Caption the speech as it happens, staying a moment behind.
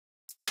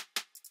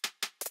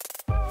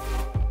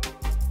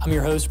I'm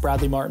your host,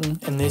 Bradley Martin,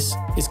 and this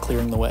is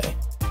Clearing the Way,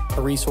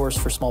 a resource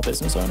for small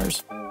business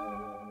owners.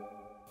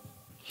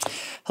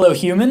 Hello,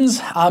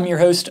 humans. I'm your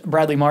host,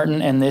 Bradley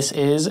Martin, and this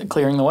is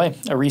Clearing the Way,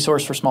 a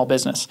resource for small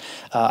business.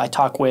 I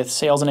talk with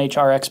sales and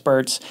HR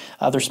experts,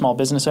 other small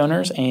business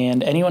owners,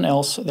 and anyone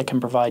else that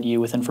can provide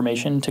you with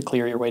information to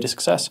clear your way to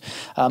success.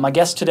 My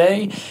guest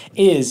today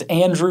is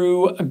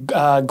Andrew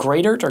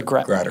Gradert,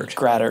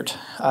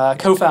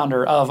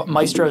 co-founder of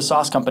Maestros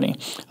Sauce Company.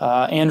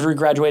 Andrew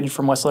graduated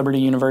from West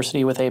Liberty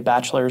University with a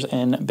Bachelors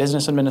in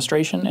Business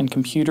Administration and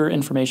Computer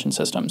Information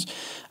Systems.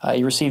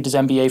 He received his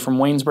MBA from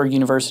Waynesburg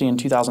University in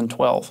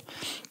 2012.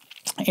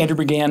 Andrew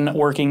began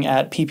working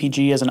at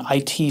PPG as an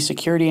IT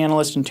Security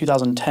Analyst in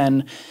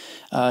 2010.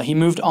 He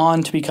moved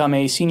on to become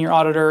a Senior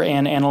Auditor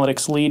and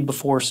Analytics Lead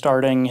before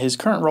starting his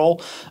current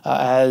role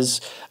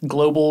as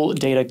Global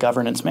Data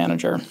Governance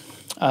Manager.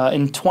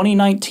 In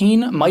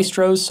 2019,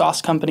 Maestros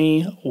Sauce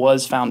Company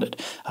was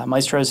founded.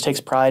 Maestros takes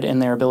pride in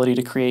their ability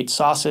to create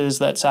sauces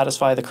that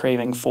satisfy the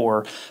craving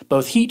for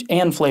both heat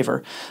and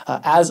flavor.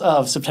 As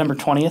of September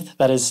 20th,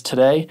 that is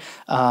today,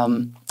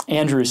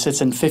 Andrew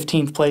sits in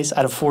 15th place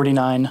out of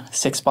 49,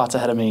 6 spots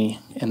ahead of me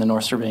in the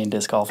North Strabane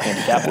Disc Golf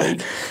Handicap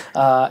League.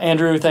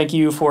 Andrew, thank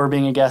you for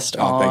being a guest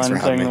on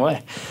Clearing the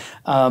Way.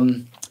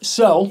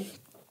 So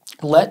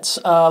let's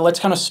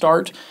kind of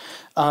start.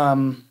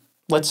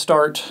 Let's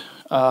start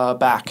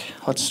back.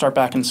 Let's start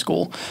back in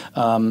school.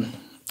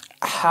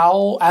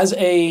 How, as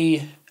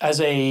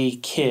a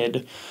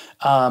kid,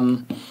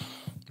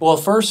 well,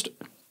 first,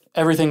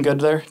 everything good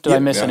there? Did I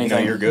miss anything?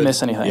 No, you're good.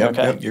 Miss anything? Yep,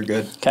 okay. Yep, you're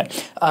good. Okay.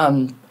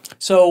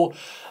 So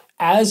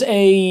as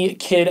a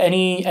kid,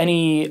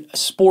 any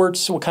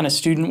sports, what kind of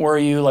student were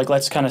you? Like,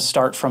 let's kind of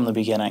start from the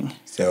beginning.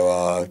 So,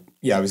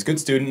 I was a good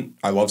student.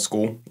 I loved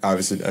school. I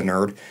was a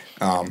nerd.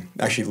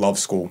 Actually loved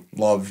school.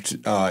 Loved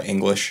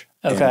English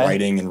and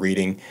writing and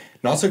reading.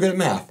 Not so good at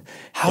math.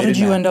 How did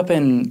you end up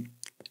in...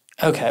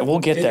 Okay, we'll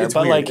get there.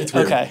 But weird. like, it's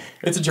weird. Okay.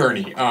 It's a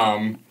journey.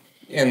 And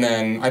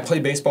then I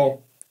played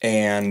baseball.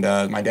 And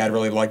my dad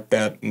really liked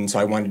that, and so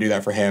I wanted to do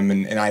that for him,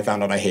 and I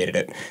found out I hated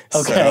it.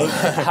 Okay.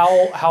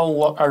 So,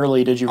 how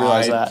early did you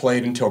realize that? I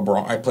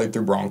played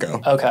through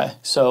Bronco. Okay.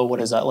 So what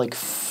is that, like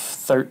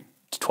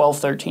 12,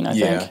 13, I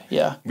think?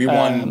 Yeah. We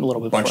won a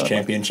little bit a bunch of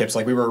championships.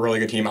 Like, we were a really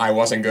good team. I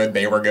wasn't good.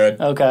 They were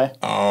good. Okay.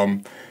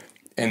 And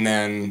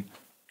then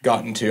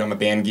I'm a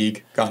band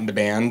geek, got into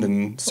band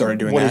and started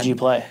doing that. What did you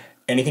play?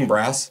 Anything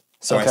brass.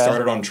 So I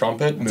started on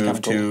trumpet,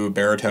 moved to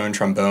baritone,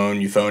 trombone,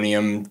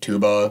 euphonium,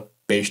 tuba,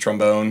 bass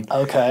trombone.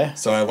 Okay.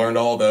 So I learned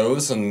all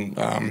those and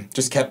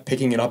just kept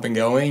picking it up and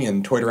going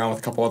and toyed around with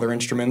a couple other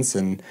instruments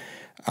and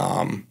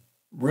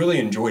really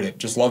enjoyed it.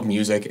 Just loved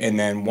music. And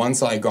then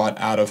once I got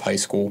out of high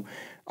school,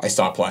 I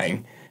stopped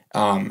playing.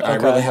 I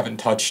really haven't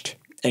touched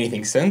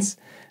anything since.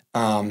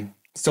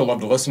 Still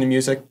love to listen to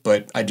music,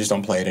 but I just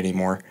don't play it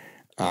anymore.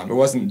 It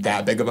wasn't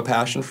that big of a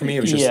passion for me.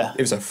 It was just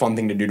it was a fun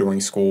thing to do during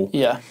school.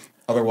 Yeah.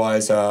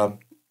 Otherwise,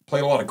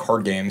 played a lot of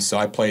card games. So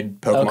I played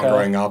Pokemon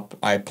growing up.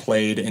 I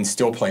played and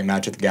still play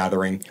Magic the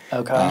Gathering.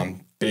 Okay.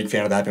 Big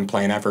fan of that. Been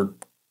playing that for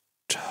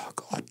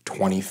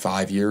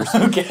 25 years.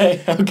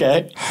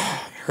 Okay.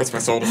 Hurts my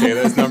soul to say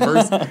those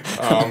numbers.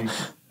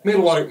 Made a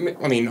lot of.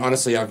 I mean,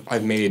 honestly,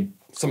 I've made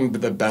some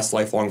of the best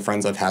lifelong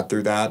friends I've had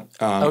through that.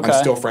 I'm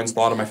still friends with a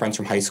lot of my friends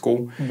from high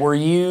school.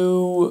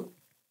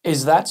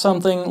 Is that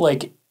something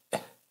like?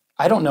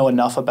 I don't know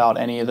enough about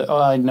any of the.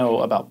 I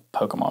know about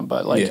Pokemon,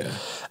 but like.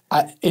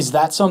 Is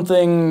that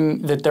something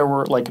that there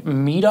were like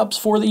meetups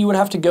for that you would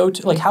have to go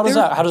to? Like, how does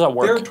that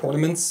work? There are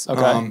tournaments, and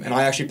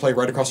I actually played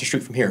right across the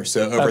street from here.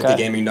 So over at the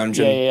Gaming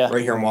Dungeon,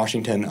 right here in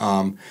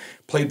Washington.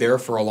 Played there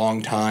for a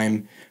long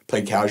time.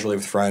 Played casually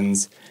with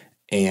friends,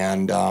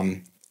 and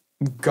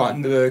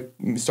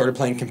started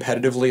playing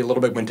competitively a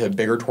little bit. Went to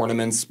bigger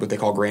tournaments, what they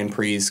call Grand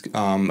Prix,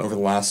 over the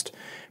last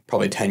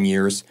probably 10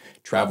 years.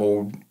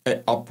 Traveled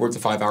upwards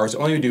of 5 hours.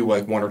 Only do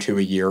like 1 or 2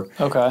 a year.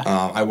 Okay.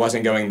 I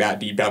wasn't going that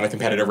deep down the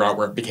competitive route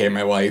where it became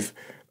my life.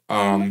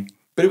 But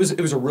it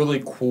was a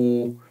really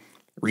cool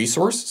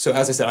resource. So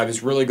as I said, I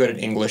was really good at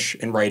English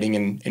and writing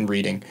and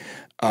reading.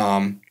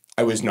 I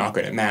was not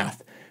good at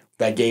math.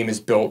 That game is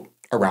built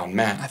around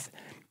math.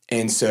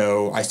 And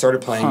so I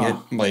started playing it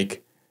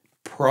like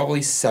probably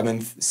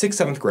 6th,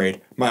 7th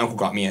grade. My uncle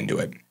got me into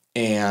it.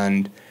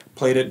 And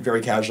played it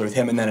very casually with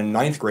him, and then in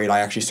 9th grade, I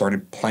actually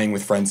started playing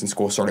with friends in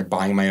school, started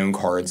buying my own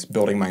cards,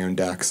 building my own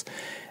decks,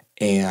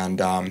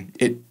 and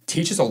it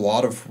teaches a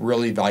lot of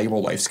really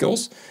valuable life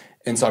skills,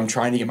 and so I'm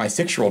trying to get my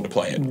 6-year-old to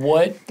play it.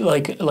 What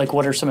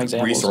are some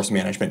examples? Resource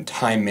management,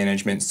 time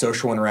management,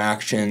 social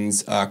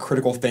interactions,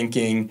 critical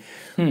thinking,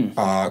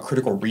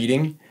 critical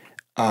reading,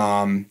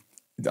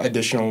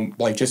 additional,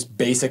 like just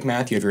basic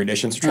math. You have your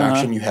addition,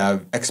 subtraction, you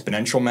have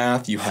exponential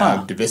math, you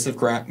have divisive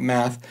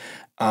math.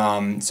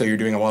 So you're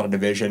doing a lot of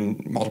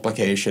division,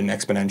 multiplication,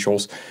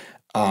 exponentials.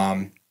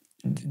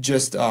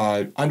 Just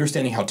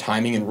understanding how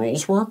timing and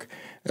rules work.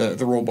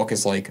 The rule book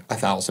is like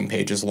 1,000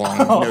 pages long,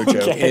 no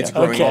joke. It's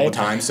growing all the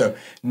time. So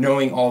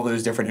knowing all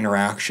those different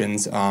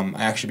interactions, I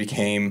actually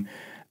became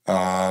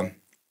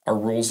a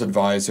rules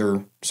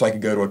advisor, so I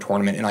could go to a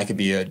tournament and I could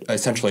be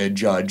essentially a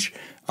judge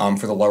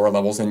for the lower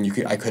levels. And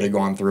I could have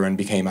gone through and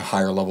became a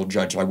higher level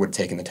judge if I would have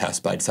taken the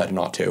test, but I decided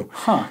not to.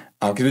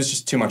 Because it was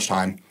just too much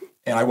time.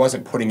 And I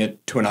wasn't putting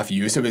it to enough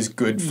use. It was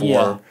good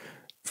for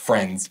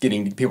friends,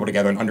 getting people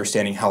together and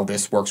understanding how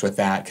this works with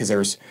that. Because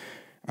there's,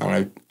 I don't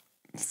know,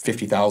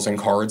 50,000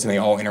 cards and they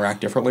all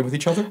interact differently with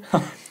each other.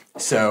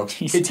 So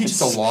it teaches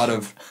a lot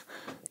of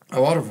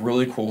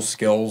really cool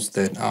skills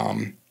that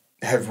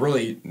have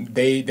really,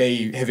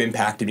 they have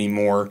impacted me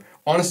more.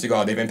 Honest to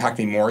God, they've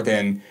impacted me more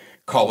than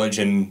college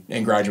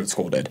and graduate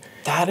school did.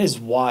 That is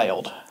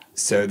wild.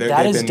 So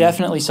that is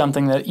definitely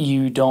something that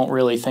you don't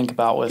really think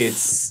about with...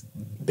 It's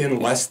been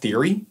less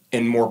theory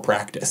and more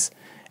practice.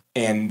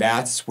 And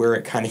that's where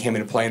it kind of came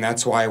into play. And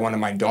that's why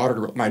my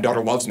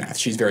daughter loves math.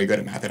 She's very good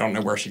at math. I don't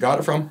know where she got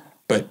it from,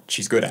 but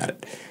she's good at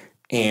it.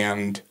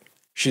 And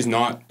she's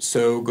not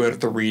so good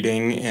at the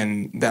reading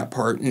and that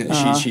part.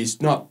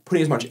 She's not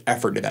putting as much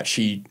effort into that.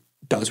 She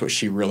does what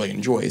she really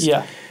enjoys.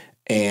 Yeah.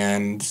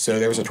 And so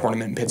there was a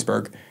tournament in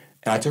Pittsburgh,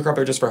 and I took her up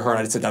there just for her, and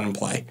I just sit down and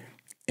play.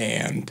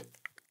 And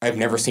I've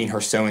never seen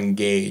her so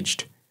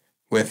engaged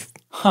with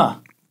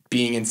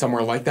being in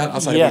somewhere like that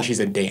outside of when she's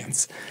at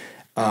dance.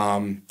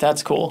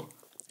 That's cool.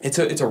 It's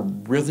a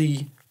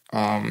really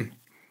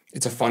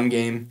it's a fun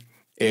game.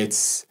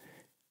 It's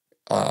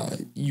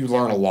you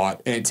learn a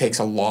lot, and it takes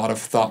a lot of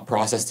thought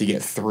process to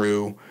get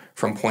through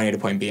from point A to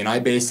point B. And I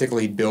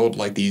basically build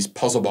like these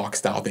puzzle box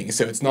style things.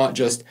 So it's not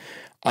just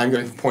I'm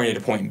going from point A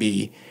to point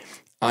B.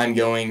 I'm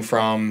going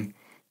from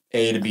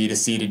A to B to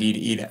C to D to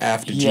E to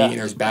F to G, and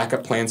there's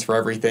backup plans for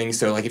everything.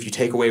 So like if you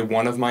take away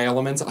one of my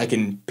elements, I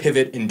can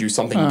pivot and do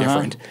something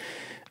different.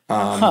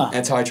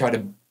 And so I try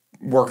to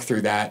work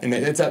through that. And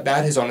that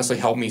has honestly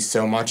helped me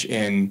so much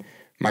in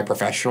my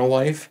professional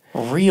life.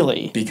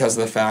 Really? Because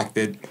of the fact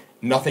that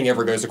nothing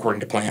ever goes according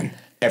to plan.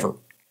 Ever.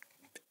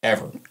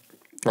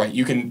 Right?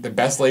 The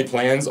best laid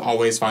plans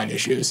always find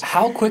issues.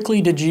 How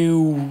quickly did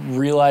you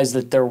realize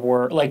that there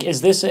were, like,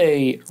 is this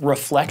a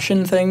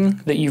reflection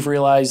thing that you've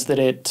realized that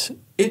it...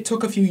 It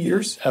took a few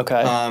years.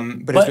 Okay.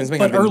 But it's been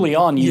something But early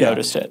on you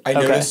noticed it. I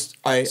noticed.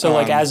 So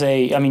like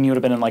you would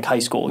have been in like high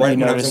school. Right,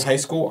 when I was in high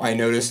school, I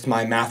noticed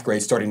my math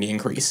grades starting to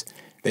increase.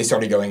 They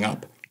started going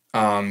up.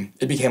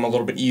 It became a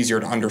little bit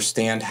easier to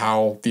understand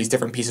how these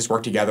different pieces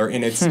work together.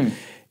 And it's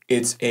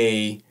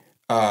a...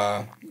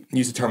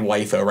 use the term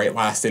LIFO, right?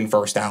 Last in,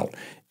 first out.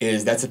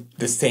 That's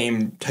the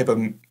same type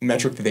of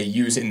metric that they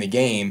use in the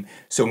game.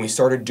 So when we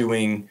started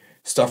doing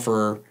stuff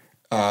for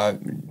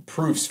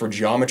proofs for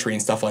geometry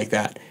and stuff like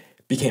that,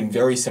 became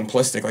very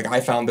simplistic. Like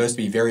I found those to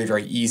be very,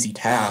 very easy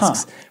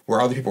tasks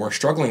where other people were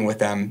struggling with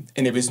them.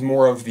 And it was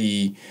more of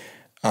the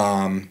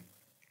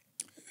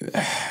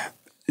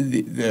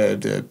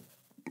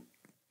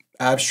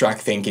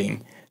abstract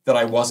thinking that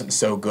I wasn't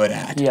so good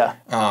at. Yeah.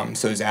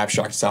 So those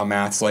abstract style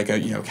maths like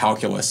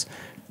calculus.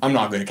 I'm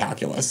not good at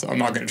calculus. I'm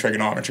not good at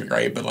trigonometry,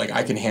 right? But like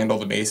I can handle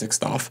the basic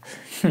stuff.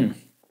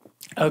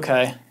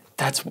 Okay.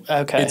 That's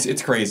okay.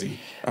 It's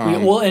crazy.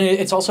 And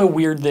it's also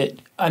weird that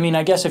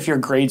I guess if your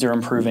grades are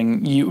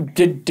improving,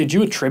 did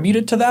you attribute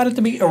it to that at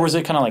the beginning, or was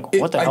it kind of like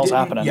what the hell's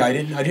happening? Yeah, I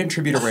didn't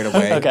attribute it right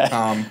away.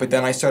 Okay. But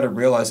then I started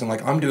realizing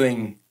like I'm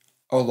doing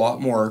a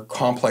lot more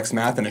complex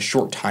math in a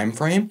short time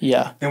frame.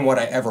 Than what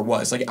I ever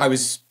was. Like I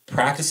was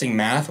practicing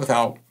math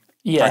without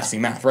practicing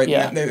math, right?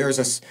 Yeah. There's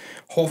this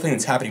whole thing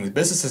that's happening with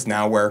businesses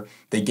now where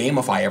they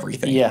gamify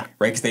everything. Yeah.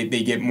 Right? Because they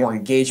get more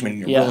engagement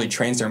and it really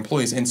trains their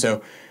employees. And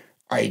so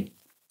I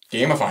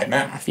gamified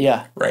math.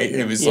 Yeah. Right?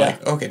 And it was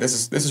like, okay,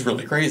 this is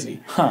really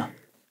crazy. Damn,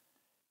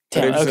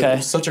 it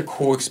was such a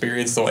cool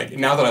experience to like,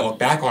 now that I look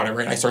back on it,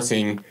 right, I start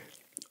seeing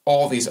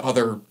all these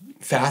other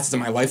facets of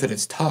my life that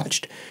it's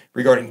touched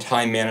regarding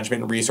time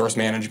management and resource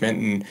management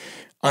and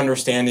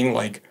understanding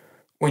like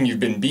when you've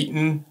been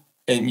beaten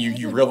and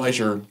you realize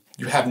you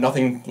have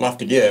nothing left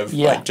to give,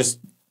 like just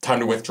time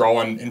to withdraw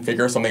and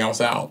figure something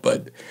else out.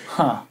 But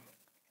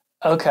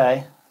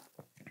okay.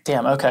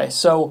 Damn, okay.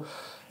 So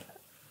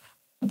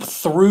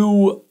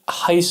through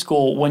high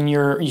school, when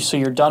you're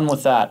done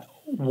with that,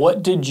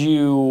 what did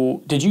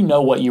you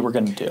know what you were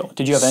going to do?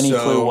 Did you have any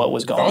clue what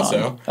was going on?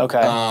 So. Okay.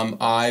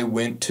 I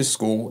went to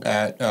school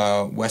at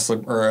I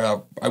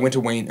went to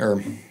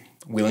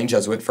Wheeling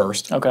Jesuit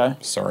first. Okay.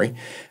 Sorry.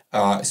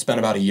 Spent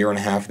about a year and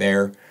a half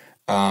there.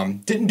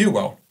 Didn't do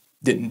well.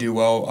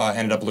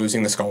 Ended up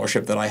losing the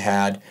scholarship that I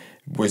had.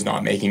 Was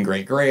not making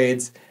great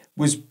grades.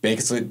 Was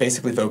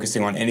basically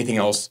focusing on anything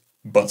else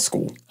but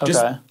school. Okay.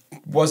 Just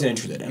wasn't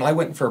interested. And I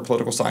went for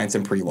political science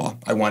and pre-law.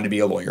 I wanted to be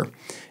a lawyer.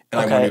 And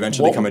I wanted to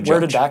eventually become a judge. Where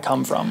did that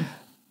come from?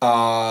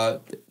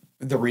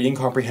 The reading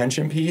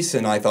comprehension piece,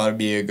 and I thought it'd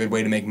be a good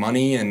way to make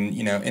money. And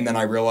and then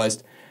I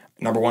realized,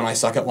 number one, I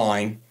suck at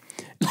lying.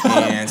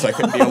 And so I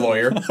couldn't be a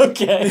lawyer.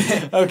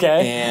 Okay.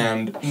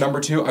 And number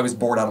two, I was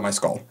bored out of my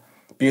skull.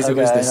 Because it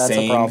was the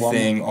same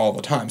thing all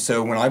the time.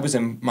 So when I was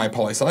in my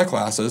poli-sci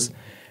classes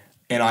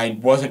and I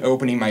wasn't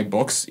opening my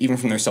books, even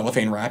from their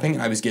cellophane wrapping,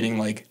 I was getting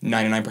like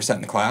 99%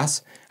 in the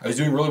class. I was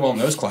doing really well in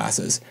those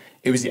classes.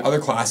 It was the other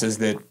classes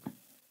that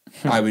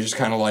I was just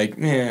kind of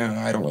like,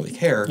 I don't really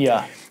care.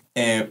 Yeah.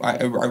 And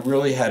I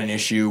really had an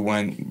issue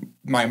when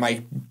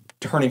my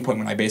turning point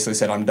when I basically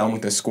said, I'm done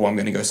with this school, I'm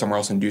going to go somewhere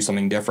else and do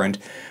something different,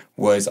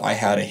 was I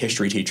had a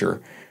history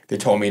teacher that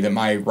told me that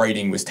my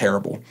writing was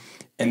terrible.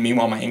 And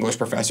meanwhile, my English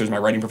professors, my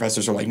writing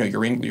professors are like, no,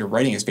 your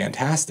writing is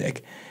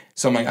fantastic.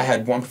 So I'm like, I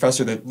had one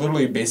professor that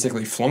literally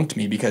basically flunked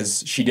me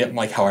because she didn't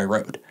like how I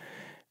wrote.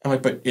 I'm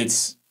like, but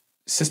it's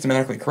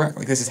systematically correct.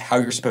 Like, this is how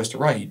you're supposed to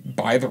write,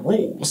 by the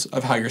rules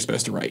of how you're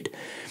supposed to write.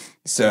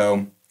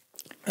 So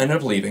I ended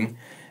up leaving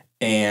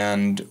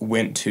and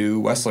went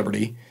to West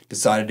Liberty,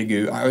 decided to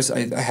go.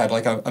 I had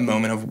like a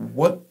moment of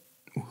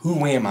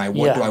who am I?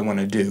 What do I want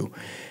to do?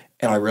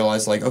 And I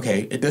realized, like,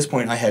 okay, at this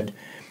point I had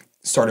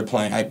started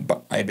playing.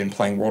 I had been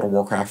playing World of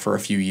Warcraft for a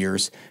few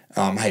years.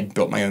 I had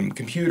built my own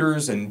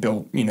computers and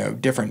built,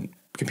 different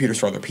computers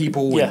for other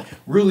people. Yeah. And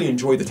really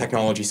enjoyed the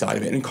technology side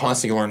of it and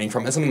constantly learning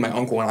from it. That's something my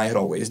uncle and I had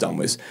always done,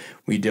 was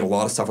we did a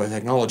lot of stuff with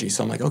technology.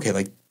 So I'm like, okay,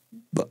 like,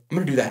 I'm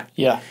going to do that.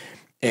 Yeah.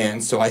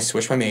 And so I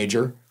switched my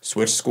major,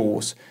 switched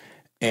schools,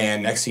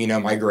 and next thing you know,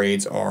 my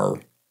grades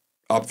are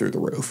up through the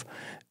roof.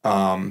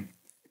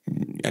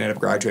 Ended up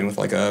graduating with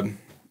like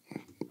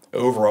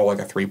overall like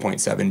a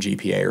 3.7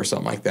 GPA or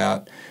something like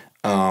that,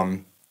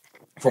 from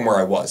where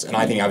I was. And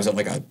I think I was at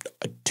like a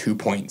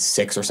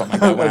 2.6 or something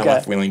like that when I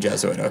left Wheeling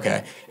Jesuit.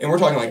 Okay. And we're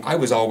talking like I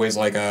was always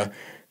like a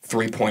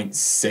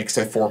 3.6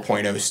 to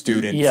 4.0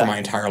 student for my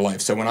entire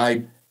life. So when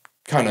I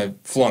kind of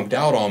flunked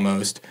out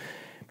almost,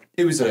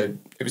 it was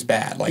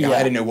bad. Like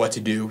I didn't know what to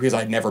do because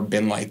I'd never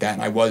been like that.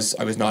 And I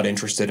was not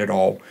interested at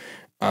all.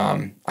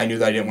 I knew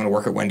that I didn't want to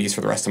work at Wendy's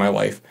for the rest of my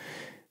life.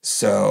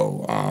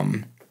 So,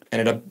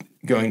 ended up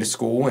going to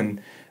school,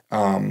 and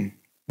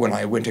when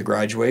I went to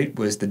graduate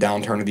was the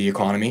downturn of the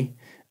economy.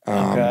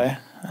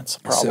 That's a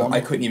problem. So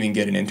I couldn't even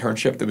get an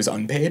internship that was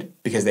unpaid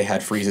because they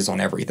had freezes on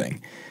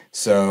everything.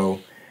 So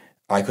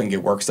I couldn't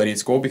get work study at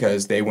school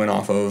because they went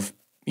off of,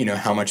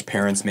 how much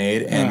parents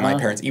made. And my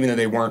parents, even though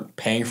they weren't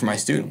paying for my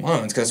student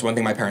loans, because that's one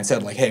thing my parents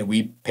said, like, hey,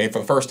 we paid for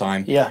the first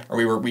time. Yeah.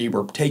 Or we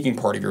were taking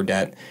part of your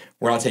debt.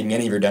 We're not taking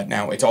any of your debt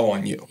now. It's all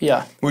on you.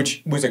 Yeah.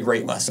 Which was a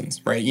great lesson,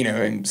 right?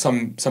 And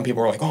some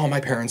people are like, oh,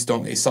 my parents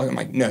don't, they suck. I'm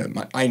like, no,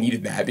 I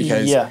needed that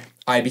because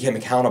I became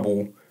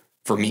accountable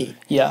for me.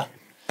 Yeah.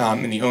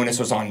 And the onus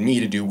was on me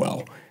to do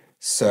well.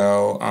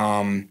 So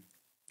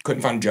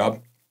couldn't find a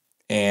job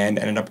and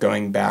ended up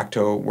going back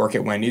to work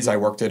at Wendy's. I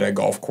worked at a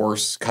golf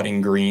course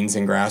cutting greens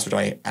and grass, which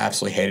I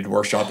absolutely hated.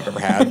 Worst job I've ever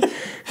had.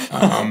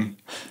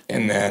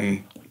 And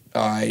then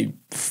I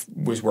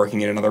was working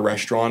in another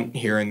restaurant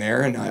here and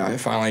there, and I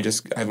finally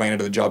I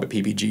landed a job at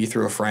PPG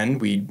through a friend.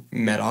 We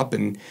met up,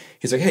 and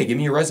he's like, hey, give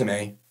me your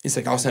resume. He's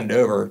like, I'll send it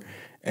over.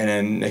 And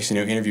then next thing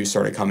you know, interviews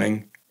started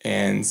coming,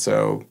 and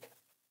so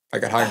I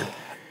got hired.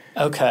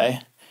 Okay.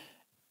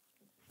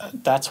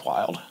 That's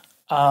wild.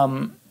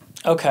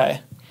 Okay.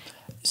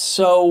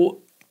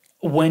 So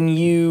when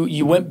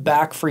you went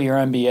back for your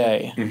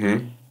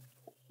MBA,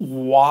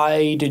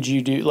 why did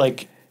you do,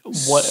 like,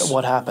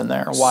 what happened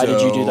there? Why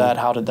did you do that?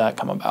 How did that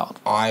come about?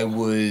 I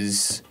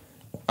was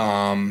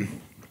out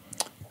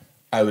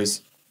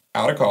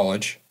of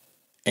college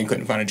and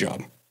couldn't find a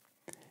job,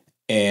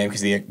 and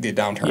because the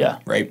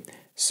downturn, right?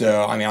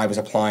 So I was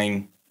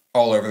applying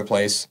all over the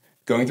place,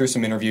 going through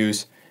some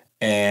interviews,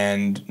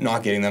 and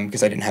not getting them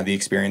because I didn't have the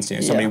experience.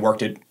 Somebody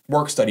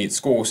work study at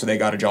school, so they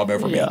got a job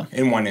over me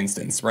in one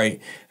instance, right?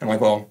 And I'm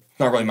like, well,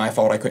 it's not really my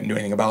fault. I couldn't do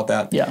anything about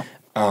that. Yeah.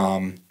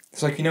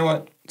 It's like, you know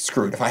what?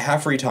 Screw it. If I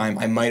have free time,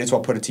 I might as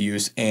well put it to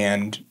use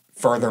and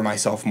further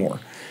myself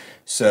more.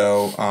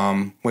 So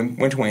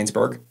went to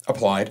Waynesburg,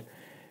 applied,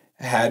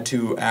 had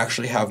to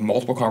actually have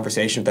multiple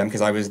conversations with them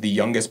because I was the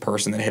youngest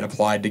person that had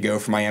applied to go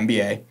for my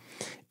MBA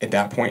at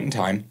that point in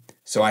time.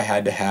 So I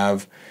had to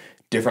have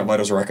different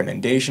letters of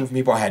recommendation from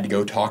people. I had to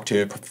go talk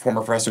to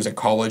former professors at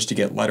college to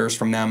get letters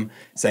from them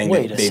saying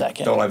that they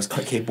thought I was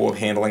capable of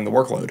handling the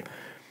workload.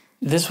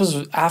 This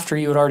was after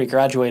you had already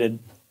graduated.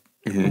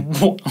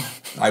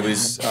 I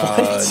was,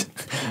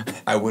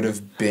 I would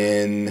have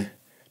been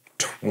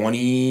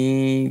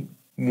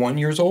 21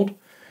 years old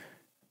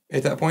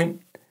at that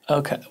point.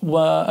 Okay.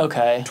 Well,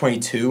 okay.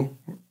 22.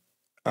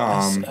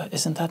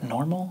 Isn't that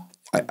normal?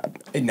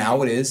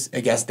 Now it is.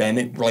 I guess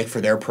then,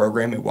 for their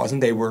program, it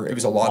wasn't. It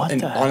was a lot. What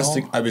and the honestly,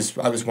 hell? I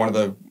was one of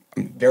the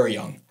very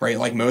young, right?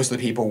 Like most of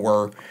the people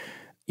were,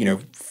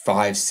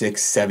 5,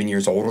 6, 7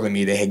 years older than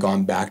me. They had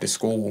gone back to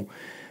school.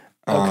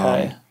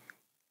 Okay.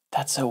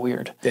 That's so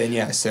weird.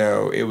 Then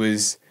so it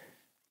was.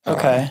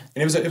 Okay.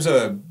 And it was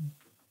a.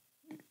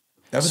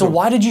 So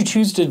why did you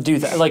choose to do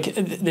that? Like,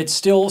 it's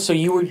still, so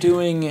you were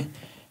doing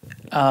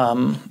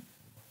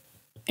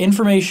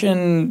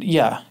information,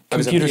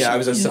 computers. I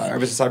was a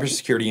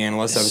cybersecurity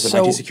analyst. I was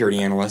an IT security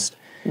analyst.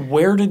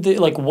 Where did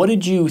what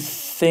did you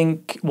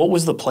think, what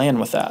was the plan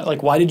with that?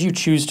 Like, why did you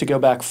choose to go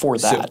back for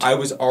that? So I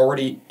was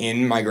already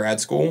in my grad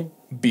school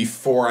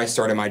before I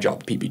started my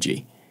job at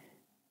PPG.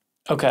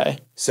 Okay.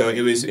 So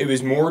it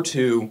was more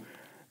to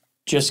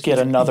just get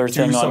another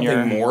thing on your...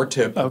 do something more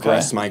to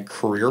progress my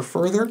career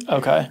further.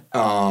 Okay.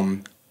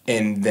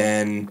 And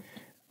then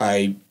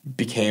I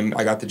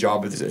got the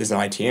job as an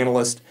IT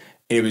analyst.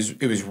 It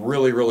was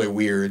really, really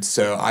weird.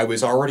 So I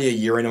was already a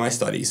year into my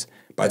studies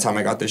by the time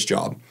I got this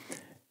job.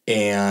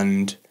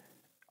 And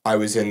I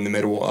was in the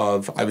middle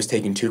of, I was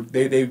taking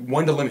they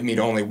wanted to limit me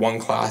to only one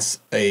class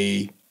at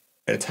a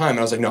time. And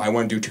I was like, no, I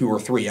want to do 2 or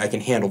 3. I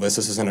can handle this.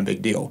 This isn't a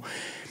big deal.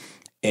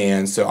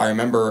 And so I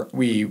remember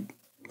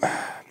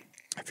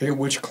I forget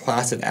which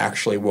class it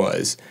actually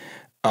was,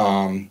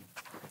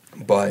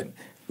 but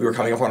we were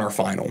coming up on our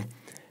final.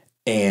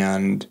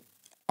 And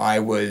I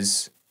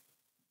was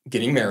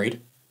getting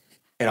married,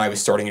 and I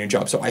was starting a new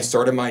job. So I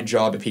started my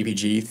job at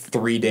PPG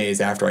 3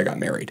 days after I got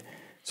married.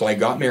 So I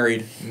got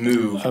married,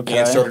 moved,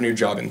 and started a new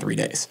job in 3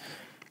 days.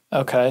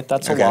 Okay,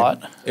 that's a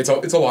lot. It's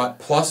a lot.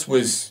 Plus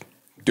was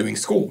doing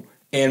school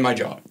and my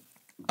job.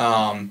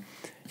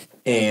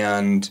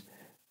 And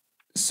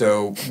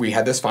so we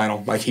had this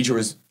final. My teacher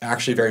was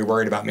actually very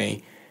worried about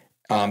me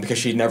because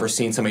she'd never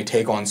seen somebody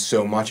take on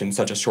so much in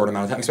such a short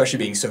amount of time, especially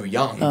being so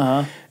young.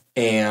 Uh-huh.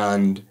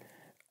 And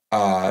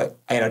I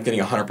ended up getting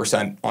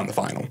 100% on the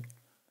final.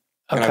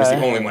 And I was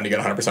the only one to get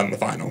 100% on the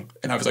final.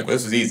 And I was like, well,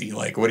 this was easy.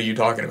 Like, what are you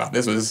talking about?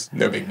 This was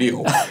no big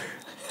deal.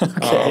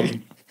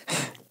 Okay.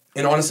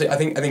 And honestly, I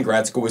think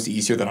grad school was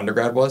easier than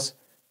undergrad was.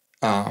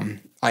 I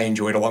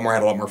enjoyed it a lot more. I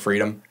had a lot more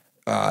freedom.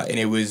 And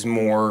it was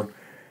more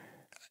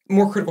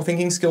critical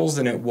thinking skills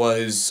than it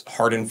was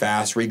hard and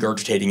fast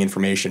regurgitating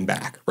information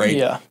back, right?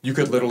 Yeah. You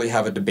could literally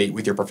have a debate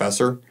with your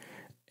professor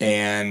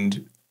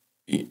and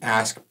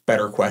ask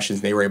better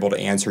questions. They were able to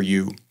answer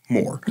you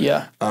more.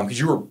 Yeah. Because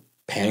you were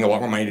paying a lot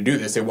more money to do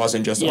this. It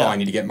wasn't just, I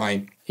need to get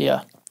my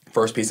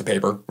first piece of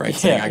paper, right?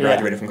 Saying I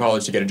graduated from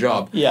college to get a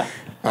job. Yeah.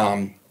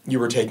 You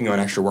were taking on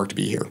extra work to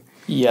be here.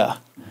 Yeah.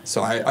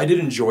 So I did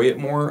enjoy it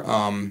more.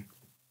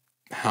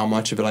 How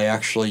much of it I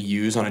actually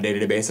use on a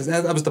day-to-day basis.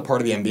 And that was the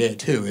part of the MBA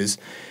too, is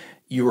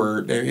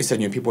you said,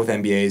 people with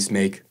MBAs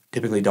make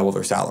typically double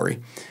their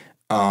salary.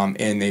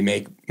 And they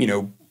make,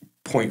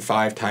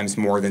 0.5 times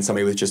more than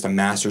somebody with just a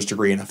master's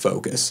degree and a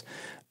focus.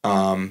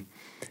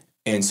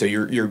 And so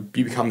you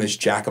become this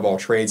jack of all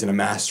trades and a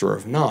master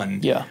of none.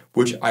 Yeah.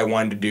 Which I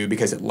wanted to do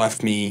because it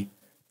left me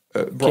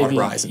broad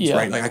horizons,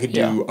 right? Like I could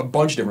do a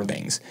bunch of different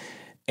things.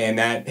 And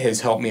that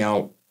has helped me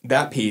out.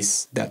 That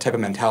piece, that type of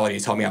mentality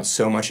has helped me out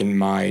so much in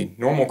my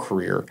normal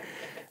career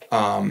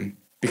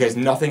because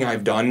nothing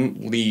I've done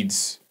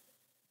leads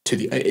to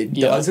it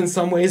does in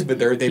some ways, but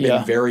they've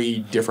been very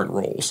different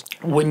roles.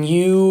 When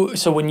you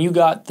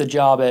got the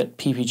job at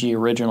PPG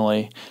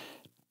originally,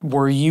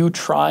 were you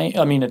trying,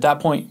 at that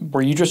point,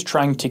 were you just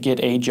trying to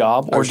get a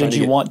job or did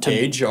you want to?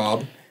 A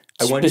job.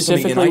 I wanted to do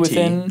something in IT.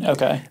 Within,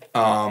 okay.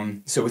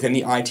 So within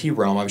the IT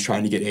realm, I was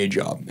trying to get a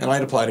job. And I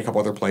had applied a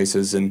couple other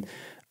places. And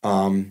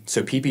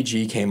so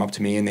PPG came up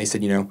to me and they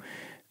said,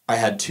 I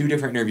had 2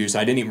 different interviews.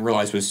 I didn't even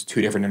realize it was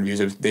 2 different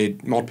interviews. They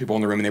had multiple people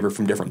in the room and they were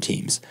from different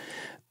teams.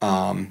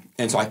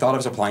 And so I thought I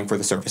was applying for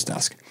the service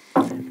desk.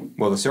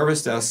 Well, the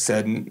service desk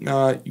said,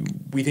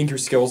 we think your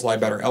skills lie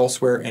better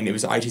elsewhere. And it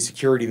was IT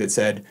security that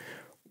said,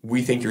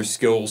 we think your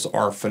skills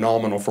are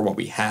phenomenal for what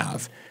we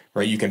have.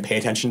 Right? You can pay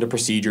attention to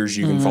procedures.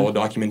 You can follow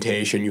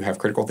documentation. You have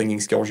critical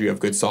thinking skills. You have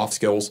good soft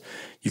skills.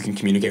 You can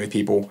communicate with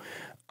people.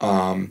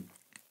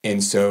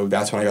 And so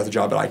that's when I got the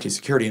job at IT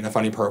Security. And the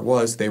funny part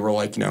was they were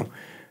like,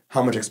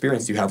 how much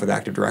experience do you have with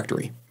Active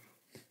Directory?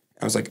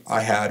 I was like,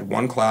 I had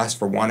 1 class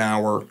for 1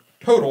 hour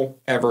total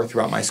ever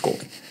throughout my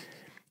schooling.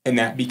 And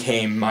that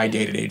became my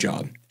day-to-day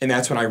job. And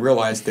that's when I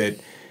realized that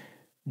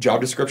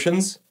job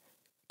descriptions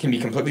can be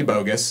completely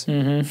bogus.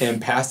 And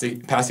past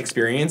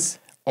experience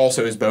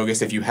also is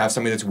bogus if you have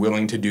somebody that's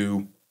willing to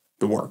do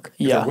the work.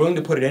 If they're willing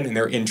to put it in and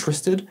they're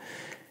interested,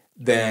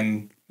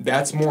 then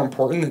that's more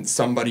important than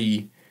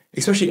somebody,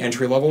 especially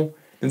entry level,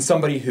 than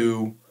somebody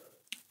who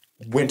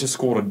went to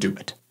school to do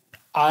it.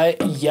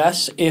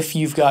 Yes, if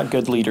you've got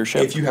good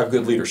leadership. If you have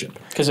good leadership.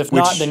 Because if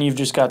not, then you've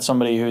just got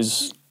somebody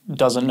who's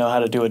doesn't know how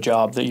to do a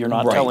job that you're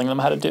not telling them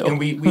how to do. And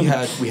we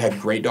had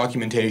great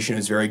documentation. It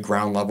was very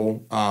ground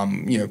level.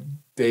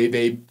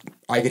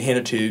 I could hand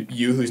it to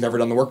you who's never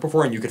done the work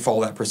before, and you could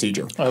follow that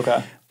procedure.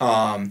 Okay.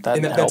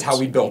 That's how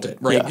we built it,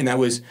 right? Yeah. And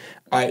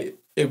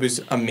it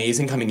was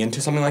amazing coming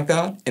into something like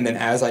that. And then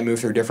as I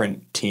moved through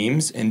different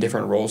teams and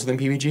different roles within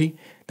PPG,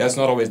 that's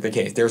not always the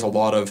case. There's a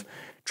lot of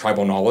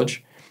tribal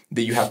knowledge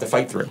that you have to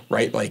fight through,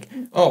 right? Like,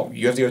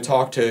 you have to go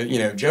talk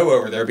to, Joe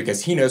over there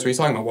because he knows what he's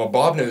talking about. Well,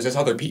 Bob knows this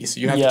other piece. So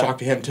you have to talk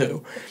to him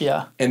too.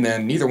 Yeah. And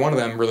then neither one of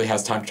them really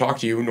has time to talk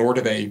to you, nor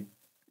do they,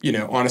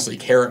 honestly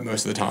care it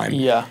most of the time.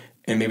 Yeah.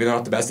 And maybe they're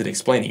not the best at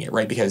explaining it,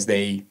 right? Because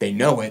they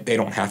know it, they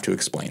don't have to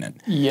explain it.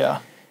 Yeah.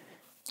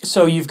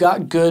 So you've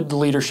got good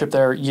leadership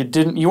there.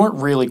 You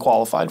weren't really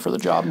qualified for the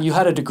job. You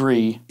had a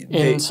degree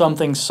in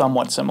something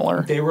somewhat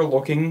similar. They were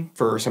looking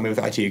for somebody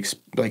with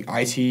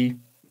IT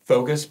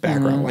focused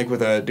background, like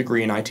with a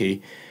degree in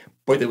IT,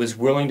 but that was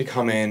willing to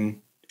come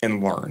in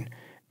and learn.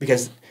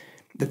 Because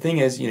the thing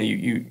is,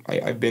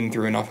 I've been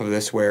through enough of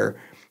this where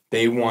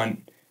you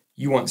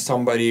want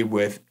somebody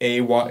with A,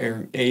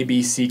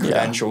 B, C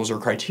credentials or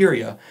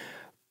criteria,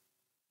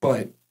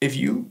 but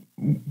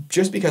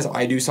just because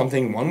I do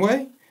something one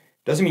way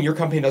doesn't mean your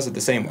company does it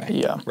the same way.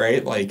 Yeah.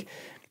 Right? Like,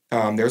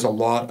 there's a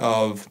lot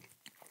of,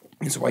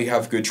 that's why you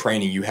have good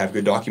training, you have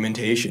good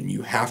documentation,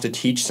 you have to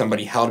teach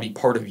somebody how to be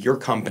part of your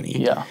company.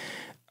 Yeah.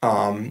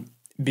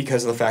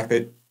 Because of the fact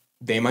that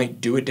they might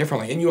do it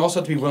differently. And you also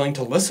have to be willing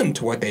to listen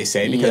to what they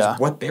say, because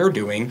what they're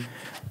doing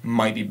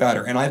might be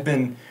better. And I've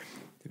been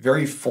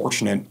very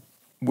fortunate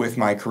with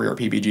my career at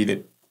PPG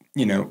that,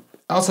 you know,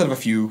 outside of a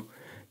few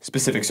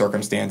specific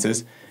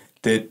circumstances,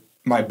 that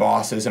my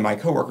bosses and my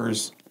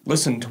coworkers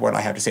listen to what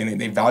I have to say,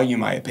 and they value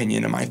my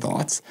opinion and my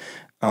thoughts.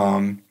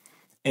 And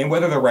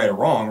whether they're right or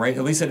wrong, right,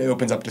 at least it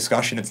opens up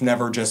discussion. It's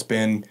never just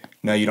been,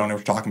 no, you don't know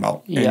what you're talking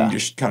about, and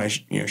just kind of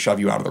shove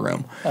you out of the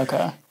room.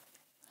 Okay.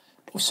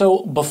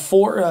 So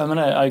before,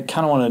 I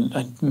kind of want to,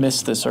 I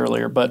missed this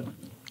earlier, but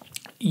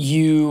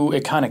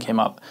it kind of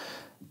came up.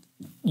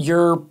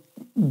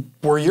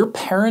 Were your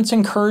parents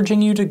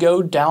encouraging you to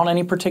go down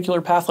any particular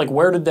path? Like,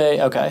 where did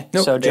they? Okay,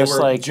 nope, so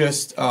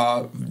just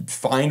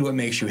find what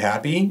makes you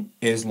happy,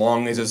 as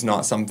long as it's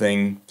not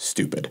something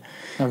stupid.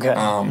 Okay.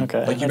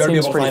 Okay. Like, you better be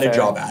able to find a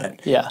job at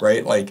it. Yeah.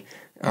 Right. Like,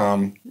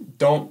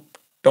 don't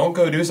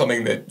go do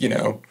something that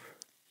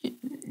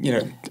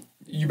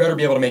you better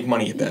be able to make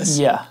money at this.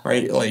 Yeah.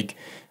 Right. Like,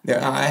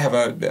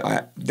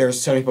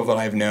 there's some people that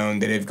I've known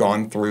that have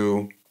gone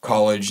through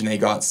college and they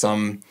got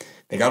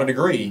a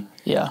degree.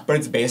 Yeah. But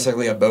it's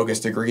basically a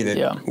bogus degree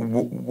that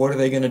what are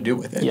they going to do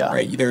with it? Yeah.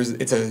 Right.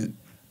 It's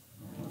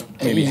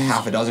maybe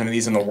half a dozen of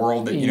these in the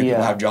world that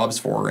people have jobs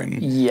for,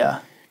 and yeah,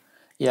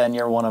 and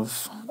you're one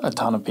of a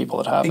ton of people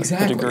that have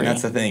a degree. And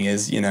that's the thing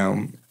is,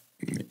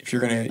 if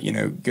you're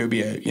gonna go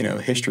be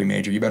a history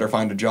major, you better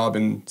find a job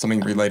in something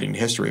relating to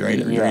history,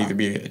 right? Or you're either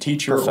be a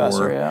teacher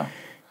professor,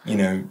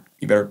 you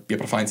better be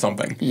able to find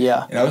something.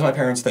 Yeah. And that was my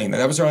parents' thing.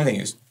 That was their only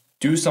thing, is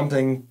do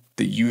something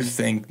that you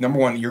think, number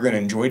one, you're going to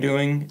enjoy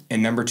doing,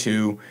 and number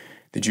two,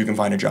 that you can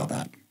find a job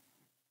at.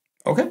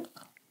 Okay.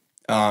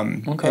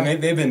 And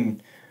they've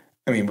been,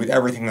 with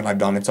everything that I've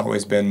done, it's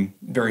always been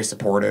very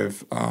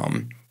supportive.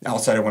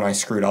 Outside of when I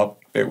screwed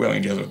up at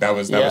William Jesuit, that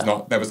was a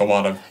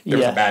lot of, there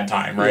was a bad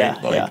time, right?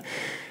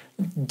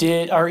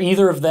 Are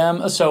either of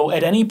them, so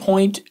at any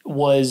point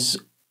was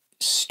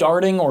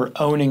starting or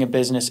owning a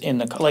business had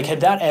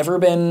that ever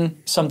been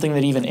something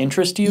that even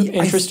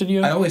interested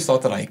you? I always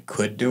thought that I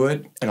could do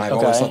it, and I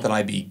always thought that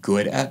I'd be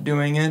good at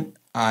doing it.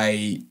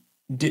 I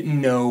didn't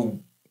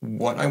know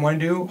what I want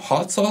to do.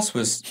 Hot sauce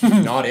was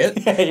not it.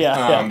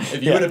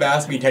 If you would have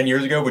asked me 10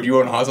 years ago, would you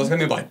own a hot sauce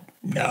company? I'd be like,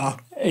 no.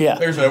 Yeah.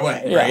 There's no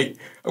way, right?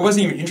 I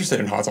wasn't even interested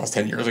in hot sauce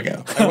 10 years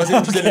ago. I wasn't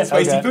interested in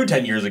spicy food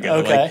 10 years ago.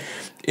 Okay. Like,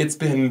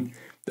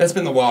 that's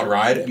been the wild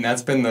ride, and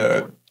that's been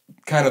the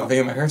kind of the thing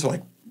that my parents are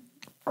like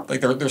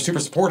they're super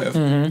supportive,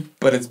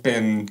 but it's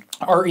been.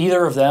 Did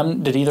either of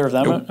them?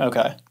 Nope.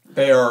 Okay.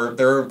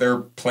 They're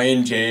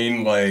plain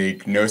Jane,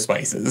 like, no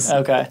spices.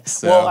 Okay.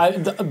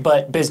 So,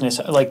 but business,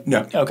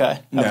 no. Okay.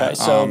 No. Okay.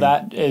 So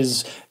that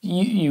is,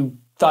 you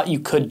thought you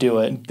could do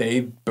it.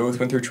 They both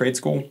went through trade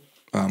school.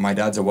 My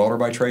dad's a welder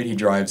by trade. He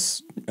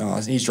drives.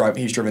 He's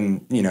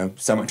driven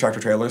semi-tractor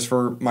trailers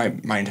for my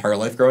entire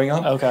life growing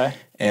up. Okay.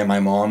 And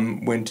my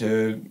mom went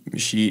to.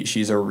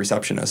 She's a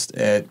receptionist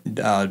at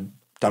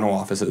dental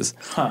offices.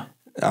 Huh.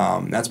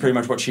 That's pretty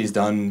much what she's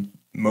done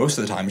most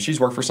of the time.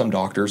 She's worked for some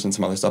doctors and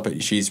some other stuff,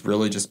 but she's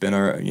really just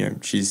been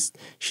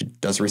she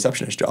does a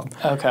receptionist job.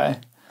 Okay.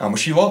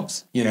 Which she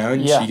loves,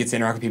 and she gets to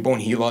interact with people,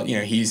 and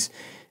he's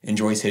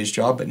enjoys his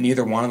job, but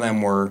neither one of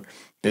them were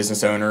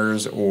business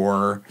owners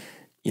or,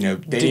 they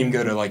didn't even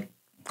go to like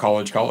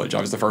college.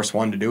 I was the first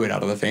one to do it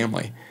out of the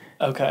family.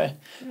 Okay.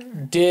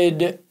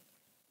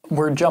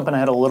 We're jumping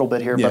ahead a little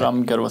bit here, but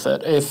I'm good with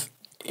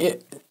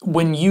it.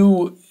 When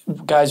you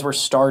guys were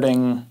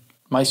starting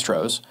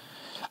Maestros,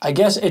 I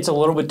guess it's a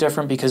little bit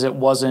different because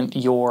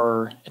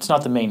it's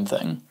not the main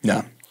thing.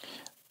 No.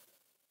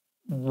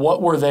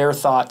 What were their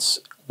thoughts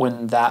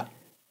when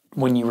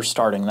you were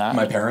starting that?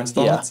 My parents'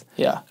 thoughts?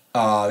 Yeah.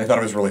 They thought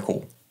it was really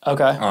cool.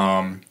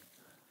 Okay.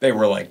 They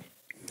were like,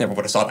 never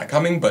would have saw that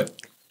coming,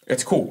 but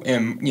it's cool.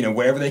 And,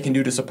 whatever they can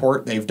do to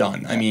support, they've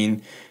done. I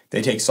mean,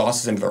 they take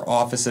sauces into their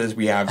offices.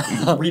 We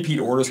have repeat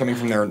orders coming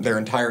from their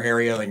entire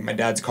area. Like, my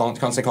dad's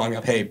constantly calling me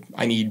up, hey,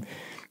 I need,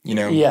 3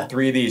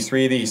 of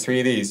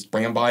these.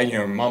 Bring them by.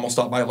 Mom will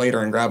stop by later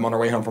and grab them on her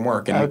way home from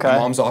work. And my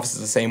mom's office is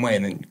the same way.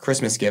 And then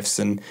Christmas gifts.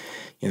 And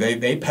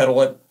they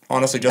peddle it,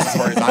 honestly, just as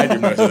hard as I do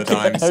most of the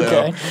time. So.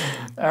 Okay.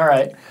 All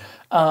right.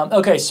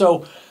 Okay,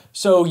 so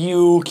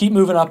you keep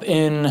moving up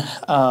in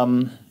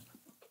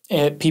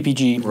at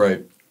PPG.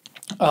 Right.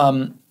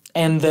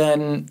 And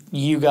then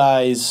you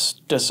guys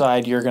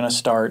decide you're going to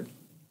start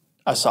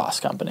a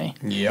sauce company.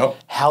 Yep.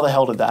 How the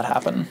hell did that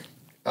happen?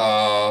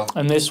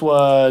 And this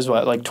was,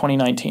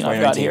 2019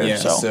 I've got here. Yeah.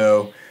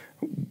 So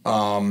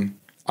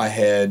I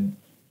had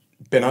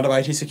been out of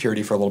IT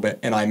security for a little bit,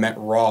 and I met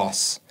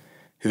Ross,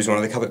 who's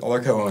one of the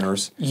other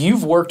co-owners.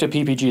 You've worked at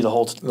PPG the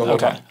whole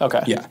time.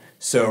 Okay. Yeah.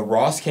 So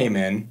Ross came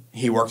in.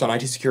 He worked on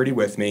IT security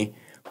with me.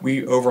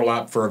 We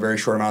overlapped for a very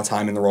short amount of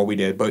time in the role we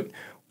did, but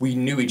we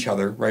knew each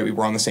other, right? We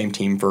were on the same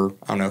team for,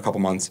 a couple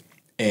months.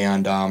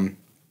 And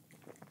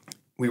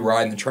we were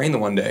riding the train the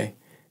one day,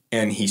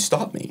 and he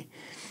stopped me.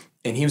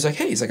 And he was like,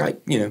 hey, he's like, I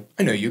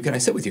know you. Can I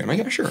sit with you? I'm like,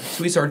 yeah, sure.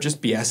 So we started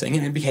just BSing,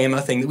 and it became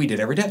a thing that we did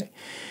every day.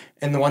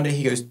 And the one day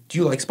he goes, do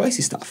you like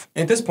spicy stuff?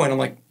 And at this point, I'm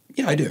like,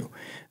 yeah, I do.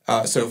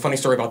 So funny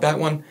story about that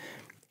one.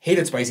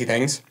 Hated spicy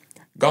things.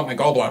 Got my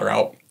gallbladder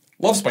out.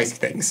 Love spicy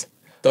things.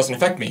 Doesn't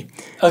affect me.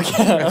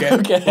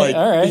 Okay. Like,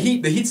 all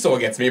right. The heat still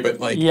gets me, but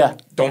like,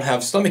 don't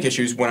have stomach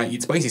issues when I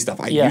eat spicy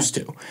stuff. I used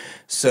to.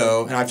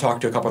 So, and I've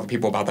talked to a couple other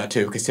people about that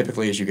too, because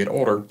typically as you get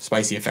older,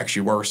 spicy affects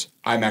you worse.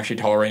 I'm actually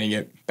tolerating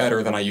it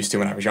better than I used to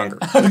when I was younger.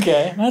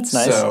 Okay, that's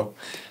nice. So,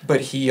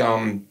 but he,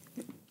 I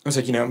was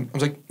like,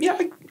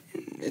 yeah,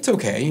 it's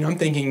okay. I'm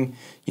thinking,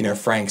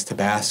 Frank's,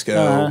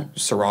 Tabasco,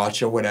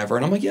 Sriracha, whatever.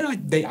 And I'm like,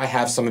 I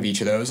have some of each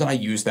of those, and I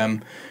use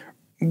them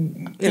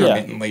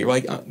intermittently.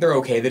 Like, they're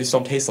okay. They just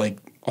don't taste like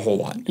a whole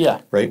lot.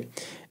 Yeah. Right?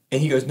 And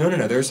he goes, no.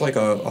 There's like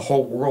a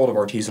whole world of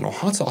artisanal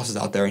hot sauces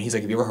out there. And he's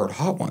like, have you ever heard of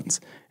Hot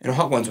Ones? And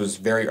Hot Ones was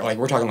very, like,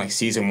 we're talking like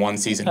season 1,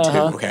 season 2,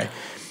 okay?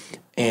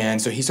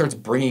 And so he starts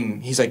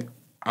he's like,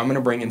 I'm going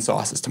to bring in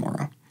sauces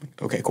tomorrow.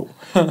 Okay, cool.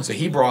 So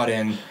he brought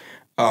in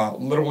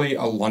literally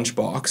a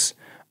lunchbox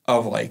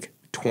of like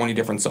 20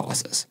 different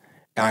sauces.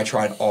 And I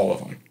tried all of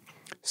them.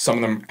 Some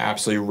of them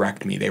absolutely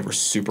wrecked me. They were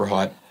super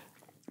hot.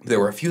 There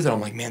were a few that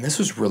I'm like, man, this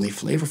was really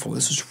flavorful.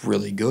 This was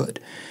really good.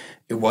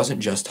 It wasn't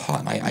just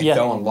hot. I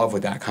fell in love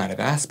with that kind of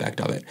aspect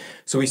of it.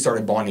 So we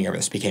started bonding over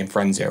this, became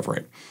friends over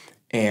it.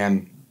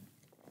 And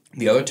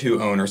the other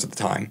two owners at the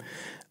time,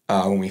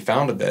 when we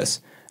founded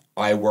this,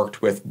 I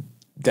worked with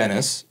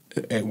Dennis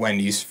at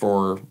Wendy's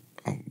for,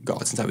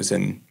 since I was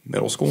in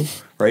middle school,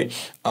 right?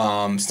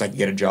 Since I could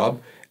get a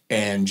job.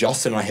 And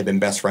Justin and I had been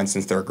best friends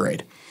since 3rd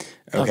grade.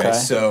 Okay.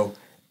 So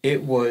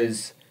it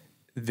was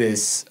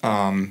this,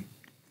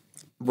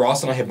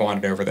 Ross and I had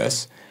bonded over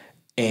this.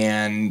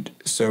 And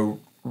so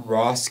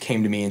Ross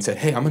came to me and said,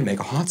 hey, I'm going to make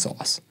a hot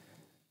sauce.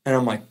 And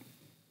I'm like,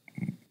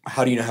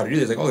 how do you know how to do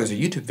this? Like, there's a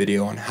YouTube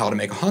video on how to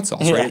make a hot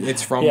sauce, right?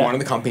 It's from one of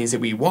the companies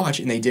that we watch,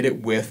 and they did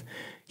it with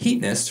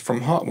Heatness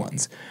from Hot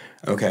Ones,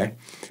 okay?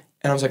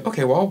 And I was like,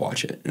 okay, well, I'll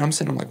watch it. And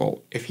I'm like,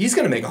 well, if he's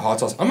going to make a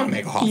hot sauce, I'm going to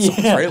make a hot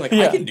sauce, right? Like,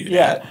 I can do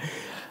that.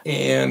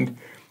 And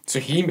so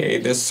he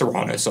made this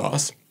Serrano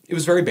sauce. It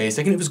was very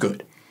basic, and it was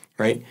good,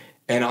 right?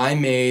 And I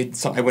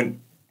went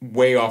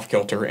way off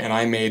kilter, and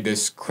I made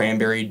this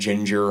cranberry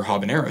ginger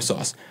habanero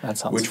sauce,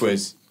 which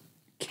was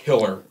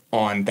killer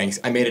on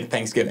I made it at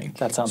Thanksgiving.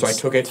 That sounds so I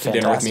took it to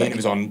dinner with me, and it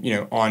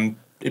was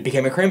it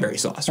became a cranberry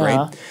sauce,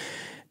 right?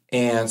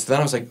 And so then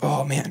I was like,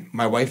 oh man,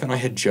 my wife and I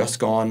had just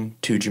gone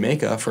to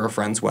Jamaica for a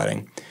friend's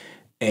wedding,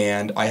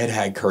 and I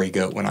had curry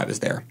goat when I was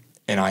there,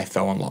 and I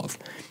fell in love.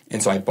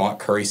 And so I bought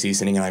curry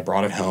seasoning, and I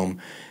brought it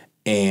home,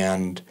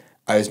 and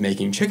I was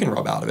making chicken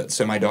rub out of it.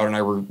 So my daughter and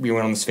I we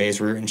went on this phase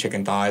where we were eating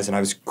chicken thighs, and I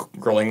was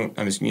grilling them, and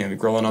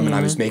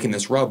I was making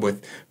this rub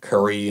with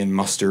curry and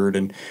mustard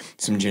and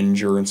some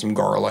ginger and some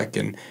garlic,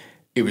 and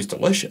it was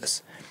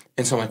delicious.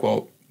 And so I'm like,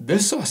 well,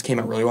 this sauce came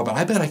out really well, but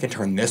I bet I can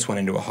turn this one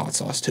into a hot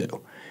sauce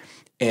too.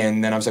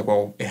 And then I was like,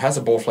 well, it has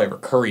a bold flavor.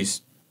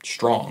 Curry's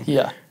strong.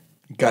 Yeah.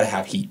 Got to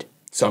have heat.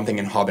 So I'm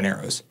thinking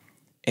habaneros.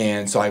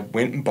 And so I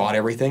went and bought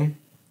everything,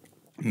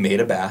 made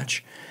a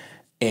batch,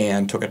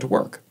 and took it to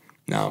work.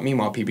 Now,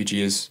 meanwhile, PPG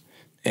is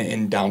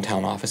in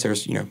downtown office.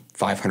 There's,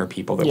 500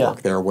 people that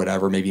work there or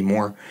whatever, maybe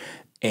more.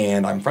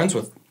 And I'm friends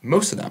with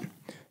most of them.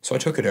 So I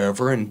took it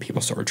over, and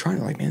people started trying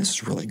it. Like, man, this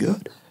is really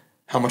good.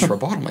 How much for a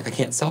bottle? I'm like, I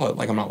can't sell it.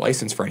 Like, I'm not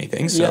licensed for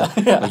anything. So,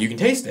 like, you can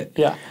taste it.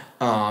 Yeah.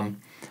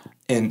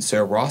 And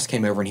so Ross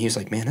came over, and he was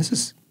like, man,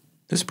 this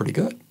is pretty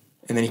good.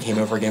 And then he came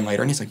over again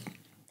later, and he's like,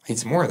 I need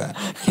some more of that.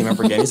 Came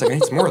over again. He's like, I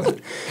need some more of that.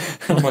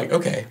 And I'm like,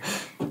 okay.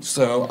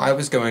 So I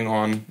was going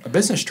on a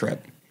business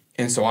trip.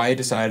 And so I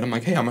decided, I'm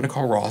like, hey, I'm going to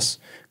call Ross,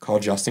 call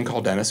Justin,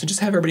 call Dennis, and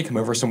just have everybody come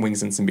over, some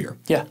wings and some beer.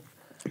 Yeah.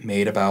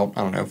 Made about,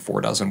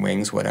 4 dozen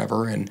wings,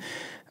 whatever. And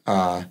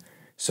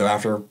so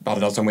after about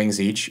a dozen wings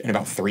each and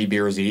about 3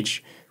 beers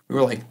each, we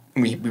were like,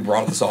 we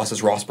brought up the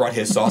sauces. Ross brought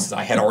his sauces.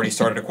 I had already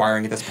started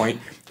acquiring at this point.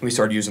 And we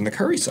started using the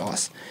curry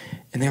sauce.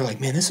 And they were like,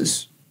 man, this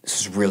is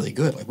really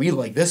good. Like, we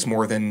like this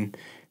more than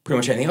pretty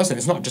much anything else. And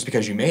it's not just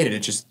because you made it.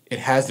 It's just, it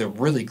has a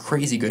really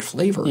crazy good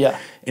flavor. Yeah.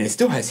 And it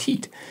still has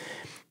heat.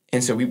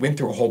 And so we went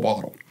through a whole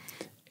bottle.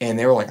 And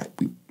they were like,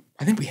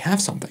 I think we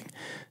have something.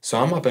 So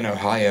I'm up in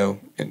Ohio,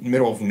 in the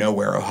middle of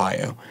nowhere,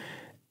 Ohio.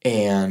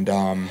 And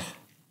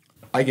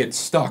I get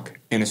stuck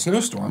in a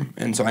snowstorm.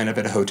 And so I end up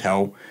at a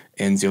hotel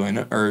in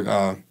Zelina,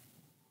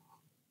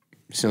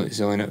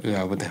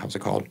 what the hell is it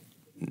called?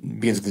 It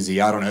begins with a Z.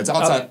 I don't know. It's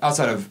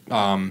outside of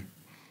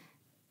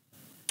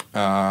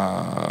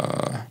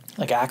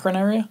like Akron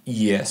area?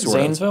 Yes.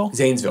 Zanesville?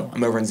 Zanesville.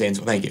 I'm over in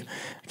Zanesville. Thank you.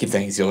 I keep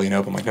thinking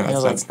Zillionope. I'm like,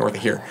 no, that's north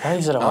of here. How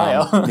is it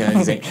Ohio?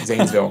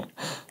 Zanesville.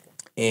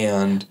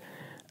 And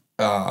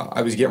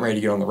I was getting ready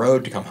to get on the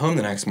road to come home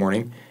the next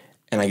morning,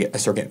 and I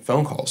start getting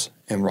phone calls.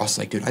 And Ross is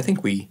like, dude, I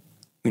think we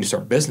need to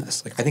start a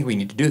business. Like, I think we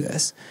need to do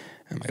this.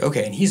 And I'm like,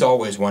 okay. And he's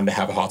always wanted to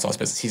have a hot sauce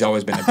business. He's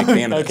always been a big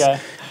fan of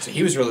this. So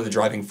he was really the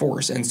driving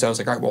force. And so I was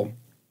like, all right, well,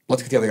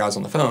 let's get the other guys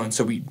on the phone.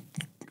 So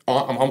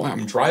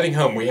I'm driving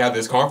home. We have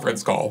this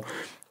conference call.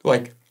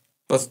 like,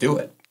 let's do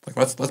it. Like,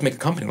 let's make a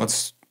company.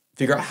 Let's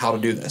figure out how to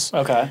do this.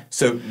 Okay.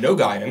 So no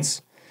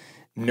guidance,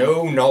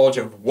 no knowledge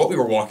of what we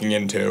were walking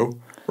into,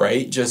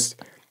 right? Just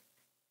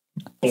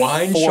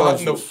blind shot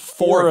in the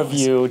four of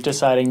you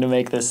deciding to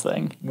make this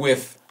thing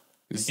with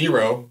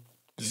zero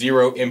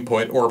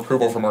input or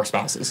approval from our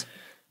spouses.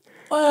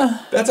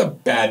 That's a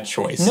bad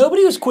choice.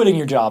 Nobody was quitting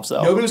your jobs,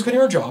 though. Nobody was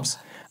quitting our jobs.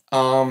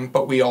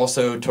 But we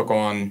also took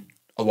on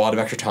a lot of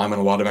extra time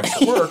and a lot of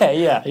extra work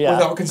yeah.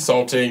 without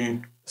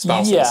consulting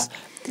spouses. Yeah.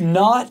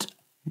 Not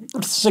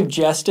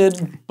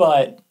suggested,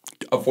 but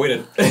avoid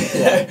it.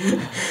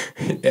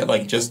 Yeah,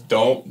 like, just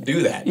don't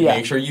do that. Yeah.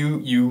 Make sure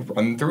you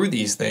run through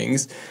these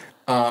things.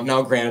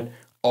 Now, granted,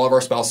 all of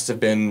our spouses have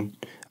been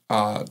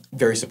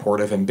very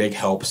supportive and big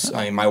helps.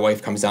 I mean, my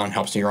wife comes down and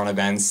helps me run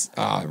events.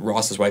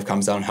 Ross's wife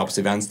comes down and helps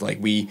events.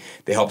 Like, they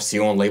help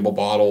seal and label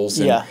bottles.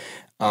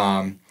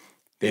 And,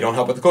 they don't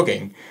help with the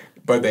cooking,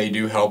 but they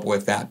do help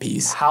with that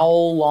piece. How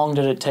long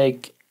did it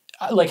take?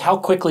 Like, how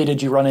quickly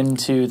did you run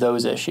into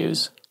those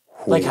issues?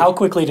 Like, how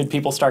quickly did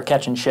people start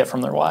catching shit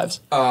from their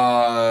wives?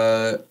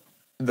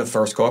 The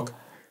first cook.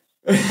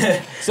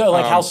 So,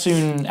 like, how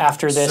soon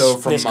after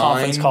this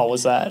conference call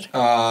was that?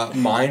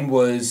 Mine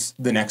was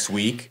the next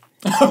week.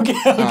 Okay.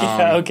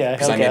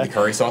 Because I made the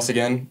curry sauce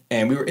again,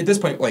 and we were at this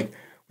point, like,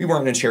 we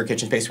weren't in a shared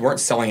kitchen space. We weren't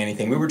selling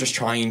anything. We were just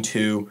trying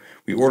to.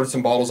 We ordered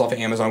some bottles off of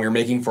Amazon. We were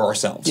making for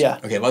ourselves. Yeah.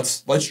 Okay.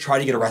 Let's try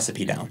to get a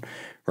recipe down,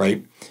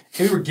 right?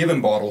 And we were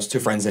giving bottles to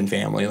friends and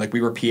family. Like,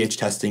 we were pH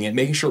testing it,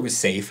 making sure it was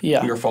safe.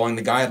 Yeah. We were following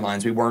the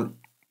guidelines. We weren't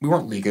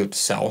legal to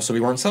sell, so we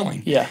weren't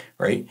selling. Yeah.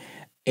 Right.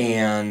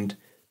 And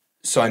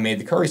so I made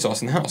the curry sauce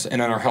in the house, and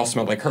then our house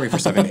smelled like curry for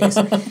 7 days.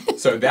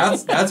 So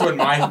that's when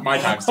my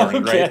time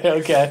started, right?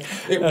 Okay.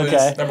 It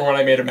was, number one,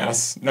 I made a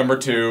mess. Number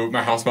two,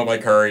 my house smelled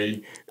like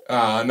curry.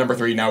 Number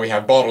three, now we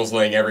have bottles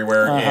laying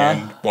everywhere,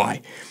 and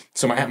why?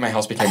 So my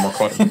house became more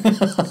cluttered.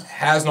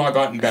 Has not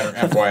gotten better,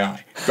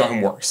 FYI.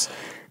 Gotten worse.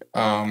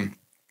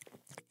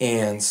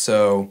 And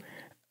so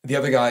the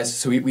other guys,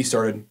 so we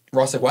started,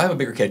 Ross said, well, I have a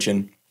bigger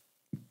kitchen.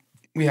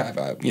 We have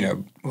a,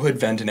 hood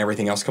vent and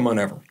everything else. Come on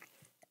over.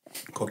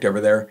 Cooked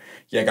over there.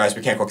 Yeah, guys,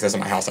 we can't cook this in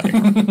my house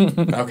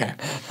anymore. Okay.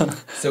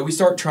 So we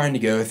start trying to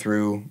go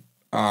through.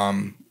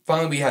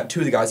 Finally, we had two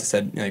of the guys that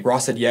said, like,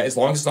 Ross said, yeah, as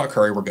long as it's not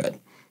curry, we're good.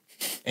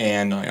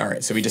 And all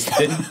right, so we just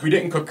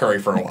didn't cook curry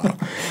for a while.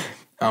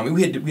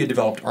 We had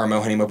developed our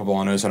honey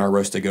poblanos and our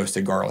roasted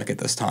ghosted garlic at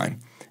this time,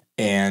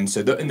 and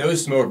so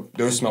those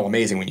smell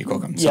amazing when you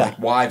cook them. So like,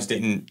 wives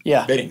didn't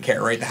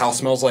care, right? The house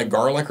smells like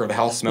garlic, or the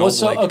house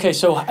smells like. Okay,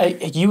 so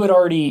you had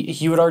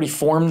already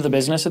formed the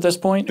business at this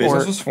point.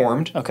 Business was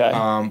formed.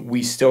 Okay.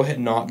 We still had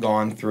not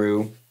gone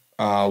through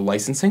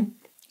licensing.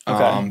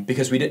 Okay.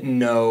 Because we didn't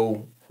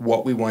know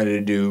what we wanted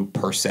to do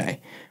per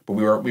se, but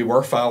we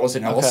were filed as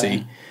an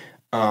LLC. Okay.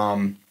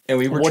 And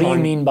we were. What do you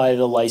mean by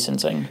the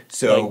licensing?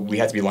 So we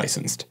have to be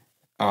licensed.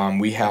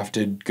 We have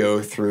to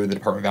go through the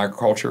Department of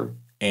Agriculture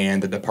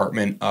and the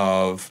Department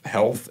of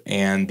Health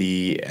and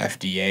the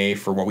FDA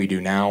for what we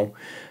do now.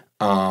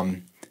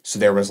 So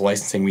there was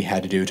licensing we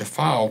had to do to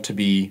file to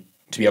be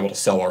able to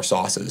sell our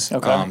sauces.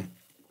 Okay.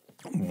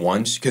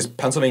 Once, because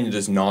Pennsylvania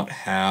does not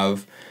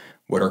have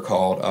what are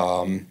called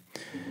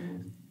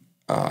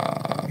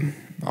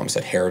I almost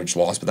said heritage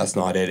laws, but that's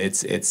not it.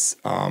 It's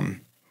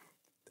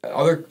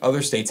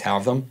other states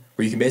have them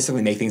where you can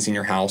basically make things in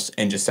your house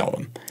and just sell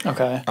them.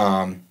 Okay.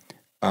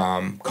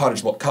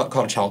 Cottage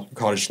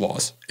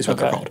laws is what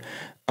they're called.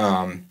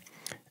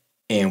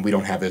 And we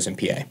don't have those in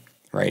PA,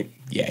 right?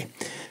 Yay.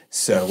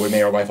 So it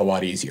made our life a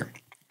lot easier.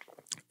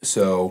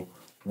 So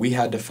we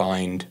had to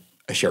find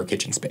a shared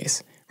kitchen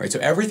space, right? So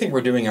everything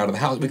we're doing out of the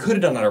house, we could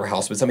have done out of our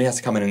house, but somebody has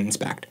to come in and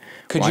inspect.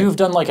 Could you have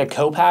done like a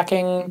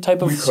co-packing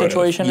type of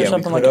situation or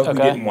something like that?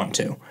 We didn't want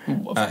to.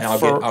 And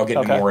I'll get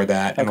into more of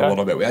that in a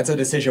little bit. That's a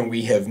decision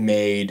we have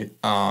made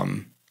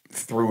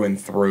through and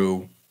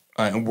through.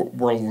 And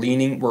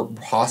we're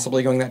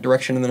possibly going that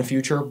direction in the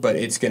future, but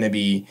it's going to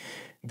be,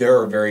 there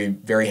are very,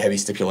 very heavy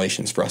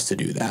stipulations for us to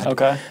do that.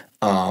 Okay.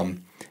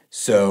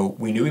 So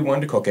we knew we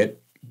wanted to cook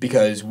it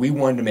because we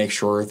wanted to make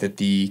sure that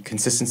the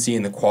consistency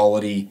and the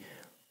quality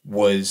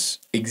was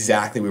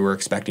exactly what we were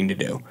expecting to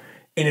do.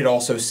 And it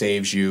also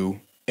saves you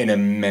an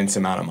immense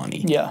amount of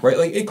money. Yeah. Right?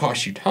 Like, it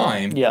costs you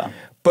time. Yeah.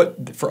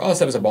 But for us,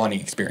 that was a bonding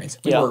experience.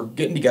 We were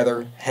getting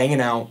together,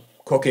 hanging out,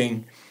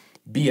 cooking,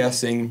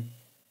 BSing,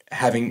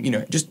 having,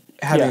 just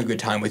having a good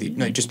time with you,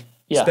 just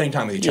spending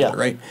time with each other,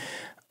 right?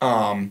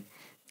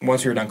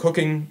 Once we were done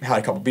cooking, had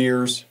a couple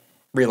beers,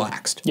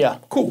 relaxed. Yeah.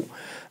 Cool.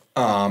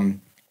 And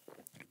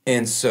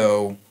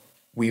so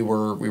we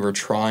were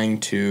trying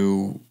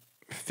to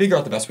figure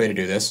out the best way to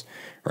do this,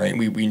 right?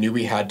 We knew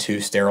we had to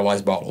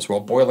sterilize bottles.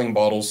 Well, boiling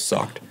bottles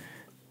sucked.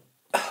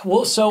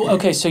 Well,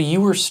 so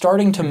you were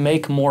starting to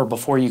make more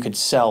before you could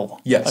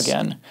sell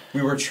again.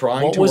 We were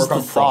trying to work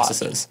on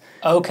processes.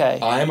 Okay.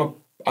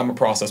 I'm a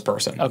process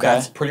person. Okay.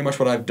 That's pretty much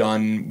what I've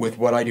done with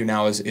what I do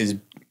now is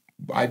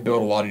I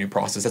build a lot of new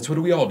processes. That's what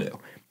we all do.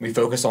 We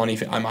focus on,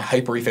 I'm a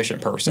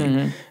hyper-efficient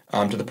person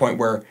to the point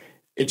where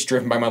it's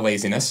driven by my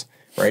laziness,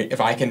 right?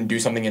 If I can do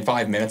something in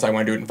 5 minutes, I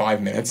want to do it in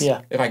 5 minutes.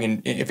 Yeah.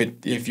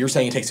 If you're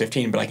saying it takes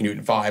 15, but I can do it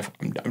in 5,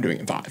 I'm doing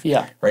it in 5.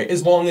 Yeah. Right?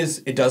 As long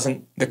as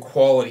the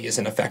quality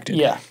isn't affected.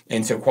 Yeah.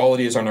 And so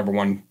quality is our number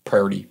one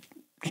priority,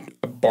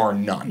 bar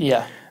none.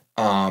 Yeah.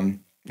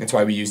 That's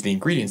why we use the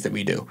ingredients that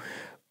we do.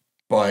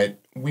 But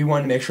we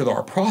wanted to make sure that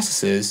our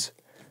processes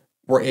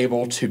were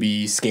able to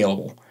be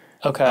scalable.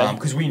 Okay.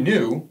 Because we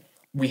knew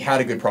we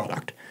had a good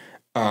product.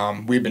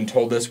 We'd been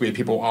told this. We had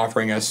people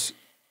offering us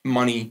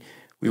money.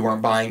 We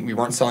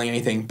weren't selling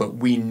anything, but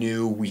we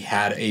knew we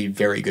had a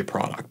very good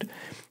product.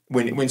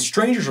 When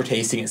strangers were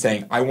tasting it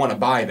saying, I want to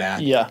buy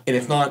that, Yeah. and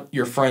if not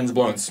your friends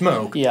blowing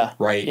smoke, Yeah.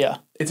 right? Yeah.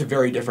 It's a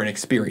very different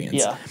experience.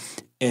 Yeah.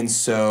 And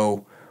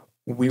so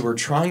we were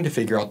trying to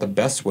figure out the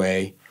best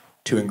way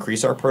to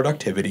increase our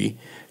productivity,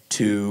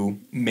 to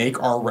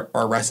make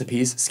our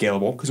recipes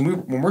scalable. Because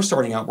when we're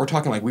starting out, we're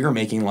talking like we were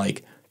making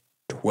like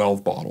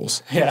 12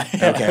 bottles. Yeah.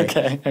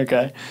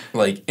 Okay.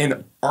 Like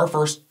in our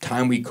first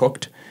time we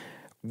cooked,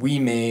 we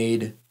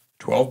made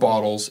 12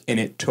 bottles and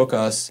it took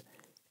us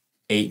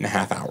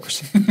 8.5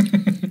 hours.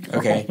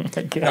 Okay.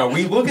 Oh now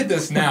we look at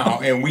this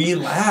now and we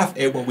laugh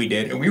at what we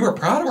did and we were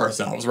proud of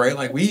ourselves, right?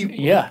 Like we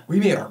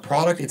made our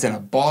product. It's in a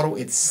bottle.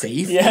 It's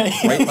safe. Yeah.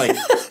 Right. Like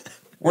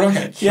we're not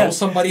going to kill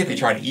somebody if they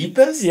try to eat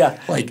this. Yeah.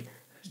 Like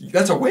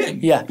that's a win.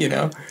 Yeah. You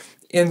know?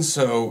 And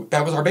so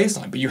that was our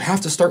baseline. But you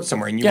have to start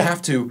somewhere and you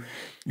have to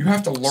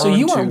learn. So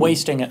you weren't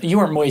wasting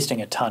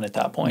a ton at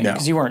that point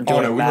because you weren't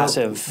doing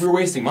massive. We were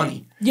wasting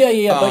money.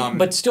 Yeah.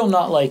 But still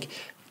not like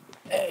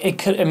it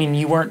could. I mean,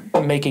 you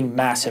weren't making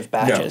massive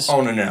batches.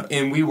 No. No.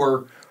 And we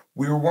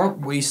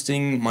weren't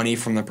wasting money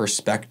from the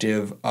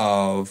perspective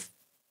of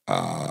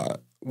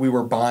we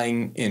were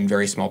buying in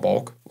very small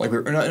bulk. Like we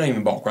were not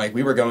even bulk. Right?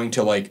 We were going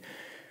to like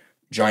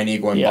Giant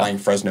Eagle and buying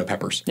Fresno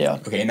peppers. Yeah.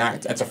 Okay, and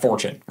that's a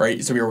fortune,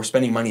 right? So we were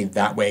spending money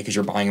that way because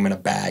you're buying them in a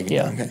bag.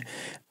 Yeah.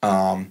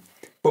 Okay.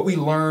 But we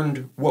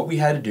learned what we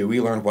had to do. We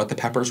learned what the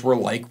peppers were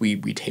like. We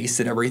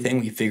tasted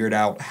everything. We figured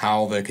out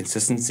how the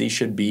consistency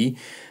should be.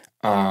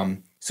 So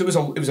it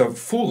was a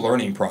full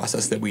learning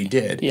process that we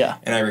did. Yeah.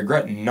 And I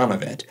regret none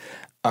of it.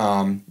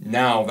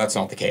 Now that's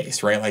not the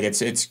case, right? Like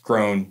it's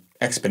grown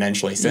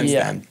exponentially since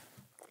then.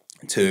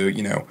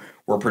 To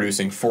we're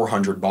producing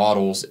 400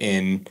 bottles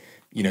in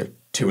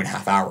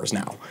 2.5 hours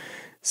now.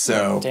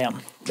 So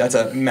damn, that's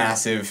a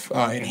massive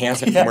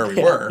enhancement from where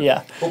we were.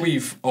 Yeah. But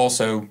we've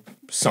also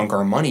sunk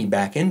our money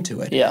back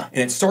into it. Yeah.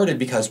 And it started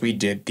because we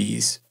did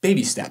these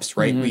baby steps,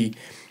 right?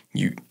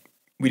 Mm-hmm.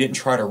 We didn't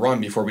try to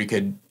run before we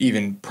could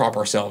even prop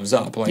ourselves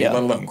up, let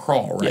alone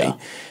crawl, right?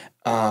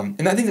 Yeah.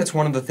 And I think that's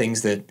one of the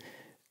things that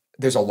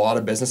there's a lot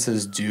of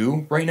businesses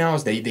do right now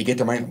is they get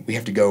their money, we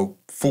have to go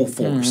full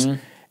force.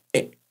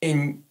 Mm-hmm.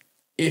 And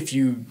if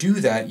you do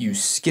that, you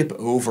skip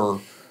over.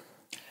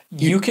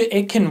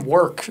 It can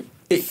work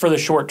for the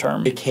short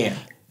term. It can.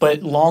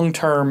 But long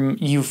term,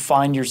 you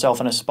find yourself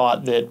in a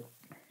spot that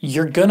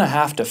you're going to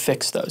have to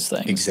fix those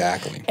things.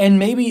 Exactly. And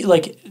maybe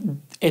like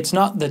it's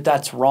not that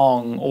that's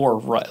wrong or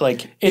right.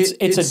 Like it's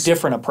a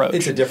different approach.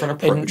 It's a different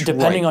approach. And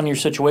depending on your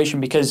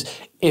situation, because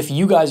if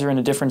you guys are in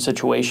a different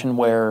situation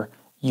where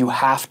you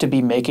have to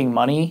be making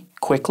money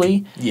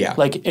quickly. Yeah.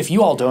 Like if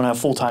you all don't have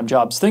full-time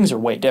jobs, things are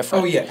way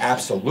different. Oh yeah,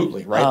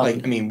 absolutely.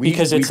 Right.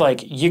 Because it's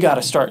like you got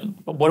to start.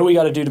 What do we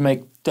got to do to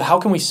make? How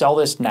can we sell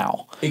this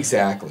now?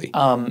 Exactly.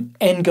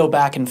 And go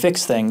back and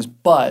fix things,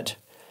 but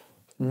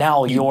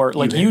now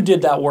you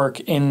did that work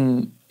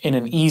in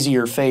an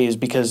easier phase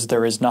because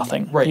there is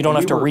nothing. Right. You don't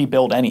have to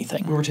rebuild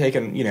anything. We were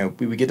taking,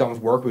 we would get done with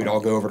work, we'd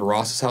all go over to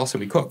Ross's house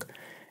and we cook.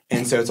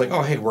 And so it's like,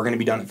 oh hey, we're going to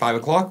be done at 5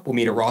 o'clock. We'll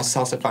meet at Ross's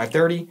house at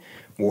 5:30.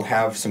 We'll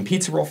have some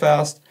pizza real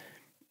fast,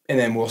 and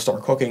then we'll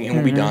start cooking, and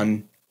we'll be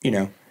done,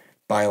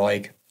 by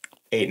like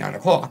 8, 9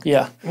 o'clock.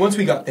 Yeah. Once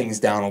we got things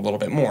down a little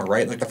bit more,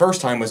 right? Like the first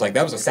time was like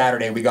that was a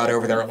Saturday. We got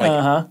over there at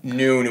like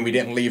noon, and we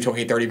didn't leave till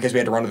 8:30 because we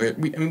had to run to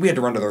we had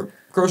to run to the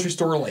grocery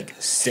store like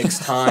 6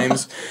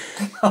 times.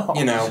 Oh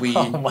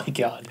my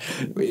God.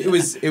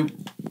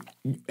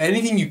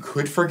 Anything you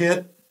could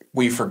forget,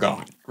 we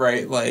forgot,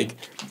 right? Like,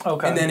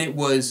 okay. And then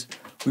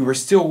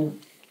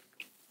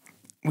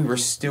we were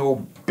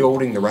still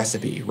building the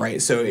recipe,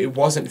 right? So it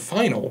wasn't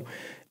final.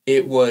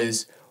 It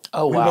was, we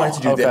wanted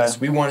to do this.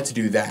 We wanted to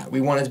do that. We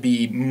wanted to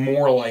be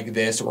more like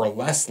this or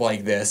less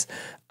like this.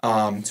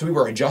 So we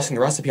were adjusting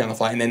the recipe on the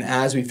fly. And then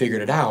as we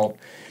figured it out,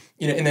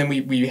 and then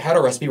we had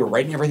our recipe. We're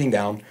writing everything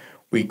down.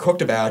 We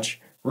cooked a batch,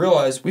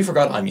 realized we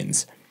forgot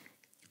onions.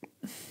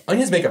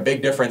 Onions make a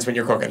big difference when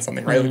you're cooking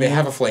something, right? Mm-hmm. Like they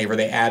have a flavor.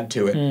 They add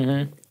to it.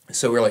 Mm-hmm.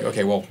 So we're like,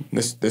 okay, well,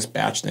 this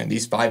batch then,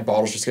 these 5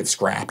 bottles just get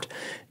scrapped.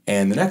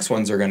 And the next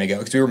ones are going to go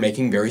because we were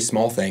making very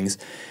small things.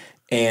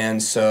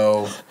 And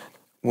so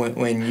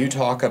when you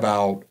talk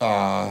about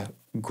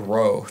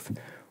growth,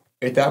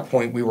 at that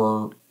point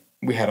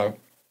we had a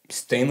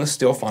stainless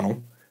steel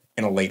funnel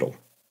and a ladle.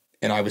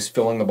 And I was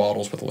filling the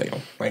bottles with a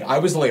ladle, right? I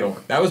was the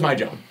ladler. That was my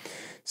job.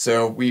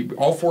 So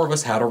all 4 of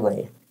us had a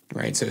role,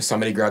 right? So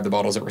somebody grabbed the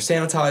bottles that were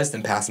sanitized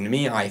and passed them to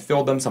me. I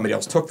filled them. Somebody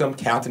else took them,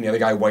 capped them. The other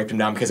guy wiped them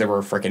down because they were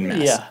a freaking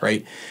mess,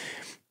 right?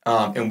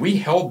 And we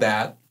held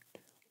that.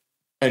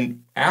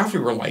 And after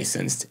we were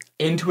licensed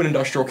into an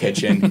industrial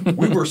kitchen.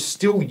 We were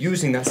still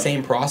using that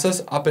same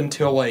process up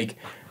until like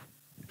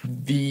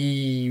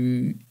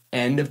the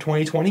end of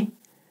 2020.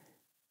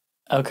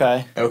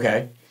 Okay.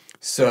 Okay.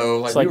 So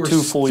like, It's like we were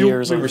 2 full still,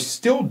 years. We were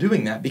still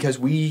doing that because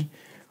we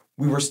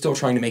were still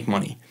trying to make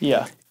money.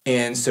 Yeah.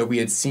 And so we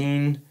had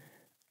seen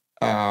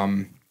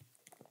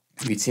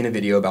we'd seen a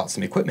video about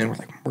some equipment. We're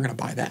like, we're gonna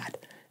buy that.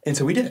 And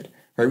so we did.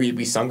 Right?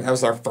 We sunk. That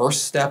was our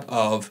first step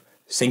of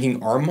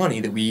sinking our money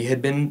that we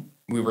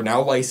were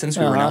now licensed,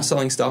 we were now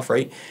selling stuff,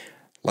 right?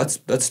 Let's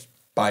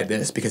buy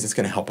this because it's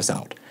gonna help us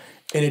out.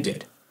 And it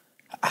did.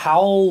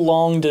 How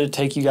long did it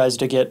take you guys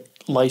to get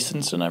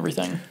licensed and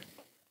everything?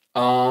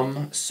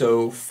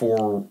 So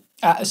for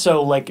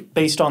So like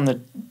based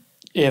on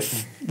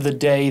if the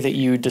day that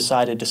you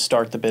decided to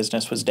start the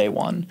business was day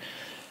one,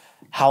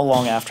 how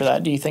long after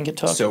that do you think it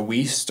took? So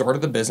we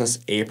started the business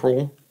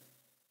April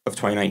of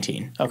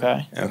 2019.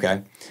 Okay.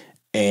 Okay.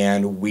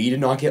 And we did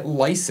not get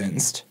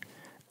licensed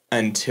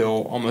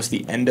until almost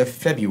the end of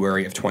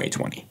February of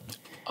 2020.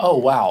 Oh,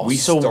 wow. We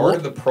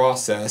started the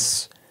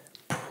process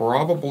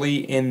probably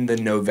in the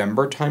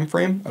November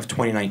timeframe of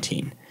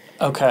 2019.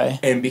 Okay.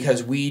 And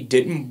because we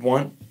didn't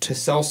want to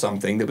sell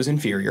something that was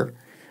inferior,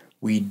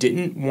 we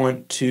didn't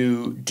want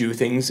to do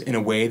things in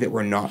a way that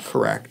were not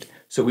correct.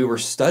 So we were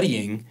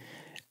studying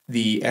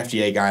the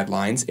FDA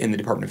guidelines and the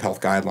Department of Health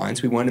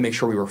guidelines. We wanted to make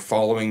sure we were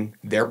following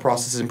their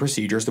processes and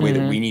procedures the way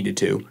that we needed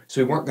to.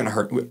 So we weren't going to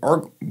hurt.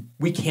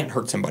 We can't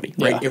hurt somebody,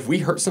 right? Yeah. If we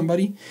hurt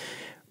somebody,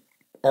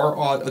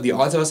 the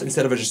odds of us,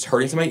 instead of just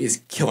hurting somebody,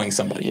 is killing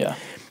somebody. Yeah.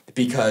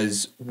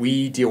 Because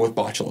we deal with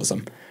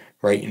botulism,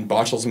 right? And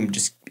botulism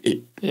just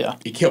it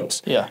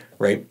kills. Yeah.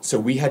 Right. So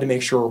we had to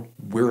make sure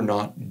we're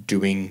not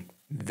doing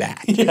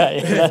that.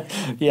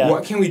 Yeah.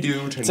 What can we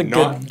do to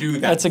not do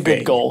that? That's a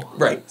good goal.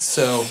 Right.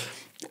 So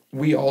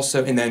we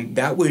also, and then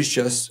that was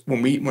just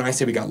when I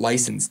say we got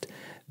licensed,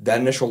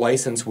 that initial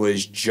license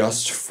was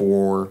just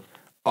for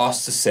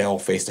us to sell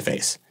face to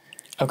face.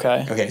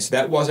 Okay. Okay. So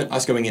that wasn't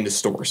us going into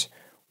stores.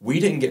 We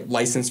didn't get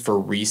licensed for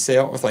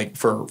resale, like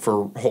for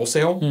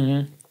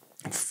wholesale,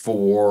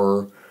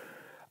 for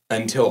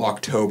until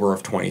October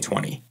of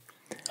 2020.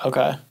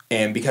 Okay.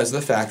 And because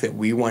of the fact that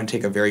we want to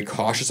take a very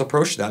cautious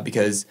approach to that,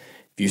 because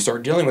if you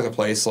start dealing with a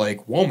place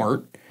like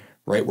Walmart,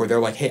 right, where they're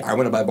like, hey, I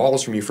want to buy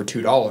bottles from you for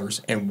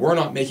 $2, and we're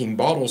not making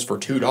bottles for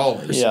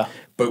 $2,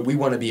 but we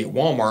want to be at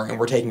Walmart and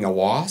we're taking a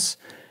loss,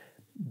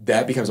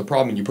 that becomes a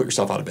problem and you put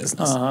yourself out of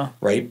business,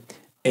 right?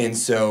 And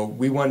so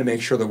we wanted to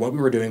make sure that what we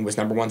were doing was,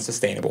 number one,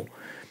 sustainable.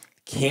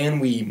 Can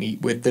we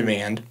meet with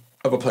demand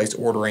of a place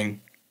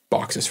ordering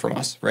boxes from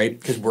us, right?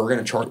 Because we're going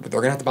to charge, but they're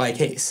going to have to buy a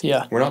case.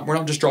 Yeah. We're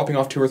not just dropping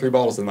off 2 or 3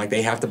 bottles and like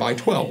they have to buy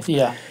 12.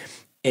 Yeah.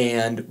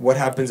 And what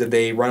happens if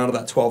they run out of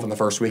that 12 in the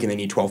first week and they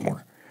need 12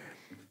 more?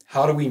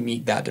 How do we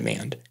meet that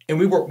demand? And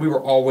we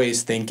were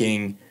always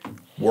thinking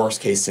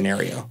worst case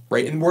scenario,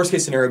 right? And worst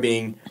case scenario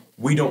being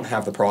we don't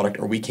have the product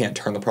or we can't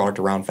turn the product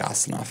around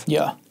fast enough.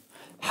 Yeah.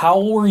 How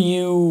were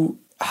you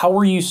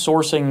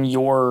sourcing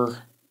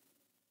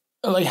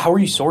how were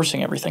you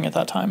sourcing everything at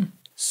that time?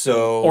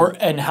 So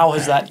And how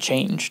has that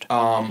changed?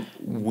 As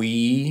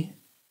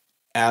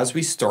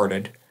we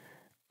started,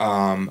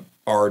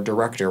 our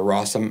director,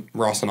 Ross and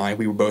I,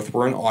 we both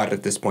were in audit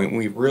at this point when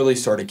we really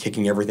started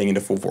kicking everything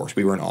into full force.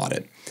 We were in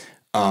audit.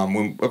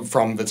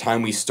 From the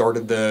time we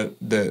started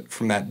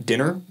from that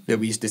dinner that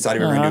we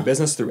decided we were going to do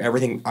business through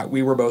everything,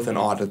 we were both in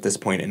audit at this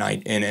point in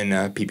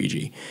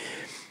PPG.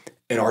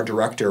 And our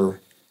director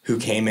who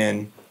came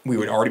in, we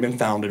had already been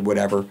founded,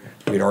 whatever.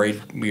 We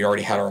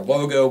already had our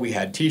logo. We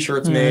had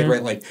T-shirts made,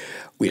 right? Like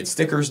we had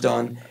stickers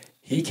done.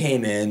 He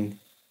came in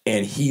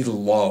and he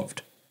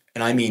loved,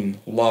 and I mean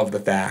loved, the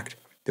fact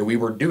that we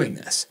were doing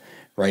this,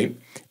 right?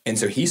 And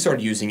so he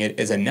started using it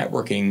as a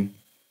networking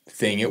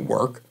thing at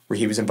work where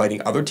he was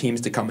inviting other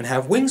teams to come and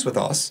have wings with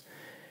us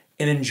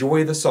and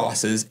enjoy the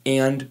sauces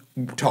and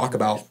talk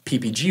about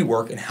PPG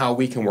work and how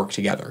we can work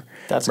together.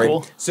 That's right?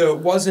 cool. So it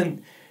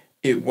wasn't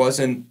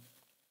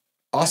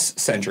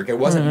us-centric. It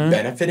wasn't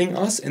benefiting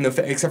us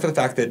except for the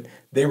fact that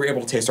they were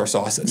able to taste our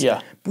sauces.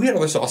 Yeah. We had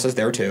other sauces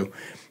there too.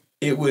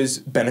 It was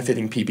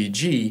benefiting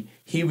PPG.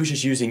 He was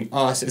just using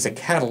us as a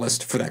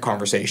catalyst for that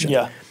conversation.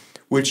 Yeah.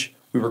 Which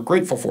we were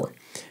grateful for.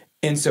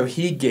 And so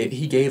he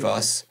gave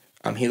us,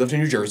 he lived in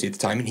New Jersey at the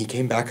time, and he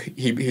came back,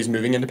 he was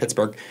moving into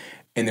Pittsburgh,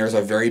 and there's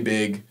a very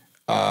big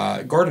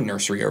garden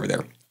nursery over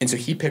there. And so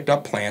he picked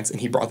up plants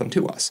and he brought them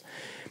to us.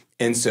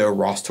 And so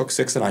Ross took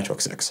 6 and I took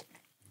 6.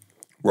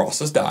 Ross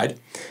has died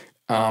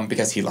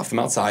because he left them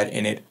outside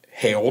and it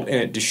hailed and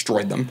it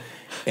destroyed them.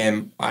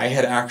 And I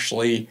had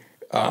actually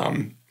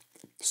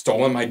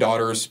stolen my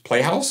daughter's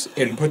playhouse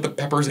and put the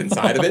peppers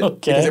inside of it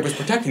because it was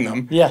protecting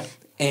them. Yeah.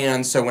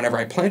 And so whenever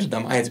I planted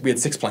them, we had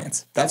 6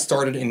 plants. That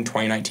started in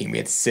 2019. We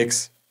had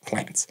 6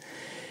 plants.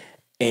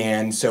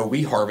 And so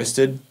we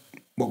harvested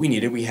what we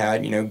needed. We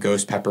had,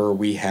 ghost pepper.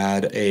 We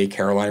had a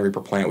Carolina Reaper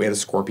plant. We had a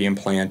scorpion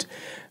plant.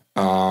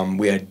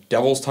 We had a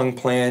devil's tongue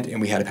plant, and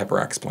we had a pepper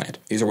X plant.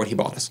 These are what he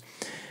bought us.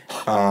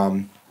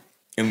 And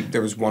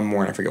there was one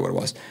more, and I forget what it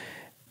was.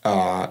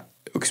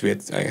 because we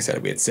had, like I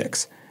said, we had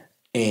 6.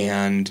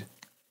 And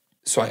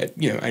so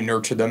I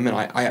nurtured them, and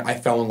I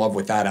fell in love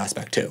with that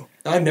aspect too.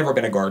 I've never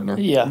been a gardener.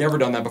 Yeah. Never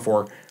done that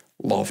before.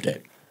 Loved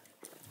it.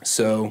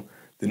 So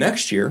the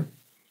next year,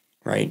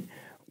 right,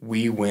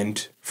 we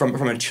went from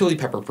a chili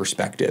pepper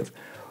perspective,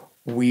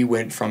 we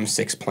went from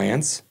 6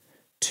 plants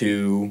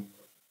to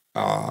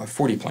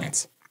 40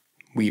 plants.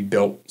 We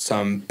built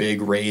some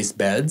big raised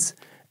beds,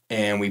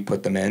 and we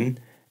put them in,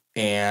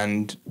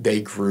 and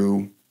they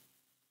grew.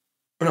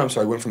 Oh no, I'm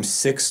sorry. Went from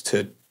 6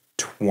 to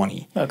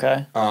 20.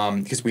 Okay.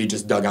 Because we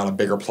just dug out a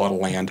bigger plot of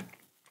land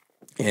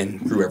and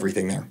grew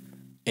everything there,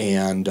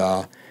 and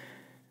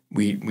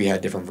we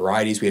had different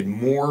varieties. We had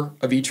more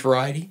of each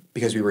variety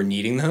because we were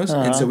needing those,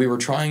 and so we were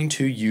trying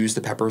to use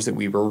the peppers that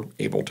we were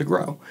able to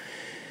grow.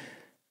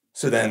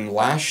 So then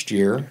last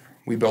year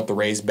we built the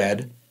raised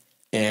bed,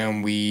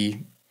 and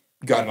we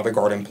got another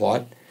garden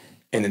plot,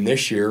 and then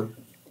this year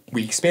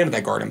we expanded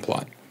that garden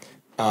plot.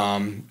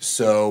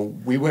 So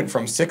we went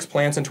from 6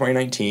 plants in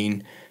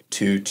 2019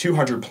 to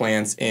 200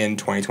 plants in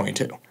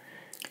 2022.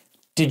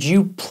 Did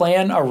you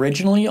plan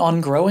originally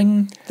on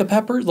growing the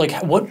peppers? Like,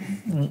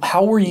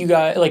 how were you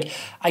guys, like,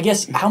 I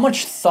guess, how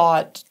much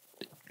thought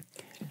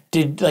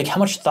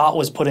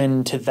was put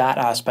into that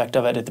aspect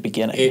of it at the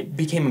beginning? It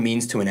became a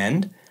means to an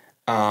end.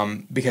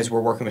 Because we're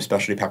working with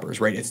specialty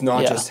peppers, right? It's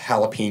not just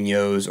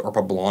jalapenos or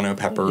poblano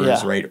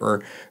peppers, right?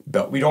 Or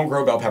we don't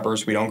grow bell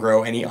peppers. We don't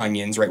grow any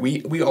onions, right?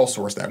 We all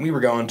source that. We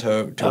were going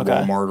to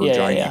Walmart or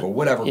Giant Eagle,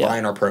 whatever,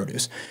 buying our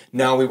produce.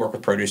 Now we work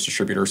with produce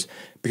distributors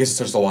because it's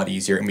just a lot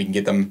easier, and we can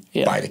get them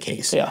by the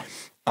case. Yeah.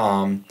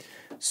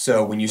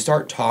 So when you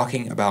start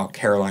talking about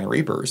Carolina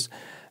Reapers,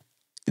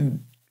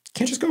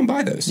 can't just go and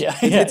buy those. Yeah.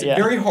 It's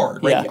very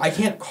hard, right? Yeah. I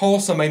can't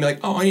call somebody and be like,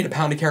 oh, I need a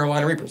pound of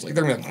Carolina Reapers. Like,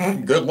 they're going to be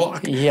like, good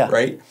luck,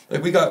 right?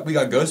 Like, we got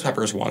ghost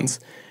peppers once,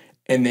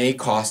 and they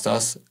cost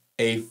us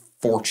a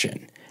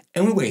fortune,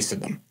 and we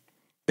wasted them.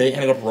 They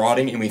ended up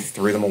rotting, and we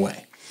threw them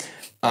away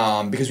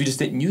because we just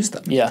didn't use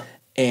them. Yeah.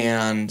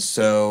 And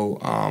so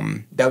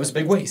that was a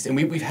big waste. And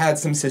we've had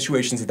some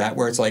situations of that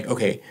where it's like,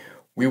 okay,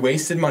 we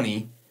wasted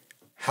money.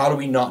 How do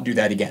we not do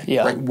that again?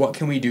 Yeah. Right? What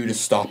can we do to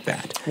stop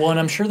that? Well, and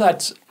I'm sure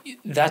that's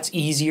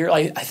easier.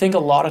 I think a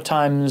lot of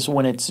times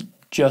when it's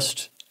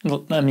just,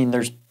 I mean,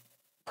 there's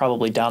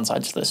probably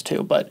downsides to this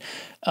too, but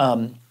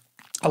a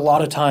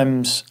lot of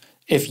times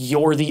if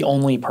you're the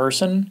only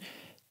person,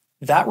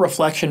 that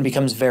reflection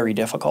becomes very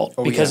difficult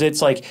because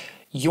it's like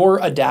you're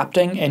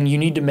adapting and you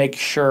need to make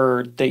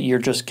sure that you're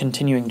just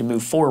continuing to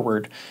move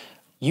forward.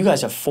 You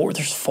guys have 4.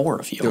 There's 4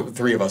 of you.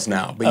 3 of us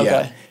now. But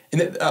yeah.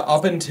 And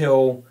up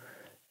until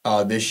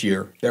this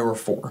year, there were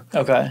 4.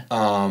 Okay.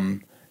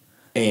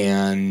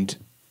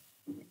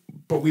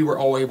 But we were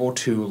all able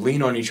to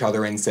lean on each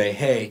other and say,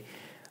 hey,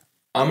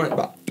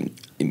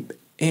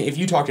 if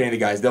you talk to any of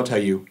the guys, they'll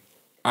tell you,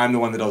 I'm the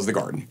one that does the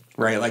garden,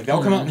 right? Like,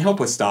 they'll come out and help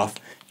with stuff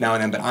now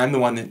and then, but I'm the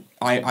one that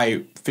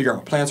I figure out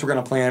what plants we're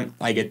going to plant.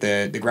 I get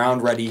the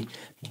ground ready.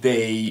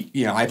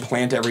 I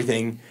plant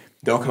everything.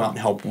 They'll come out and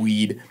help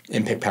weed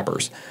and pick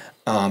peppers.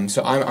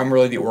 So I'm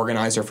really the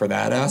organizer for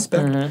that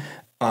aspect.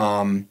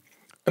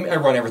 I mean, I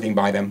run everything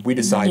by them. We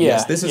decide,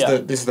 yes, this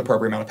is the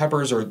appropriate amount of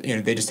peppers, or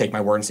they just take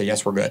my word and say,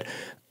 yes, we're good.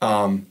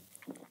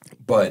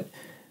 But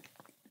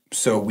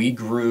so we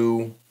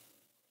grew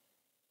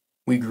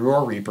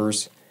our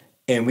Reapers,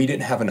 and we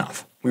didn't have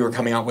enough. We were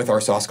coming out with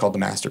our sauce called the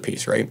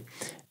Masterpiece, right?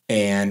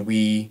 And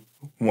we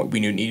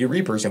needed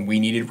Reapers, and we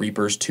needed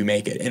Reapers to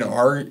make it. And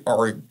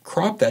our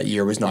crop that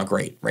year was not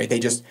great, right?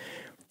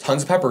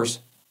 Tons of peppers.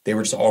 They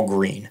were just all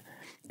green.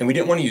 And we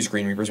didn't want to use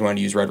green Reapers. We wanted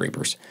to use red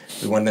Reapers.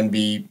 We wanted them to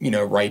be,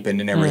 ripened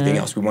and everything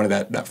else. We wanted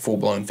that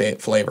full-blown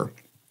flavor.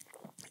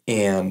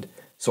 And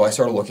so I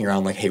started looking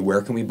around like, hey,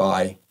 where can we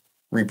buy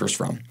Reapers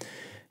from?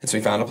 And so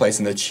we found a place,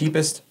 and the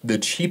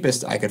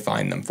cheapest I could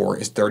find them for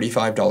is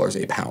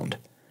 $35 a pound.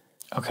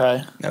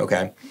 Okay.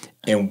 Okay.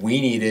 And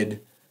we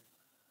needed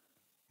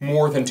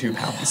more than 2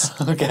 pounds.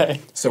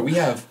 Okay. So we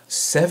have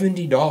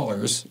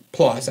 $70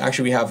 plus.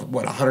 Actually, we have,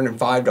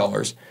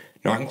 $105,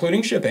 not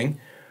including shipping,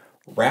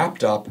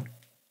 wrapped up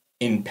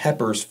in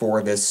peppers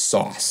for this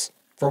sauce,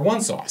 for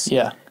one sauce.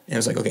 Yeah. And it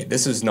was like, okay,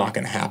 this is not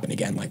going to happen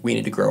again. Like, we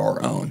need to grow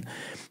our own.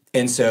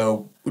 And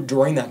so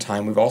during that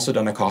time, we've also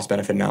done a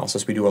cost-benefit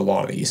analysis. We do a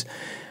lot of these.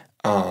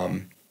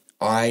 As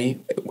I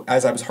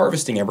was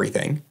harvesting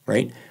everything,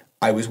 right,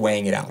 I was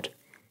weighing it out.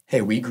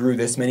 Hey, we grew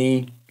this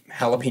many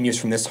jalapenos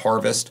from this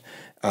harvest.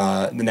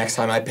 The next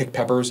time I picked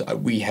peppers,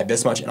 we had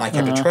this much, and I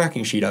kept a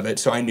tracking sheet of it,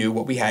 so I knew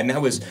what we had. And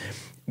that was,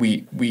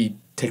 we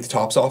take the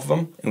tops off of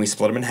them, and we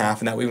split them in half,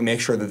 and that way we make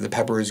sure that the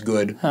pepper is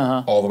good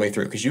all the way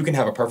through. Because you can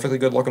have a perfectly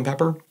good-looking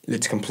pepper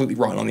that's completely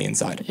rotten on the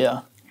inside.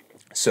 Yeah.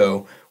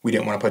 So we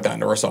didn't want to put that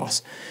into our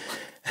sauce.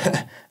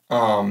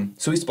 So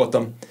we split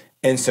them,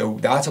 and so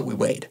that's what we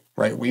weighed,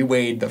 right? We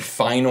weighed the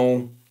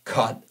final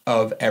cut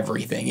of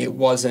everything. It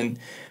wasn't,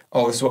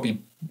 this is what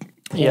we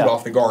pulled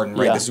off the garden,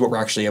 right? This is what we're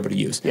actually able to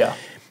use. Yeah.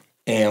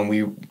 And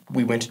we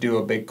went to do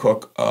a big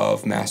cook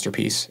of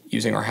Masterpiece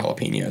using our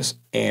jalapenos,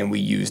 and we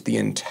used the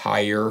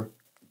entire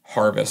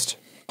harvest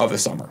of the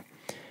summer.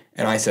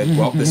 And I said,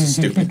 well, this is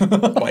stupid.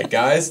 Like,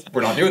 guys,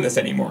 we're not doing this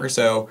anymore.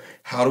 So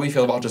how do we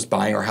feel about just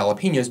buying our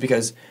jalapenos?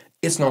 Because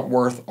it's not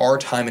worth our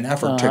time and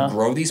effort to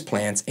grow these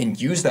plants and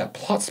use that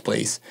plot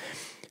space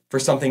for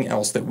something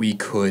else that we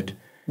could.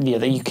 Yeah,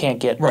 that you can't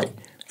get. Right.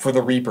 For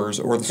the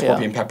reapers or the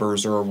scorpion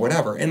peppers or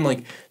whatever. And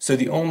like, so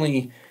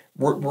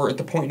we're at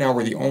the point now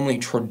where the only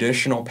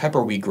traditional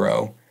pepper we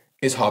grow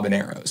is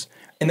habaneros.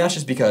 And that's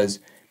just because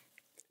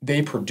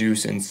they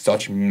produce in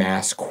such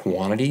mass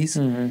quantities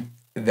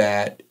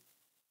that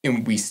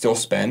we still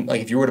spend,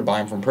 like if you were to buy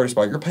them from produce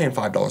bar, you're paying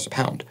 $5 a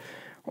pound.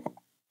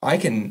 I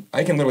can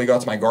literally go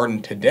out to my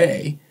garden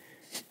today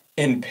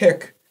and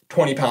pick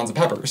 20 pounds of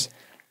peppers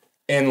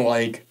in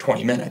like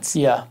 20 minutes.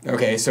 Yeah.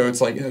 Okay, so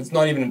it's like, it's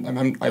not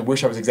even, I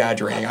wish I was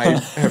exaggerating.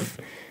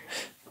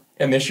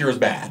 And this year is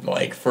bad,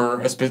 like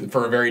for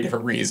a very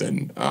different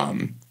reason.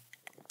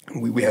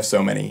 We have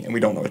so many and we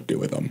don't know what to do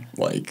with them.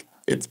 Like,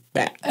 it's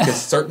bad.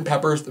 Because certain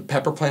peppers, the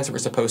pepper plants that were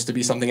supposed to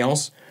be something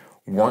else,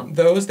 weren't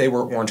those. They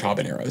were orange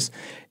habaneros.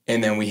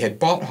 And then we had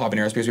bought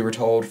habaneros because we were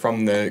told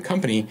from the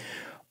company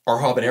our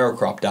habanero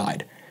crop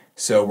died.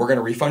 So we're going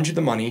to refund you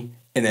the money.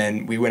 And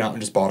then we went out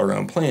and just bought our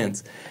own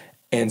plants.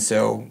 And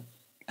so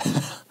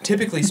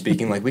typically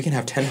speaking, like we can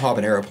have 10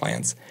 habanero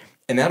plants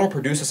and that'll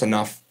produce us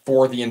enough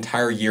for the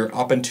entire year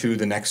up into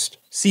the next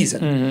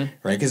season,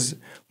 right? Because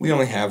we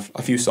only have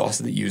a few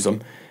sauces that use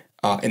them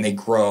and they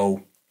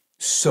grow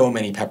so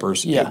many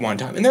peppers at one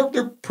time. And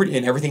they're pretty,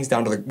 and everything's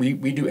down to we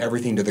do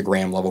everything to the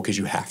gram level because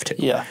you have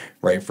to,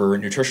 right? For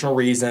nutritional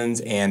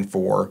reasons and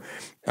for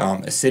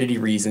acidity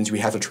reasons, we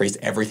have to trace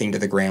everything to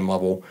the gram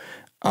level.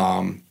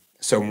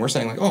 So when we're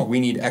saying like, oh, we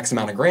need X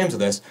amount of grams of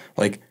this,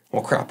 like,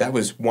 well, crap, that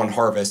was one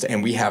harvest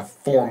and we have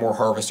 4 more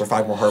harvests or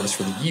 5 more harvests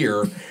for the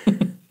year.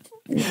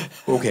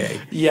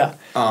 Okay. Yeah.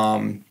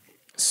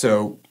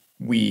 So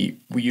we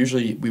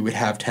would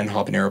have 10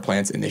 habanero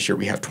plants and this year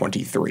we have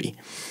 23.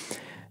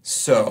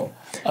 So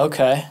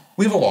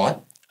we have a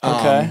lot.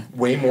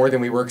 Way more than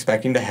we were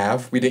expecting to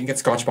have. We didn't get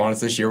Scotch bonnets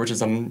this year, which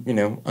is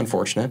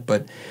unfortunate.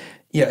 But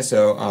yeah,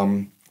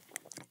 so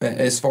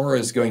as far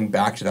as going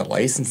back to that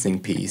licensing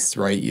piece,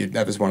 right?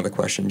 That was one of the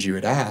questions you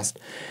had asked.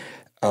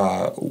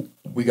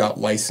 We got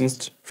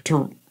licensed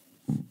to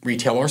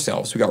retail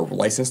ourselves. We got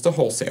licensed to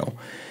wholesale,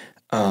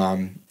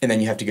 and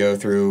then you have to go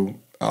through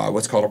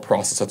what's called a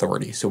process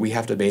authority. So we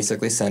have to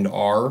basically send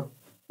our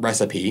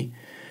recipe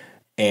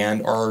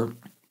and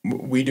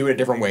we do it a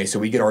different way. So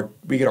we get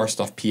our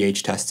stuff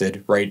pH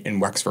tested right in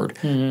Wexford.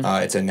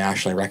 It's a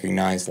nationally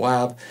recognized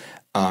lab,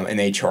 and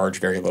they charge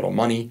very little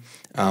money.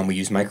 We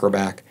use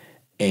Microbac,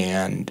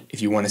 and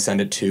if you want to send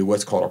it to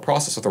what's called a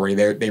process authority,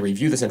 they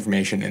review this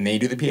information and they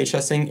do the pH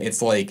testing.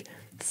 It's like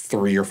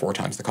 3 or 4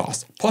 times the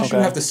cost. Plus, you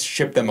have to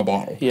ship them a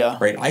bottle. Yeah.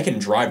 Right. I can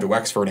drive to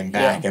Wexford and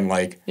back in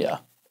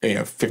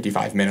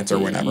 55 minutes or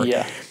whatever.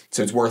 Yeah.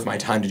 So it's worth my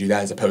time to do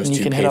that as opposed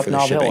to pay for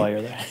the shipping. While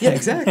you're there. Yeah,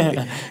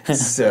 exactly.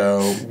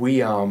 So we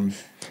So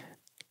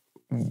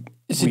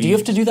do you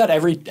have to do that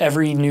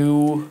every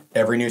new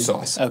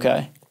sauce?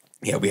 Okay.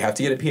 Yeah, we have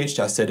to get it pH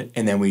tested,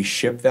 and then we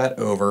ship that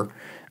over.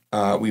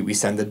 We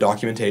send the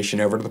documentation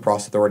over to the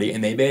process authority,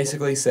 and they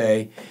basically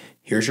say,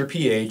 here's your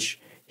pH,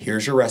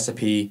 here's your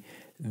recipe,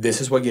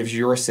 this is what gives you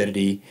your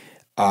acidity.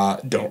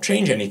 Don't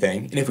change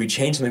anything. And if we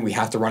change something, we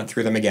have to run it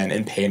through them again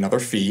and pay another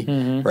fee,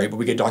 right? But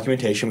we get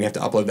documentation. We have to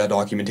upload that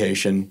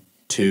documentation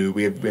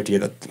we have to get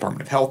the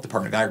Department of Health,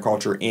 Department of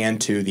Agriculture, and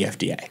to the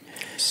FDA.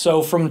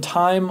 So from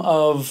time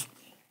of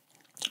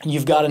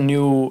you've got a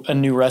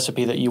new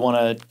recipe that you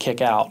want to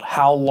kick out,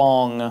 how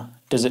long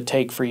does it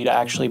take for you to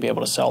actually be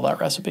able to sell that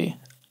recipe?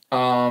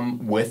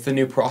 With the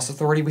new process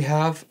authority we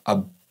have,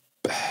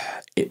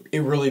 it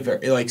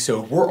really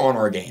so we're on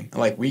our game.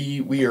 Like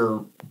we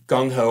are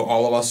gung ho.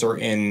 All of us are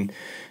in.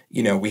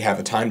 We have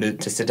the time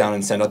to sit down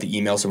and send out the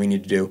emails that we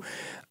need to do.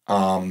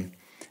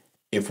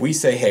 If we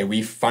say, hey,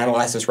 we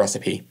finalized this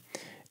recipe,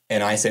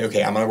 and I say,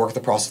 okay, I'm going to work with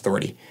the process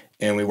authority,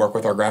 and we work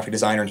with our graphic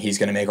designer, and he's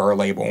going to make our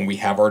label, and we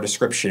have our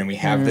description, and we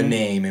have the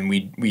name, and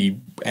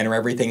we enter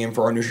everything in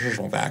for our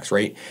nutritional facts,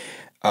 right?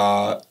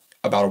 About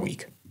a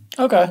week.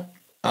 Okay.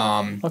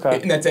 And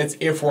that's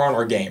if we're on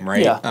our game,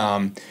 right?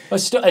 Yeah.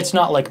 But still, it's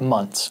not like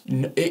months.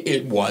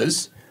 It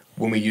was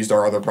when we used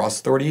our other process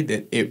authority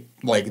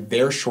that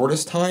their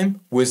shortest time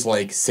was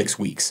like 6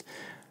 weeks.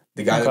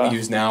 The guy that we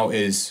use now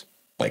is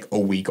like a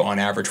week on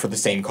average for the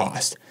same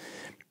cost.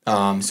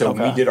 When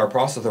we did our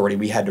process authority,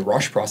 we had to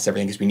rush process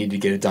everything because we needed to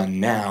get it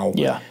done now.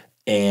 Yeah.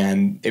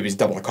 And it was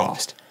double the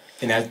cost.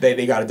 And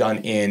they got it done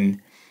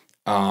in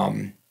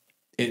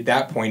at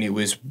that point, it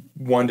was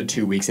 1 to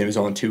 2 weeks, and it was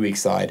on the 2 week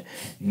side.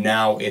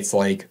 Now it's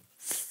like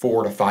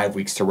 4 to 5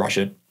 weeks to rush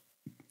it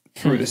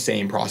through the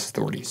same process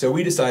authority. So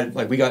we decided,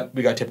 we got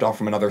tipped off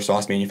from another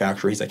sauce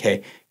manufacturer. He's like,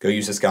 hey, go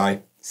use this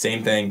guy.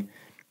 Same thing.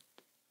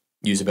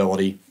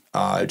 Usability.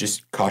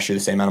 Just cost you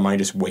the same amount of money,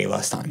 just way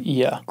less time.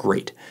 Yeah.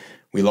 Great.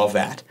 We love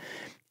that.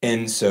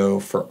 And so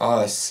for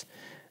us,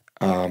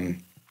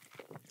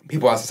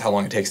 people ask us how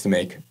long it takes to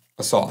make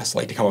a sauce,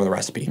 to come up with a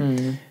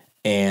recipe.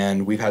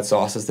 And we've had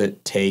sauces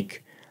that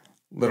take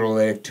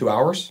literally 2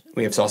 hours.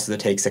 We have sauces that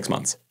take 6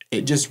 months.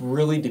 It just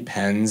really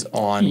depends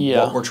on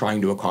what we're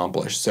trying to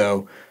accomplish.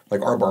 So,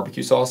 like our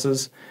barbecue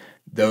sauces,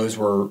 those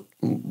were,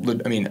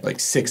 like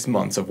 6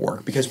 months of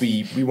work because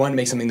we wanted to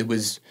make something that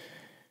was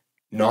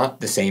not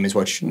the same as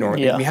what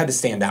normally. We had to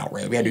stand out,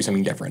 right? We had to do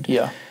something different.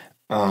 Yeah.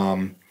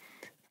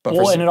 But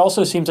and it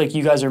also seems like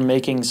you guys are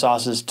making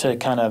sauces to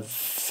kind of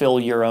fill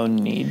your own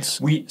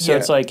needs.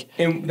 It's like,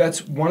 and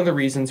that's one of the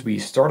reasons we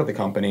started the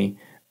company.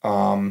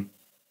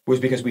 Was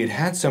because we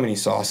had so many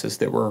sauces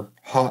that were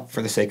hot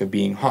for the sake of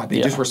being hot.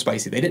 They just were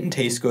spicy. They didn't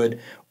taste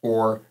good,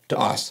 or to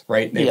us,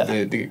 right?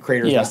 The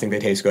creators must think they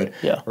taste good,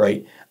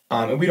 right?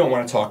 And we don't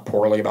want to talk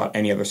poorly about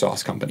any other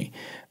sauce company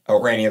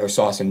or any other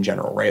sauce in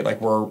general, right? Like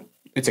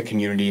it's a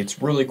community.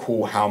 It's really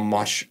cool how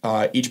much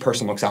each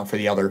person looks out for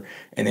the other,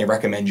 and they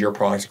recommend your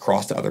products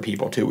across to other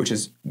people too, which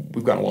is,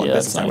 we've gotten a lot of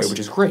business that way, which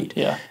is great.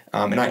 Yeah.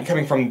 And I'm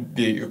coming from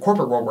the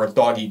corporate world where it's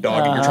dog eat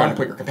dog, and you're trying to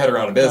put your competitor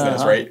out of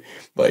business, right?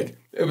 Like,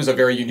 it was a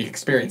very unique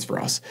experience for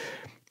us.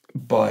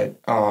 But,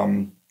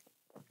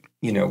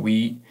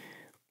 we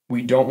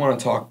don't want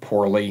to talk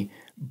poorly,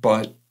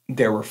 but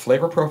there were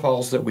flavor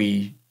profiles that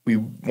we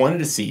wanted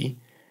to see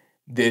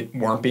that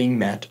weren't being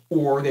met,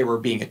 or they were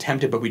being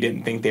attempted, but we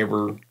didn't think they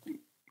were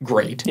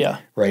great. Yeah.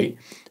 Right?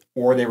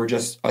 Or they were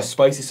just a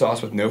spicy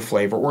sauce with no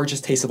flavor, or it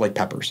just tasted like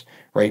peppers,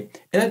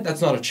 right? And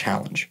that's not a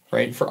challenge,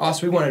 right? For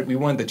us, we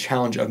wanted the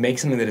challenge of making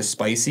something that is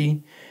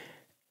spicy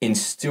and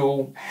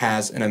still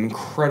has an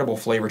incredible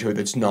flavor to it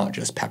that's not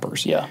just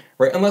peppers. Yeah.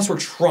 Right? Unless we're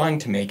trying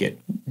to make it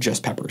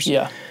just peppers.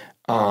 Yeah.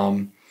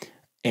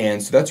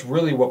 And so that's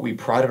really what we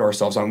prided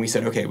ourselves on. We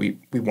said, okay, we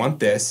want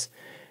this.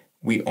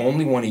 We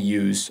only want to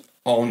use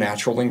all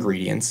natural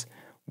ingredients.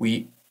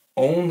 We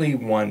only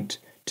want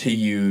to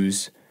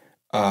use,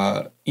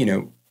 the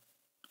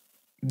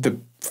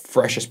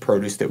freshest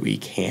produce that we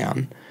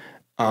can.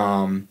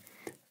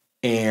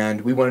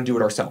 And we want to do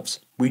it ourselves.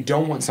 We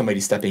don't want somebody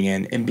stepping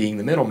in and being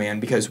the middleman,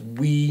 because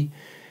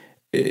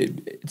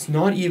it's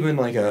not even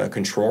like a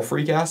control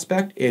freak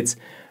aspect. It's,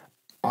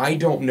 I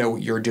don't know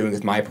what you're doing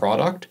with my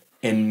product,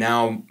 and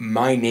now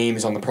my name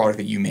is on the product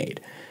that you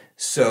made.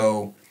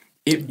 So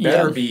it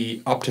better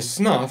be up to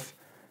snuff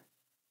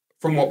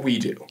from what we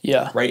do.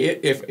 Yeah. Right?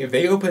 If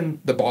they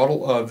open the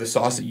bottle of the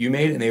sauce that you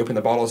made and they open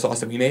the bottle of sauce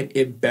that we made,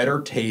 it better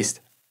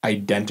taste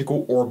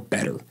identical or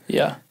better.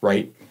 Yeah.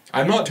 Right?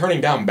 I'm not turning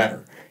down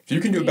better. If you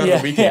can do better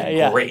than we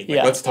can, great.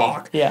 Like, let's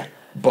talk. Yeah.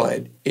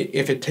 But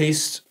if it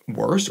tastes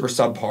worse or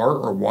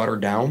subpar or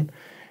watered down,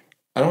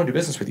 I don't want to do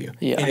business with you.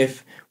 Yeah. And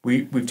if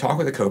we've talked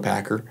with a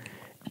co-packer,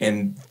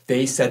 and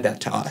they said that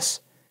to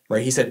us,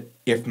 right? He said,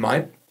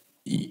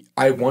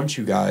 I want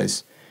you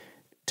guys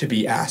to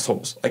be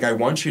assholes. Like, I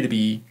want you to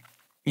be,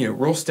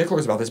 real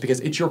sticklers about this,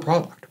 because it's your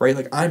product, right?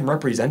 Like, I'm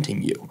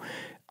representing you.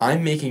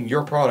 I'm making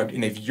your product,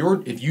 and if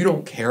you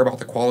don't care about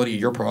the quality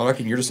of your product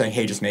and you're just saying,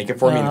 hey, just make it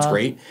for me and it's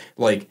great,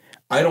 like,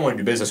 I don't want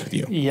to do business with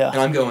you. Yeah. And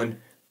I'm going,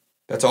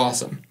 that's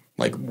awesome.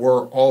 Like,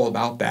 we're all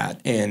about that.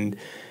 And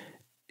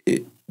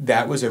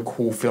that was a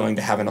cool feeling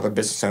to have another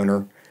business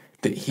owner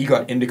that he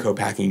got into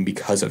co-packing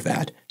because of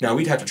that. Now,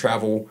 we'd have to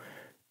travel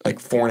like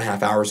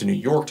 4.5 hours to New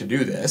York to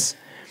do this.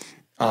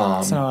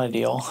 It's not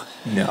ideal.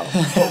 No.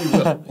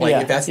 But we will.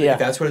 Like, if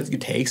that's what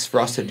it takes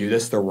for us to do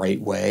this the right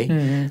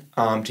way,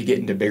 to get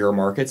into bigger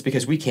markets,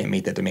 because we can't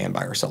meet that demand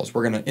by ourselves.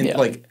 We're going to,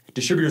 like,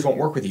 distributors won't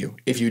work with you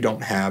if you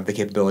don't have the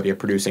capability of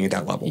producing at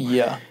that level.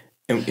 Yeah.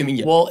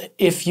 And, well,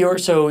 if you're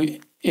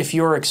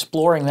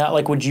exploring that,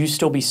 like, would you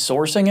still be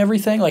sourcing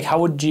everything? Like,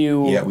 how would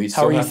you? Yeah,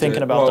 how are you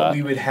thinking about that?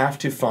 We would have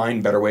to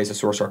find better ways to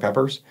source our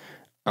peppers.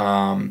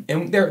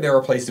 And there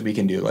are places we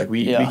can do. Like,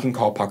 we can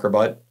call Pucker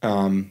Butt,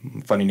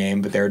 funny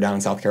name, but they're down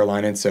in South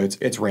Carolina. So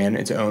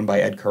it's owned by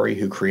Ed Curry,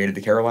 who created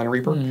the Carolina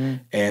Reaper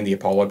and the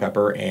Apollo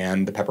pepper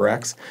and the Pepper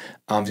X.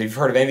 So if you've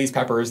heard of any of these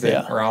peppers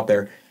that are out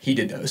there, he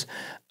did those.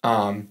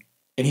 And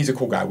he's a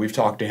cool guy. We've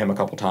talked to him a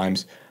couple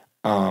times.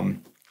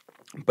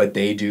 But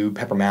they do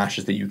pepper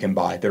mashes that you can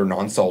buy that are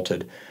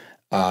non-salted.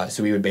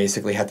 So we would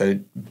basically have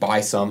to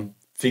buy some,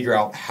 figure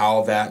out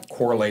how that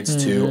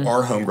correlates to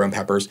our homegrown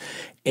peppers.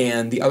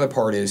 And the other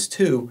part is,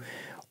 too,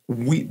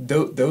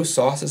 those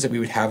sauces that we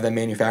would have them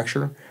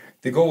manufacture,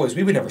 the goal is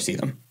we would never see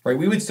them, right?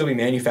 We would still be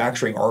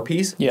manufacturing our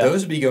piece. Yeah.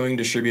 Those would be going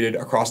distributed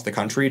across the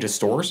country to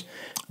stores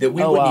that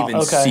we wouldn't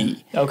even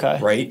see. Okay.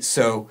 Right?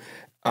 So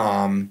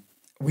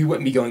we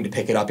wouldn't be going to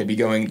pick it up. It'd be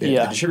going,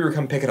 the distributor would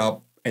come pick it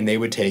up, and they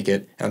would take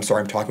it. And I'm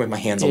sorry, I'm talking with my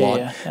hands a lot.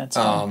 Yeah, that's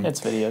fine. It's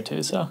video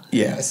too, so.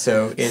 Yeah,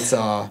 so it's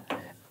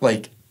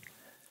like,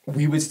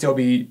 we would still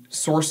be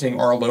sourcing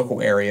our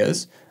local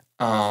areas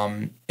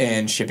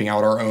and shipping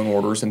out our own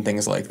orders and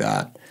things like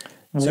that.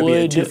 So it'd be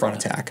a two-front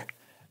attack.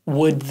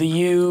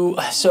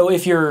 So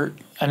if you're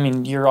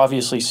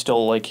obviously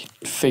still, like,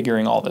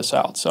 figuring all this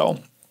out, so,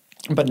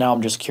 but now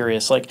I'm just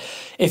curious, like,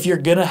 if you're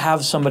going to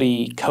have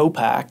somebody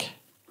co-pack,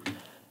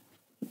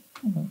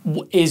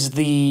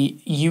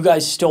 you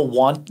guys still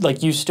want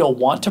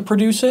to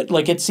produce it?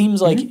 Like, it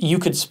seems like you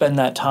could spend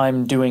that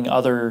time doing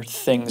other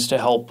things to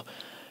help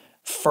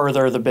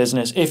further the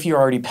business if you're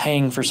already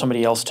paying for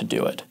somebody else to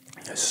do it.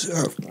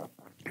 So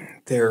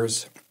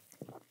there's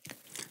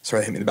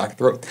sorry, that hit me in the back of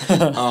the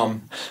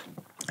throat.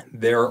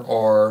 There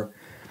are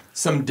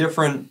some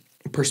different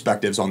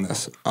perspectives on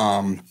this.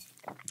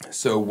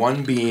 So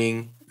one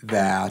being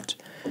that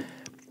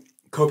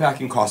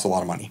co-packing costs a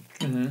lot of money,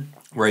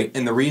 right?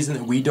 And the reason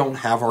that we don't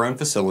have our own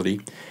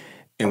facility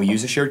and we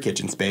use a shared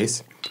kitchen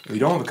space, we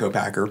don't have a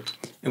co-packer,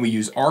 and we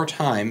use our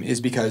time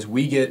is because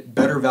we get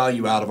better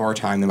value out of our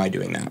time than by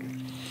doing that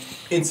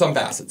in some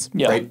facets,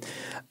 right?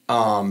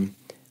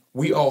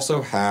 We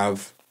also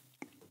have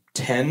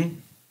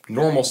 10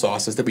 normal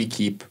sauces that we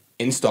keep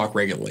in stock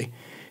regularly.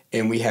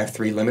 And we have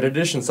 3 limited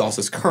edition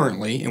sauces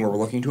currently, and we're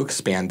looking to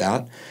expand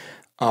that.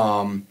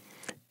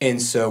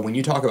 And so when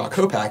you talk about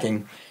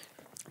co-packing,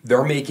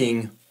 they're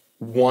making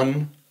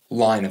one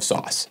line of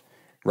sauce,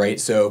 right?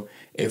 So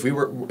if we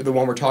were, the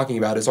one we're talking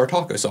about is our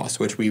taco sauce,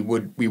 which we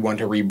want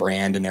to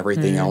rebrand and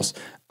everything else.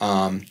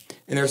 And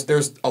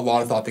there's a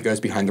lot of thought that goes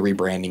behind the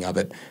rebranding of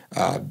it,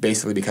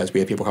 basically because we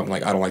have people coming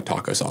like, I don't like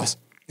taco sauce.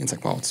 And it's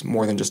like, well, it's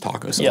more than just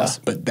taco sauce,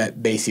 but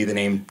that they see the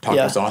name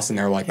taco sauce and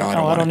they're like, no,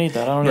 I don't need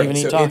that. I don't even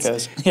eat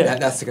tacos.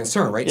 That's the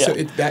concern, right? So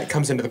that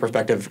comes into the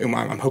perspective, and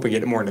I'm hoping to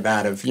get more into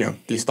that of,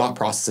 these thought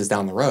processes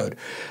down the road.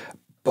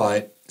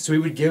 But so we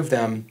would give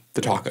them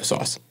the taco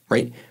sauce,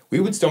 right? We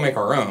would still make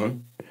our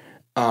own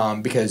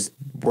because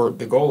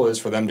the goal is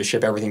for them to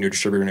ship everything to a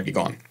distributor and it'd be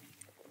gone.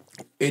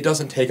 It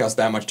doesn't take us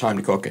that much time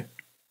to cook it,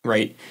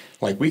 right?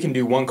 Like we can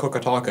do one cook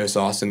of taco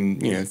sauce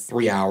in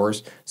 3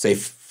 hours, say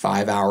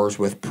 5 hours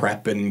with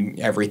prep and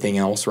everything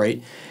else,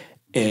 right?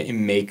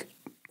 And make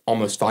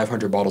almost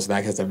 500 bottles of that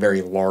because it's a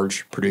very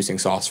large producing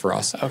sauce for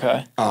us.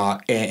 Okay.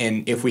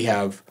 And if we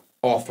have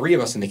all 3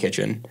 of us in the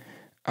kitchen,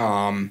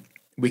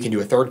 we can do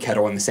a third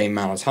kettle in the same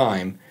amount of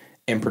time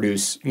and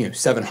produce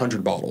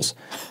 700 bottles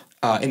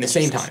in the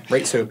same time,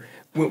 right? So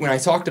when I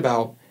talked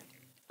about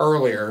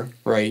earlier,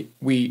 right,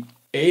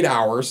 8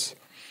 hours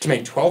to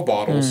make 12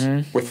 bottles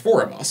with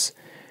 4 of us.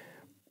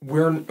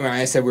 When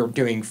I said we're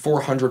doing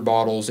 400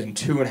 bottles in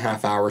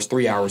 2.5 hours,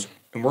 3 hours,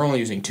 and we're only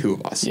using 2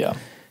 of us. Yeah.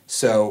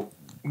 So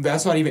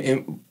that's not even,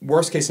 in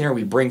worst case scenario,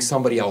 we bring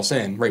somebody else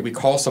in, right? We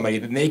call somebody,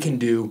 then they can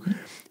do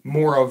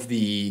more of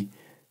the,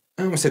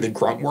 I don't want to say the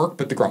grunt work,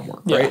 but the grunt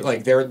work, right?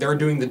 Like they're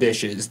doing the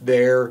dishes.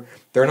 They're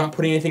not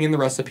putting anything in the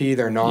recipe.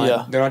 They're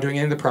not doing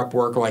any of the prep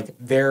work. Like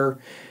they're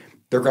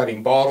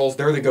grabbing bottles.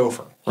 They're the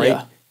gopher, right?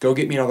 Yeah. Go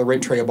get me another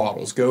right tray of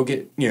bottles. Go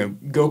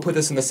go put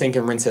this in the sink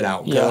and rinse it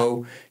out. Yeah.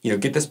 Go,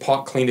 get this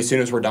pot cleaned as soon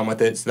as we're done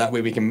with it, so that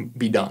way we can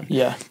be done.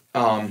 Yeah.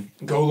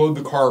 Go load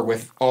the car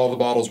with all the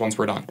bottles once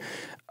we're done.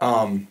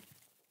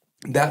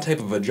 That type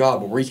of a job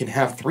where we can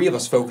have 3 of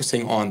us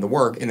focusing on the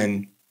work and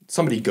then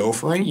somebody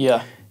gophering.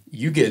 Yeah.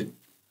 You get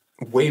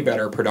way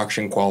better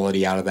production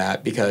quality out of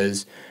that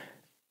because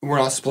we're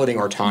not splitting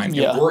our time.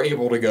 Yeah. We're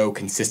able to go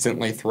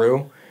consistently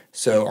through,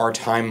 so our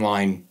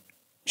timeline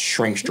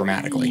shrinks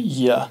dramatically.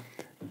 Yeah.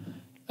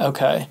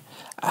 Okay.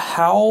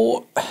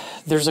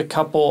 There's a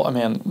couple,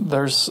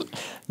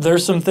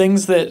 there's some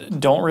things that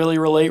don't really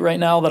relate right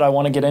now that I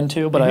want to get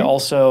into, but I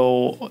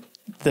also,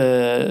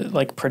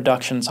 the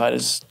production side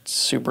is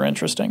super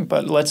interesting,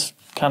 but let's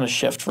kind of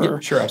shift for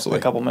a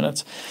couple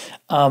minutes.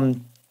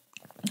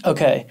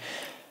 Okay.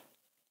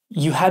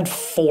 You had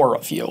 4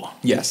 of you.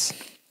 Yes.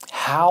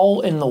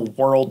 How in the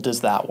world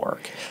does that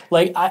work?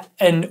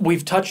 And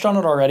we've touched on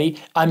it already.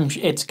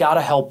 It's got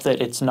to help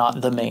that it's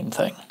not the main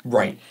thing.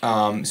 Right.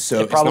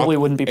 So it probably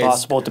wouldn't be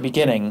possible at the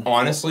beginning.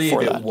 Honestly,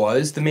 if it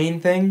was the main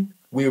thing,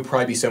 we would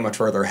probably be so much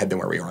further ahead than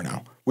where we are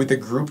now. With the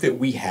group that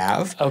we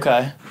have,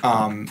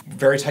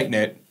 very tight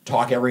knit,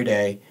 talk every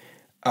day,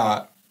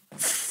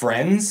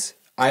 friends.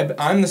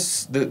 I'm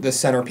the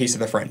centerpiece of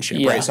the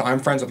friendship, right? So I'm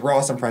friends with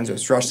Ross, I'm friends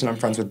with Justin, I'm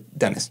friends with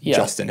Dennis. Yeah.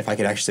 Justin, if I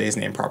could actually say his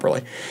name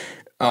properly.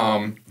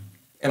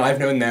 And I've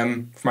known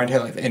them for my entire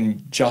life.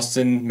 And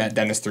Justin met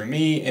Dennis through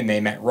me, and they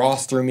met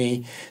Ross through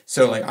me.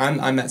 So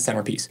I'm that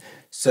centerpiece.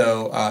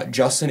 So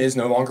Justin is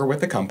no longer with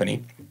the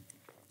company.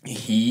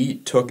 He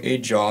took a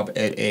job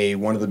at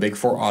one of the big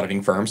 4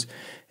 auditing firms,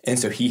 and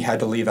so he had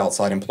to leave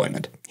outside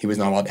employment. He was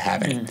not allowed to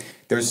have any.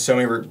 There's so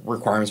many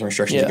requirements and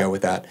restrictions to go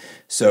with that.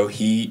 So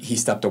he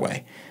stepped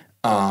away.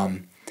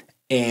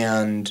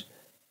 And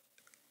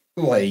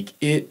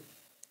it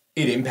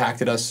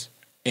impacted us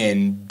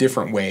in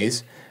different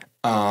ways.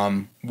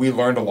 We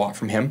learned a lot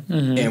from him,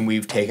 and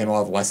we've taken a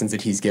lot of lessons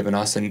that he's given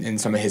us and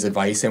some of his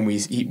advice, and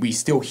we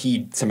still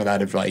heed some of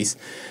that advice.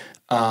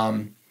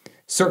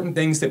 Certain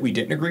things that we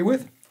didn't agree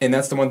with, and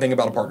that's the one thing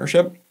about a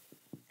partnership,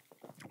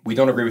 we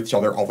don't agree with each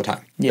other all the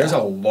time. Yeah. There's a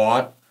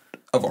lot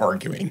of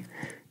arguing.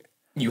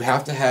 You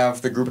have to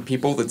have the group of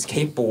people that's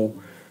capable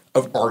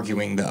of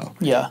arguing, though.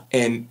 Yeah.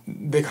 And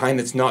the kind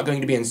that's not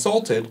going to be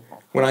insulted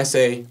when I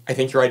say, I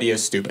think your idea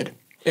is stupid.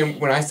 And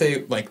when I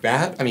say like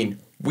that,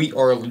 we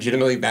are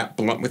legitimately that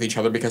blunt with each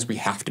other because we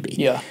have to be.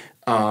 Yeah.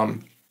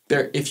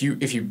 If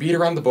you beat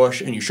around the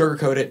bush and you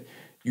sugarcoat it,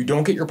 you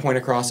don't get your point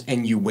across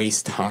and you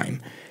waste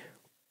time.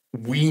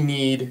 We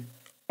need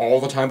all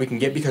the time we can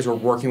get because we're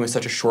working with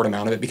such a short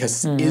amount of it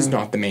because it is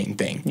not the main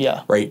thing.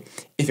 Yeah. Right?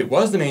 If it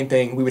was the main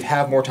thing, we would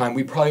have more time.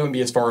 We probably wouldn't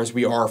be as far as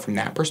we are from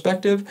that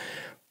perspective.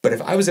 But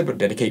if I was able to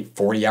dedicate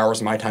 40 hours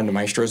of my time to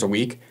Maestros a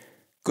week,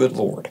 good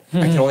Lord.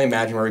 I can only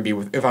imagine where we'd be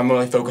if I'm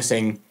only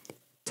focusing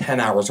 10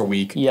 hours a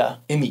week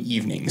in the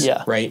evenings,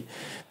 right?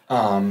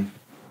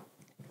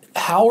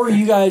 How are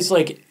you guys,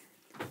 like,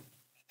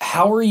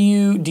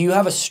 do you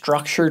have a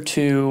structure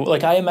to,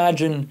 like, I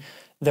imagine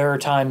there are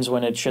times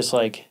when it's just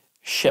like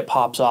shit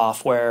pops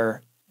off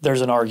where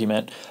there's an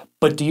argument,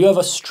 but do you have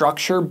a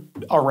structure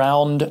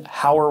around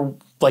how are,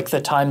 like,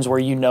 the times where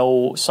you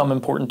know some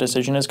important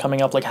decision is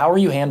coming up? Like, how are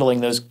you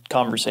handling those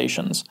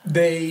conversations?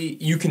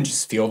 You can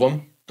just feel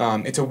them.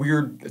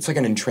 It's like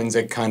an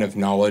intrinsic kind of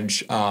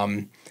knowledge.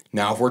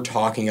 Now, if we're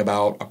talking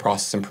about a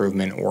process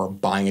improvement or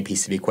buying a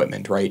piece of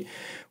equipment, right,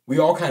 we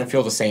all kind of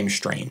feel the same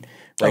strain,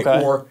 right?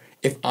 Okay. Or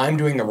if I'm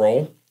doing the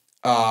role,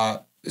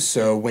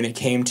 so when it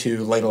came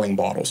to ladling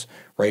bottles,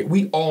 right,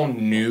 we all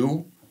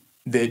knew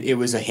that it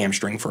was a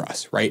hamstring for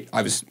us, right?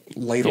 I was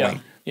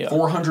ladling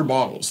 400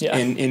 bottles,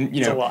 and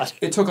you know,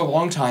 it took a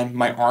long time.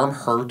 My arm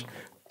hurt.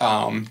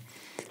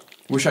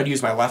 Wish I'd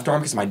use my left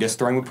arm because my disc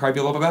throwing would probably be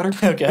a little bit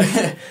better.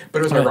 Okay. But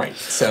it was my right.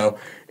 So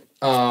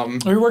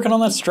we're working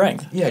on that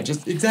strength. Yeah,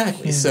 just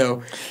exactly.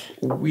 So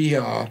we,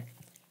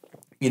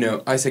 you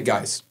know, I said,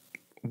 guys,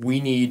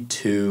 we need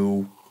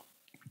to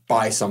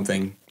buy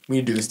something. We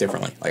need to do this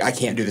differently. Like, I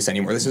can't do this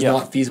anymore. This is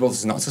not feasible. This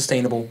is not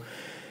sustainable.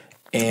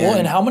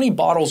 And how many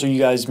bottles are you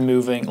guys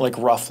moving, like,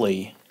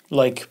 roughly?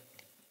 Like,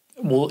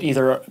 well,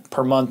 either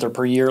per month or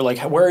per year? Like,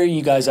 where are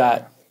you guys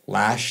at?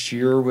 Last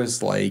year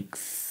was like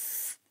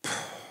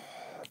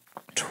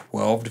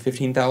 12 to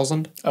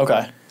 15,000.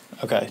 Okay.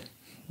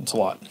 It's a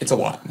lot. It's a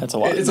lot. That's a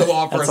lot. It's a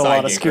lot for That's a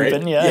lot of gig,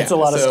 scooping. right? Yeah, it's a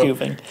lot of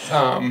scooping.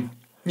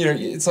 You know,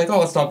 it's like, oh,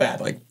 that's not bad.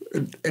 Like,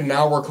 and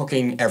now we're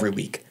cooking every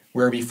week.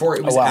 Where before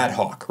it was ad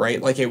hoc,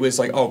 right? Like, it was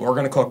like, oh, we're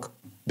going to cook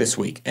this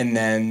week, and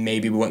then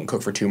maybe we wouldn't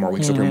cook for 2 more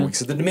weeks or 3 more weeks.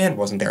 So the demand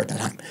wasn't there at that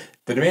time.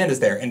 The demand is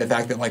there, and the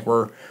fact that, like,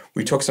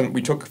 we took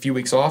a few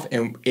weeks off,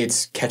 and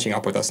it's catching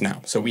up with us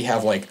now. So we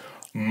have, like,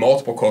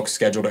 multiple cooks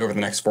scheduled over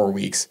the next 4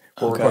 weeks,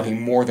 where we're cooking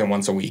more than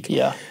once a week.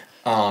 Yeah.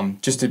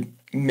 Just to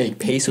make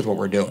pace with what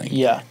we're doing.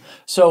 Yeah.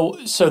 So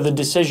the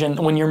decision,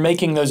 when you're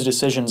making those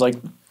decisions, like,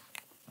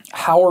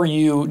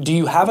 do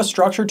you have a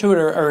structure to it,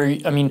 or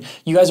I mean,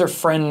 you guys are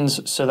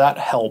friends, so that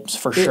helps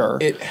for sure.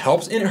 It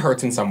helps, and it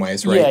hurts in some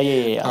ways, right?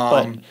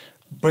 Yeah.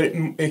 But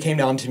it came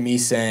down to me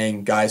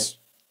saying, guys,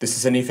 this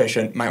is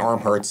inefficient. My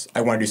arm hurts.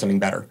 I want to do something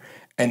better.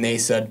 And they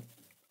said,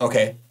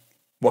 okay,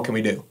 what can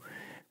we do?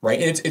 Right?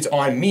 And it's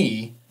on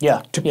me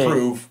to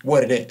prove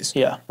what it is.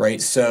 Yeah.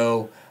 Right?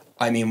 So,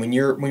 I mean,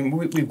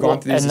 we've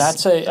gone through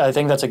this. And I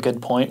think that's a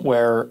good point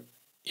where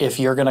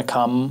if you're going to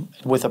come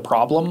with a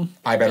problem,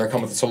 I better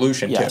come with a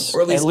solution too.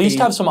 Or at least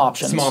have some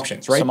options. Some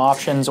options, right? Some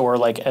options, or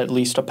like at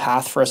least a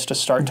path for us to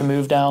start to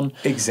move down.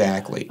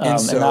 Exactly. And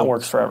that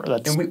works forever.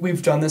 And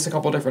we've done this a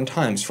couple different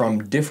times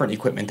from different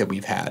equipment that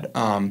we've had.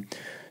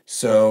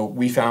 So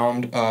we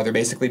found they're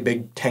basically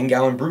big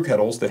 10-gallon brew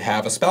kettles that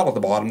have a spout at the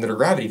bottom that are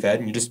gravity fed,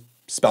 and you just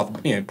spout,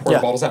 pour the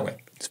bottles that way.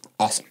 It's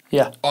awesome.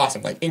 Yeah.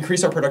 Awesome. Like,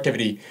 increase our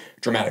productivity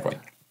dramatically.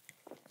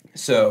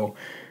 So,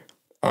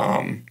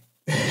 I'm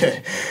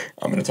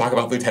going to talk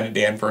about Lieutenant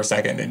Dan for a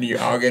second, and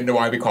I'll get into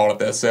why we call it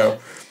this. So,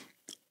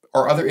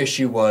 our other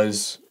issue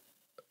was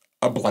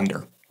a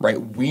blender, right?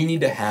 We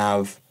need to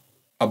have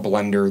a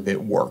blender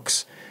that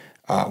works.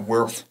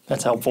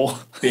 That's helpful.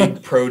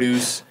 Big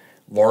produce,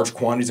 large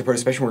quantities of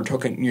produce, especially when we're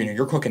cooking,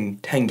 you're cooking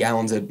 10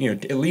 gallons at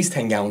least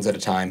 10 gallons at a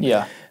time.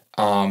 Yeah.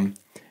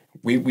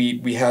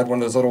 We had one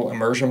of those little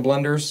immersion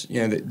blenders,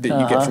 that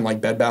you get from like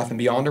Bed Bath &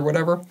 Beyond or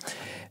whatever.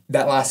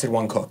 That lasted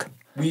one cook.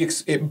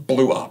 It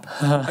blew up.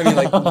 I mean,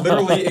 like,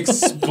 literally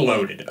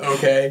exploded,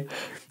 okay?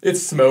 It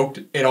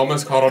smoked. It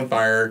almost caught on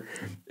fire.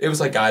 It was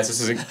like, guys,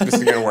 this isn't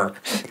going to work.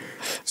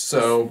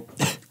 So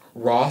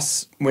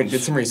Ross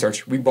did some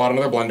research. We bought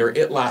another blender.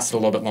 It lasted a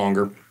little bit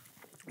longer.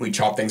 We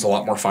chopped things a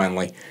lot more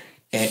finely.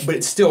 But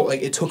it's still,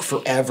 like, it took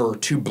forever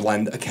to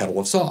blend a kettle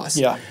of sauce.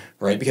 Yeah.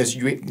 Right? Because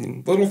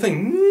little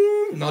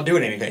thing, not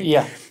doing anything.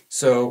 Yeah.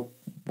 So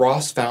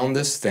Ross found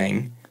this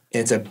thing.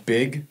 It's a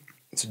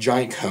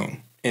giant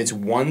cone. It's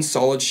one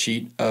solid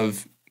sheet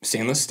of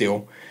stainless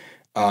steel,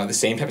 the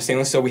same type of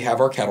stainless steel we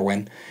have our kettle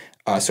in,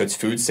 so it's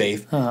food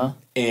safe.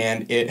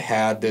 And it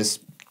had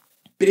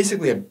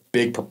basically a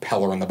big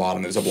propeller on the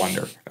bottom. It was a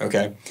blender,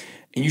 okay?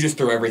 And you just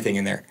throw everything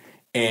in there.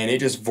 And it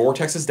just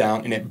vortexes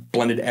down, and it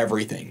blended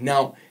everything.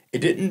 Now, it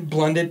didn't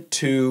blend it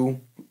to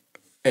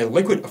a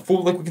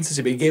full liquid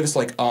consistency, but it gave us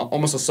like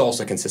almost a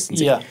salsa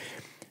consistency. Yeah.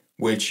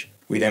 Which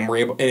we then were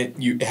able, and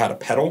it had a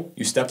pedal,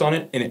 you stepped on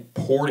it, and it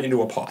poured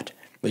into a pot.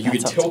 Like, you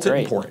could tilt it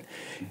and pour it.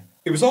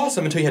 It was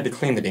awesome until you had to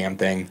clean the damn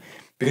thing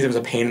because it was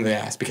a pain in the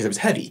ass because it was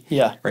heavy.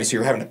 Yeah. Right? So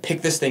you're having to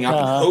pick this thing up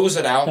and hose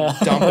it out and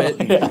dump it.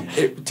 And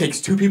it takes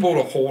 2 people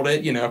to hold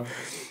it,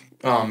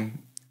 And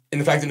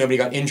the fact that nobody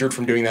got injured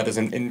from doing that is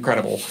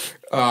incredible.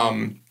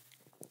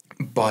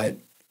 But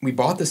we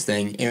bought this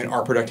thing, and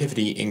our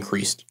productivity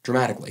increased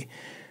dramatically.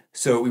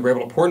 So we were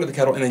able to pour it into the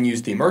kettle and then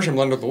use the immersion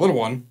blender, the little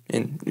one,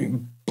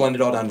 and blend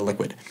it all down to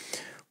liquid.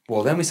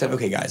 Well, then we said,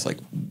 okay, guys, like,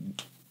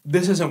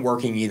 this isn't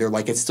working either.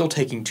 Like, it's still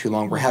taking too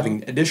long. We're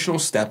having additional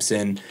steps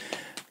in.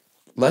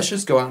 Let's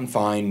just go out and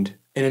find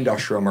an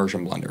industrial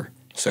immersion blender.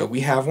 So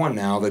we have one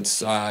now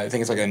that's, I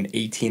think it's like an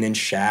 18-inch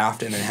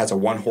shaft, and it has a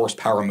 1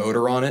 horsepower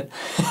motor on it.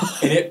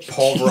 And it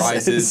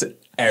pulverizes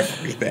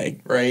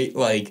everything, right?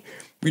 Like,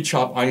 we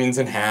chop onions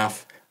in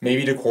half,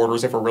 maybe to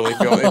quarters if we're really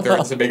feeling if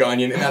there's a big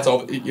onion, and that's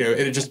all,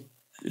 it just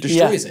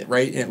destroys it,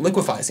 right? And it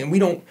liquefies. And we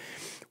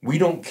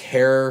don't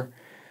care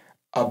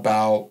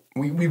about,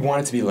 we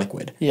want it to be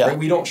liquid, right?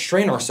 We don't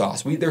strain our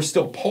sauce. There's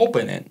still pulp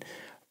in it,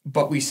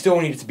 but we still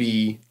need it to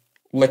be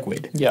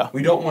liquid. Yeah.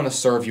 We don't want to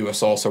serve you a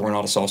salsa. We're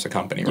not a salsa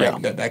company, right?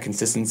 Yeah. That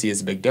consistency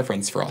is a big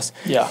difference for us.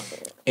 Yeah.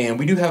 And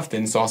we do have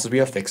thin sauces. We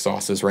have thick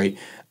sauces, right?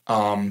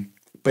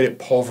 But it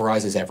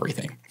pulverizes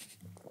everything.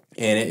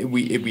 And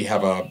we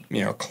have a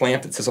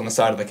clamp that sits on the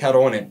side of the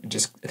kettle, and it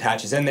just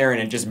attaches in there,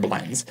 and it just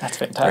blends. That's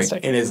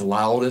fantastic. Right? It is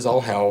loud as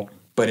all hell,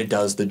 but it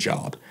does the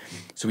job.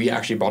 So we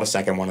actually bought a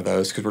second one of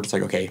those because we're just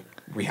like, okay,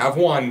 we have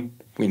one.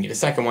 We need a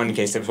second one in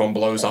case this one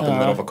blows up in the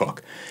middle of a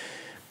cook.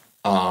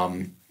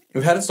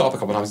 We've had it stop a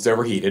couple times. It's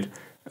overheated.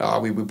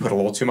 We put a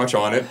little too much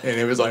on it, and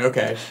it was like,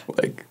 okay,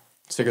 like,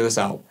 let's figure this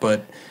out.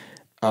 But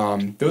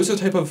those are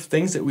the type of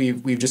things that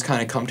we've just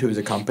kind of come to as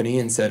a company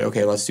and said,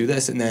 okay, let's do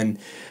this. And then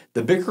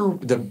the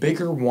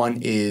bigger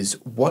one is,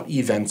 what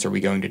events are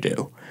we going to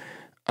do?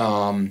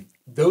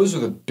 Those are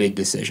the big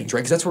decisions,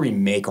 right? Because that's where we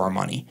make our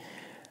money.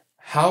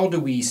 How do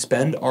we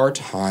spend our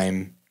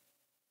time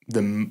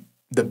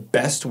the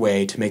best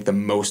way to make the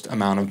most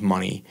amount of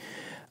money?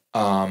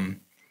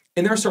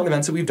 And there are certain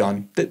events that we've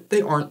done that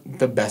they aren't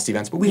the best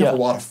events, but we have a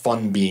lot of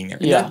fun being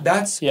there.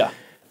 That's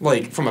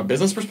like, from a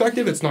business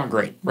perspective, it's not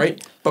great,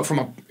 right? But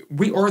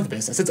we are the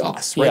business. It's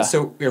us, right? Yeah.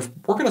 So if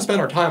we're going to spend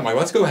our time, like,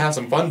 let's go have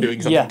some fun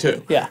doing something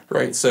too. Yeah.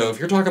 Right? So if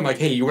you're talking like,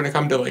 hey, you want to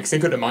come to like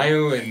Cinco de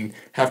Mayo and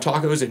have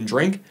tacos and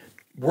drink,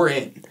 we're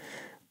in.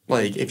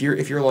 Like, if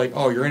you're like,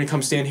 oh, you're going to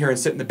come stand here and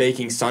sit in the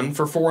baking sun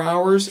for 4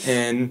 hours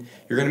and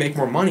you're going to make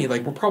more money,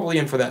 like, we're probably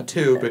in for that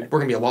too, but we're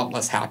going to be a lot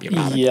less happy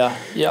about it.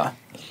 Yeah.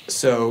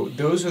 So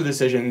those are the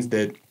decisions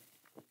that,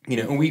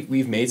 and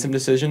we've made some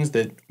decisions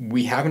that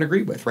we haven't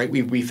agreed with, right?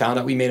 We found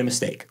out we made a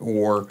mistake,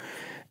 or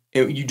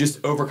you just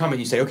overcome it and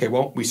you say, okay,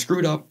 well, we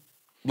screwed up.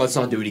 Let's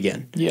not do it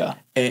again. Yeah.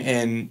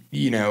 And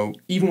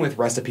even with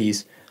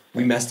recipes,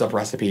 we messed up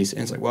recipes,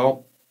 and it's like,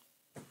 well,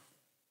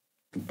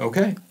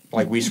 okay,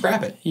 like, we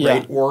scrap it,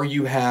 right? Or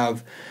you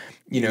have,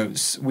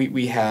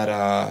 we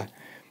had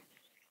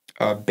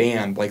a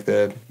band, like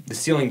the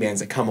ceiling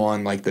bands that come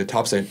on, like the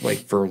top side,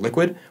 like for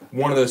liquid.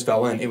 One of those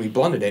fell in, and we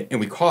blended it, and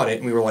we caught it,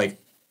 and we were like,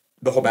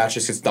 the whole batch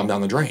just gets dumped down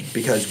the drain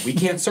because we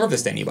can't serve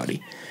this to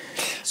anybody.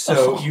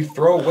 So you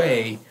throw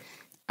away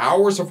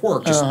hours of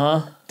work just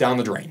down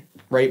the drain,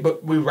 right?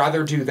 But we'd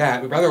rather do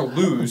that. We'd rather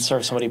lose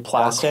serve somebody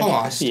plastic our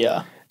cost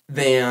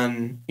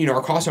than,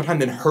 our cost of time,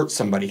 than hurt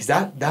somebody, because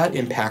that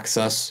impacts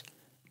us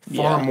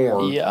far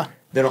more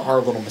than our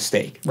little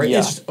mistake, right?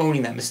 It's just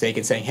owning that mistake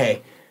and saying,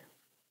 hey,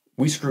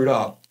 we screwed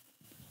up.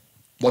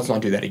 Let's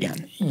not do that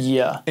again.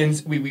 Yeah.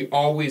 And we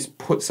always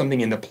put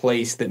something into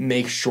place that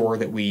makes sure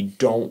that we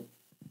don't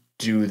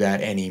do that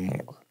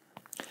anymore.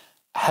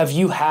 Have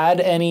you had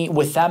any,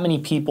 with that many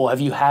people, have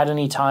you had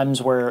any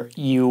times where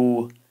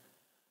because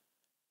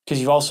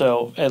you've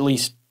also, at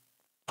least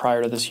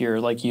prior to this year,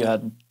 like, you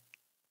had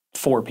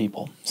 4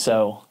 people,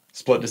 so.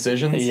 Split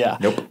decisions? Yeah.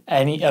 Nope.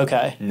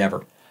 Okay.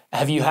 Never.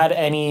 Have you had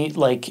any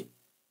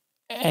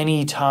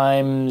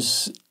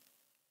times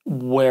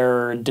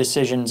where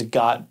decisions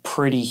got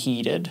pretty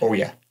heated? Oh,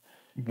 yeah.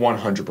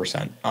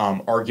 100%.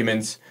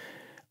 Arguments,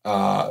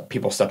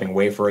 people stepping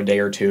away for a day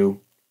or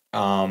two,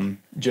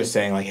 just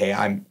saying like, hey,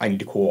 I need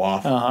to cool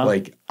off.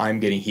 Like, I'm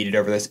getting heated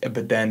over this.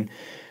 But then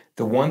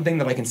the one thing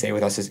that I can say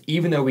with us is,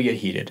 even though we get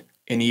heated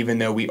and even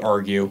though we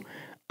argue,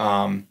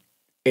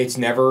 it's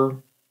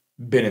never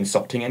been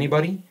insulting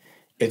anybody.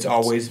 It's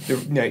always,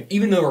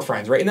 even though we're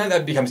friends, right? And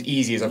that becomes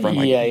easy as a friend.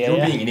 Like,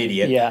 you're being an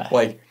idiot. Yeah.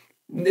 Like,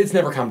 it's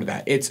never come to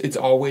that. It's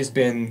always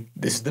been,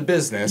 this is the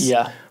business.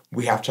 Yeah.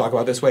 We have to talk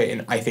about it this way.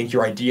 And I think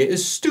your idea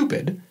is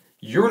stupid.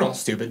 You're not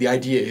stupid. The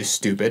idea is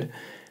stupid.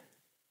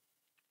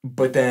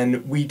 But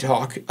then we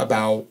talk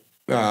about,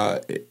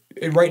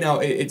 and right now,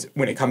 it's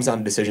when it comes down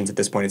to decisions at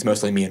this point, it's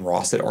mostly me and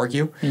Ross that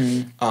argue.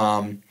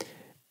 And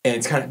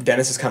it's kind of,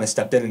 Dennis has kind of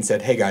stepped in and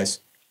said, hey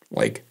guys,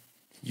 like,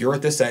 you're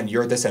at this end,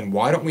 you're at this end.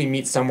 Why don't we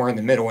meet somewhere in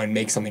the middle and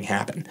make something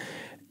happen?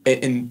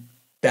 And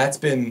that's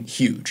been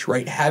huge,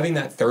 right? Having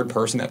that third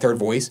person, that third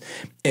voice.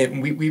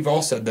 And we've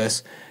all said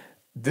this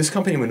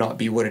company would not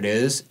be what it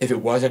is if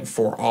it wasn't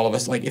for all of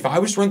us. Like, if I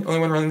was the only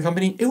one running the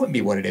company, it wouldn't be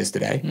what it is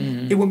today.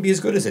 It wouldn't be as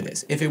good as it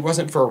is. If it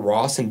wasn't for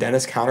Ross and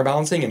Dennis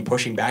counterbalancing and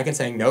pushing back and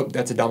saying, nope,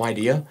 that's a dumb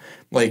idea.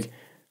 Like,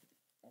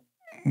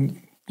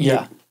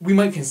 we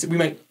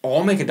might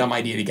all make a dumb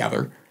idea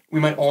together. We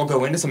might all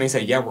go into something and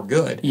say, yeah, we're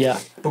good. Yeah.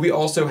 But we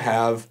also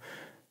have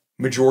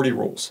majority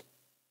rules,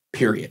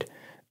 period.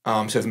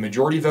 So if a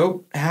majority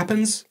vote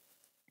happens,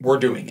 we're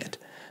doing it.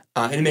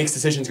 and it makes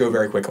decisions go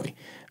very quickly.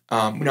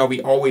 Now,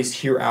 we always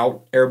hear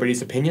out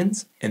everybody's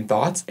opinions and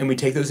thoughts, and we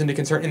take those into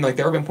concern. And like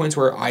there have been points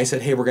where I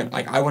said, hey,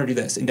 I want to do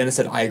this. And Dennis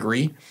said, I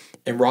agree.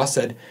 And Ross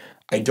said,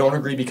 I don't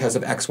agree because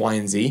of X, Y,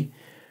 and Z.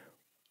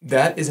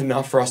 That is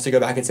enough for us to go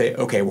back and say,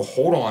 okay, well,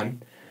 hold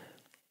on.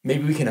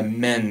 Maybe we can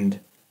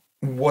amend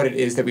what it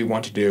is that we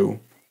want to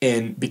do,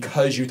 and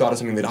because you thought of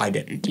something that I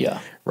didn't. Yeah.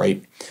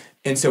 Right?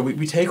 And so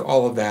we take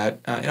all of that,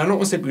 and I don't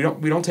want to say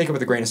we don't take it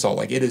with a grain of salt.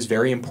 Like, it is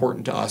very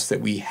important to us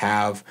that we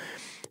have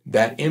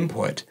that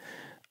input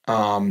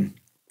to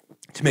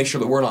make sure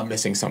that we're not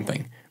missing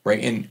something,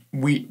 right? And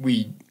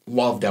we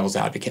love devil's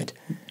advocate,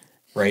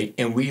 right?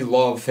 And we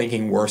love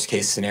thinking worst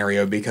case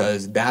scenario,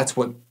 because that's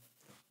what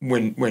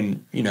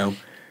when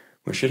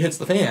shit hits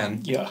the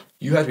fan,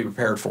 you have to be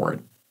prepared for it.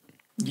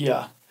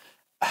 Yeah.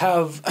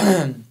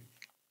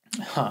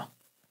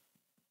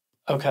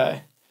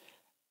 Okay.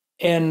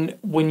 And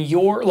when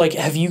you're like,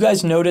 have you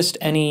guys noticed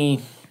any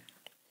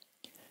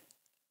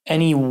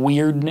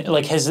weird,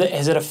 like, has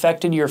it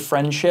affected your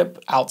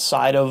friendship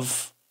outside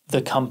of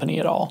the company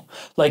at all?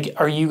 Like,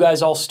 are you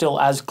guys all still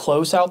as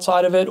close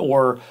outside of it,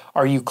 or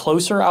are you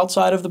closer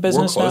outside of the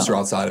business now? We're closer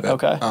outside of it.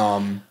 Okay.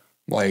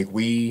 Like,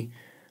 we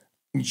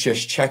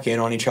just check in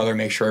on each other,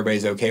 make sure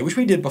everybody's okay, which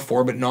we did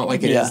before, but not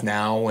like it is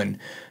now. And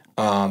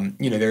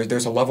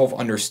there's a level of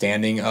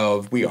understanding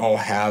of, we all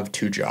have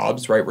two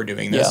jobs, right? We're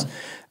doing this.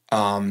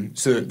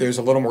 So there's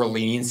a little more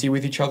leniency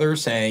with each other,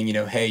 saying,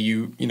 hey,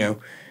 you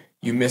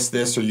missed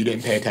this, or you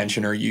didn't pay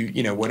attention, or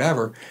you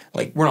whatever.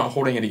 Like, we're not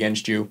holding it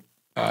against you.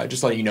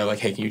 Just letting you know, like,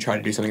 hey, can you try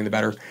to do something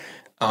better?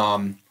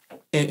 And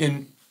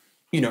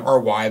our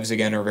wives,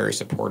 again, are very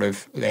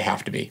supportive. They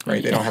have to be,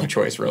 right? They don't have a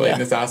choice, really, in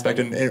this aspect.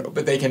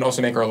 But they can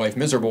also make our life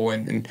miserable,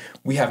 and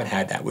we haven't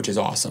had that, which is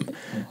awesome.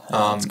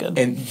 That's good.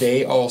 And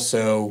they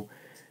also,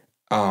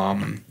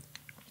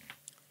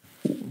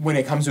 when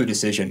it comes to a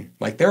decision,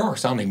 like, there are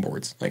sounding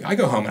boards. Like, I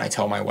go home and I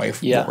tell my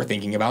wife what we're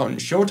thinking about,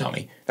 and she'll tell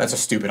me that's a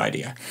stupid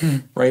idea,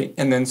 right?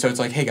 And then so it's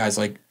like, hey guys,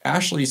 like,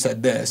 Ashley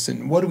said this,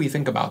 and what do we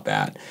think about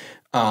that?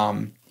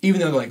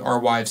 Even though, like, our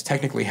wives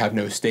technically have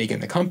no stake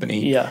in the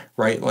company,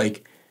 right?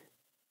 Like,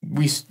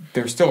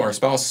 they're still our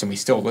spouses, and we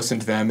still listen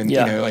to them, and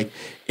like,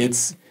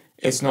 it's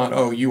not,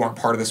 oh, you aren't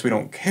part of this, we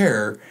don't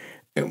care.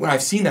 When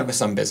I've seen that with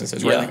some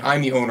businesses, right? Like,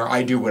 I'm the owner,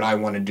 I do what I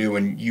want to do,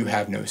 and you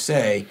have no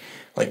say.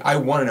 Like, I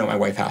want to know what my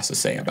wife has to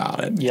say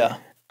about it. Yeah.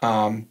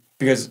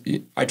 Because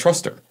I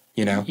trust her,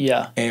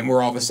 Yeah. And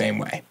we're all the same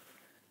way.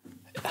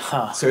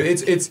 Huh. So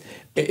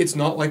it's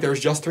not like there's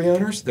just 3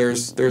 owners.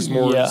 There's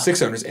more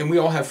 6 owners, and we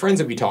all have friends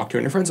that we talk to,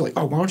 and our friends are like,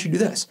 oh, why don't you do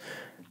this?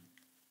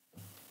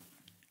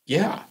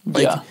 Yeah.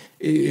 Like,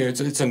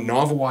 it's a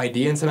novel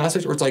idea in some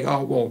aspects, or it's like,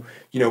 oh, well,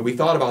 we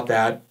thought about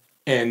that,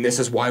 and this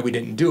is why we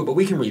didn't do it, but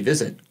we can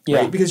revisit,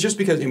 right? Because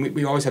and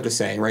we always have the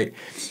saying, right?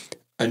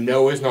 A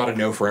no is not a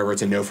no forever,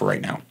 it's a no for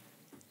right now.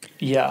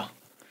 Yeah.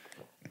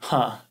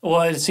 Huh.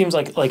 Well, it seems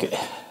like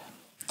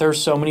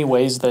there's so many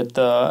ways that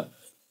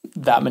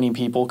that many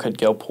people could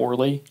go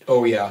poorly.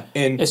 Oh, yeah.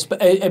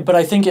 But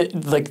I think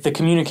like the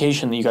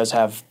communication that you guys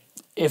have,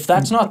 if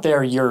that's not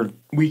there,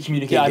 we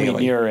communicate daily. I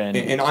mean, you're in.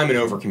 And I'm an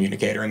over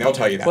communicator, and they'll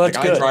tell you that. Well, like,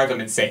 I drive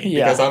them insane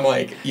because I'm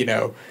like,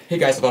 hey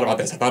guys, I thought about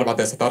this, I thought about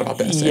this, I thought about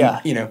this.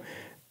 Yeah. And,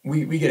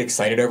 we get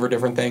excited over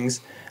different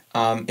things.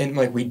 And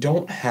like, we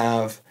don't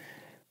have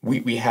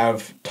we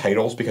have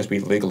titles because we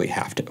legally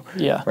have to.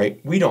 Yeah.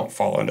 Right? We don't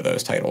fall into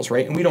those titles,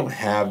 right? And we don't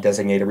have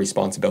designated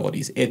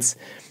responsibilities.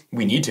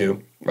 We need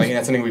to, right? And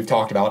that's something we've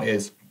talked about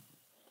is,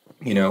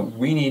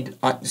 we need,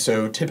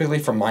 so typically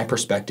from my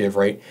perspective,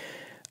 right,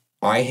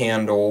 I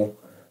handle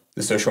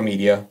the social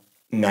media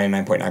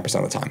 99.9%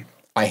 of the time.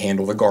 I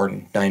handle the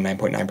garden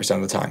 99.9%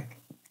 of the time.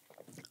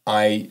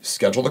 I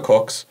schedule the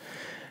cooks.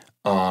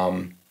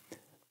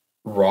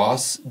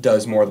 Ross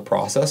does more of the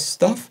process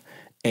stuff,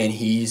 and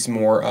he's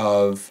more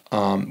of,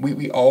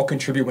 we all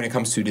contribute when it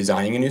comes to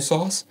designing a new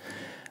sauce.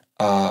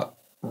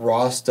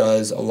 Ross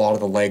does a lot of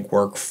the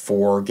legwork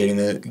for getting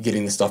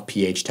the stuff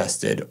pH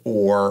tested,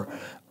 or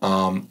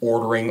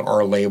ordering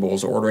our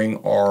labels, ordering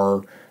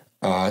our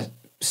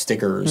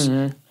stickers.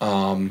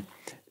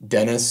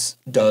 Dennis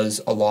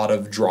does a lot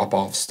of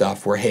drop-off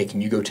stuff where, hey,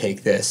 can you go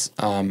take this?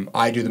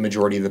 I do the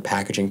majority of the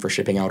packaging for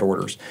shipping out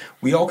orders.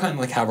 We all kind of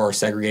like have our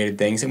segregated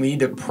things, and we need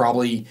to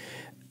probably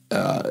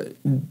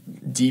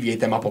deviate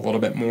them up a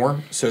little bit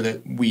more so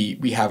that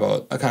we have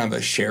a kind of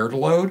a shared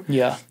load.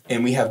 Yeah.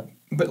 And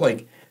but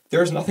like,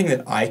 there's nothing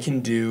that I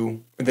can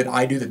do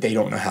that they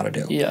don't know how to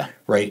do. Yeah.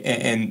 Right.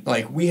 And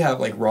like, we have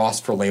like Ross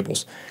for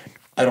labels.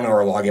 I don't know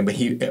our login,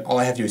 but all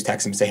I have to do is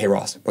text him and say, hey,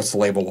 Ross, what's the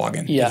label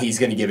login? Yeah. And he's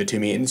going to give it to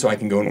me, and so I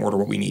can go and order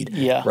what we need.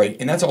 Yeah. Right.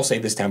 And that's all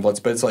saved as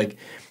templates, but it's like,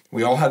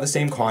 we all have the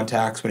same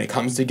contacts. When it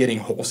comes to getting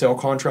wholesale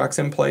contracts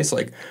in place,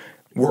 like,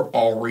 we're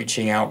all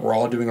reaching out. We're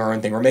all doing our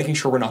own thing. We're making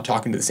sure we're not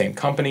talking to the same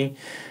company.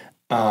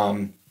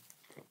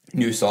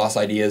 New sauce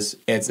ideas,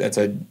 it's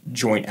a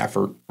joint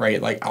effort,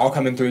 right? Like, I'll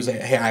come in through and say,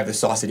 hey, I have this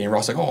sauce idea, and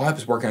Ross like, oh, I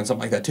was working on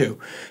something like that too.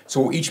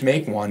 So we'll each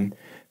make one,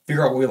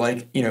 figure out what we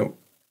like,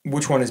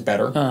 which one is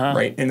better,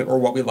 right? And or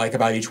what we like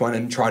about each one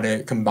and try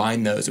to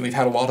combine those. And we've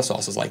had a lot of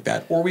sauces like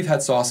that. Or we've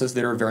had sauces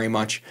that are very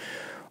much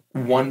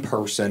one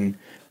person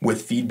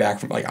with feedback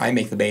from, like, I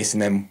make the base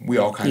and then we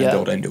all kind of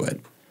build into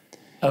it.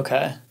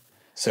 Okay.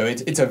 So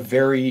it's a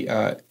very,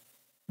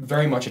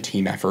 very much a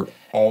team effort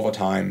all the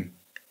time,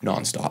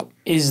 nonstop.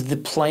 Is the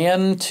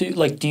plan to,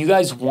 like, do you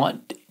guys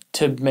want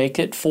to make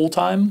it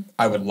full-time?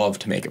 I would love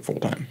to make it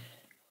full-time.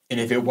 And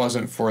if it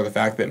wasn't for the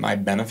fact that my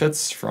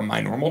benefits from my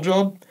normal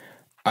job,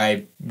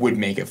 I would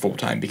make it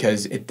full-time,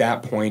 because at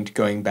that point,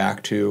 going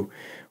back to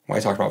when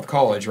I talked about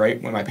college,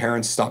 right, when my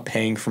parents stopped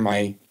paying for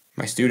my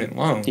student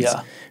loans,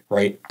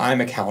 right,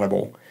 I'm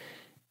accountable.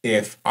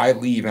 If I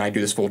leave and I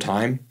do this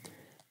full-time,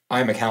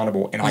 I'm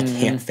accountable and I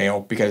can't fail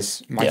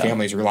because my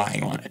family's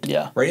relying on it.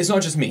 Yeah. Right? It's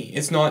not just me.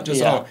 It's not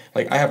just,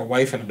 like, I have a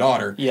wife and a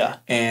daughter. Yeah.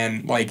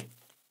 And, like,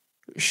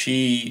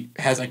 she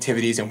has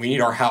activities and we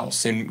need our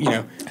house, and, you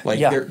know, like,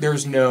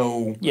 there's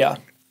no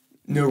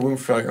room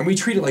for failure. And we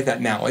treat it like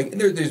that now. Like,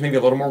 there's maybe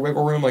a little more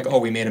wiggle room, like, oh,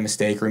 we made a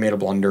mistake or we made a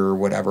blunder or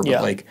whatever.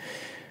 But, like,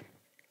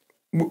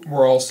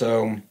 we're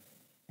also,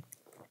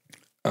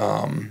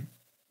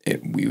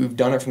 we've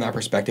done it from that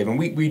perspective, and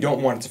we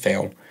don't want it to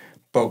fail,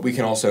 but we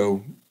can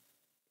also,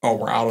 oh,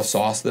 we're out of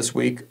sauce this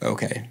week.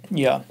 Okay.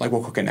 Yeah. Like,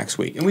 we'll cook it next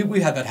week. And we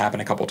had that happen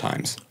a couple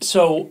times.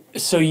 So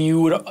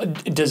you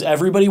would, does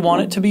everybody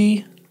want it to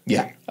be?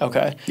 Yeah.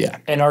 Okay. Yeah.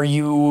 And are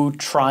you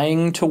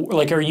trying to,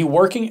 like, are you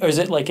working, or is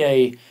it like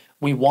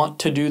we want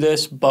to do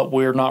this, but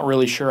we're not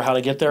really sure how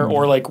to get there,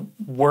 or, like,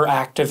 we're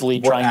actively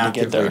trying to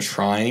get there? We're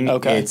trying.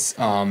 Okay. It's,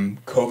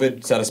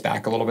 COVID set us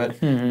back a little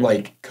bit.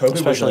 Like, COVID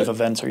especially if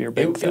events are your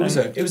big thing.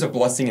 It was a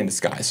blessing in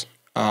disguise,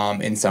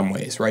 in some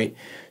ways, right?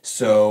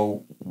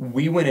 So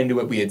we went into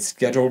it, we had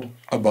scheduled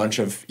a bunch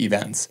of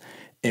events,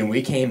 and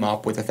we came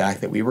up with the fact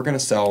that we were going to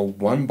sell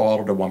one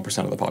bottle to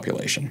 1% of the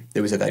population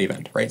that was at that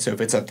event, right? So if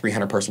it's a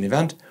 300-person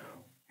event,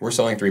 we're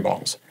selling 3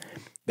 bottles.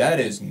 That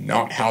is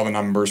not how the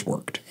numbers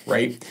worked,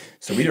 right?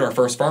 So we did our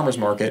first farmer's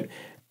market,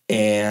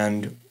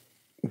 and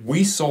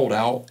we sold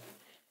out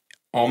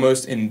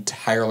almost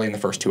entirely in the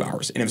first 2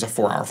 hours, and it was a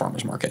 4-hour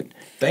farmer's market.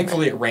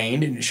 Thankfully, it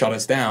rained and it shut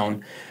us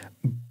down,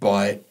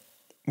 but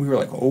we were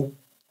like, oh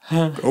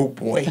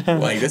boy,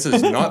 like, this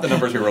is not the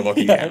numbers we were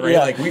looking at, right?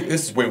 Like,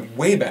 this went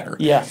way better.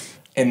 Yeah.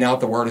 And now that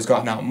the word has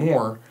gotten out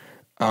more,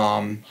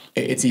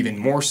 it's even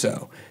more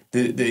so.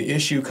 The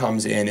issue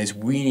comes in is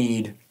we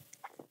need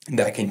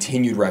that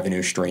continued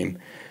revenue stream,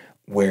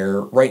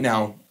 where right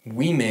now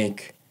we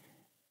make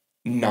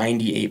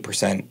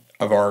 98%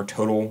 of our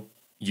total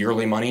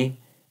yearly money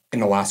in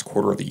the last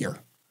quarter of the year.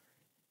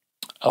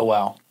 Oh,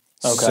 wow.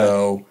 Okay.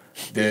 So,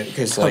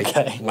 because,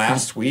 like,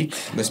 last week,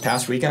 this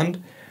past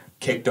weekend,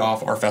 kicked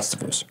off our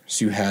festivals.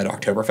 So you had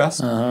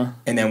Oktoberfest,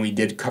 and then we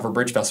did Cover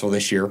Bridge Festival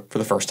this year for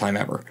the first time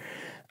ever.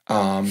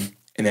 And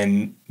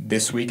then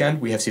this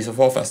weekend, we have Cecil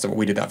Fall Festival.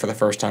 We did that for the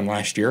first time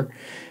last year.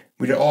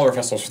 We did all our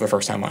festivals for the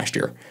first time last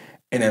year.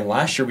 And then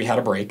last year, we had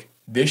a break.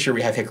 This year,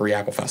 we have Hickory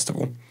Apple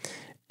Festival.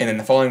 And then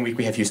the following week,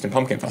 we have Houston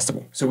Pumpkin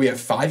Festival. So we have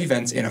 5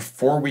 events in a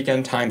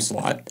 4-weekend time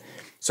slot.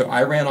 So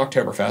I ran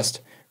Oktoberfest.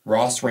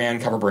 Ross ran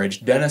Cover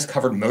Bridge. Dennis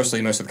covered most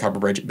of the Cover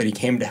Bridge, but he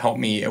came to help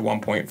me at one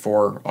point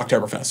for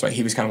Oktoberfest. Right?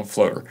 He was kind of a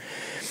floater.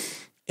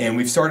 And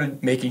we've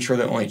started making sure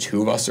that only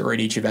 2 of us are at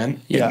each event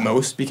at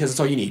most, because it's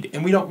all you need.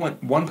 And we don't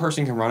want one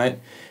person can run it.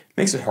 It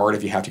makes it hard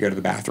if you have to go to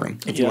the bathroom,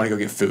 if you want to go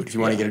get food, if you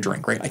want to get a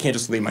drink, right? I can't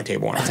just leave my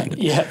table unattended.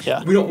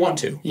 We don't want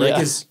to, right?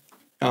 Because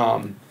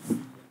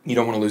you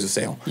don't want to lose a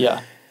sale.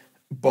 Yeah.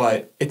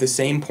 But at the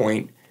same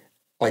point,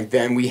 like,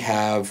 then we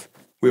have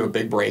a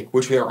big break,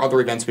 which there are other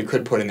events we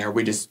could put in there.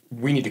 We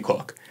need to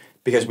cook,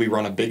 because we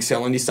run a big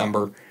sale in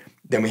December.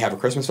 Then we have a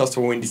Christmas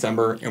festival in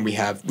December, and we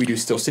do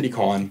Steel City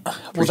Con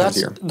 3 times a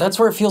year. That's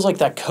where it feels like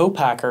that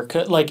co-packer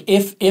could, like,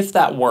 if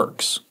that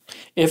works,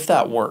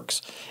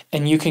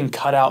 and you can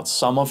cut out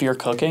some of your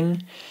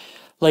cooking,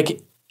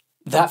 like,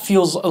 that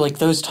feels like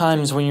those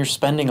times when you're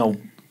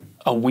spending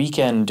a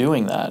weekend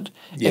doing that.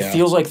 It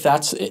feels like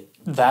that's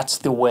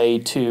the way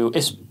to.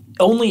 It's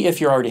only if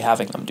you're already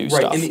having them do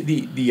stuff. Right,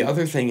 and the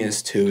other thing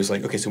is too is,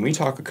 like, okay, so when we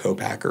talk a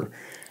co-packer.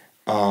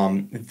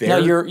 Now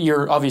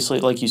you're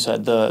obviously, like you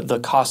said, the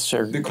costs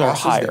are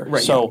higher,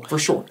 right? So for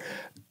sure.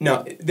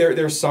 Now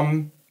there's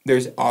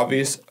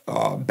obvious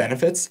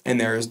benefits, and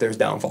there's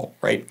downfall,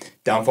 right?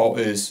 Downfall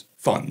is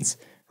funds,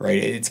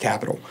 right? It's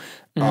capital.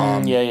 The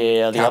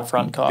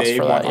upfront cost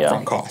for that.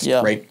 Upfront cost,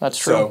 right? That's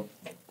true. So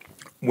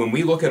when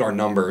we look at our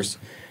numbers,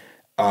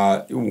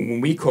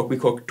 when we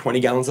cook 20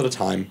 gallons at a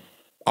time,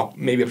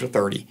 maybe up to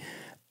 30,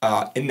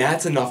 and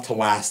that's enough to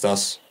last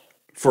us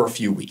for a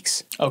few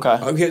weeks. Okay.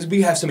 Because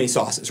we have so many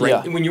sauces,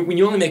 right? Yeah. When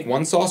you only make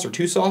 1 sauce or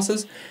 2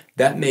 sauces,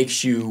 that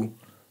makes you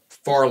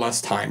far less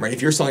time, right?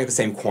 If you're selling at the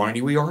same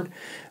quantity we are,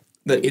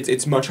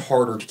 it's much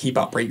harder to keep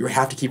up, right? You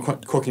have to keep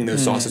cooking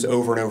those sauces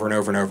over and over and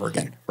over and over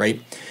again,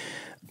 right?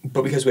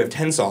 But because we have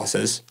 10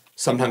 sauces,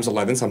 sometimes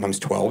 11, sometimes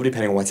 12,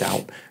 depending on what's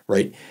out,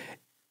 right?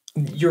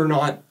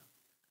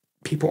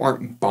 People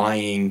aren't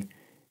buying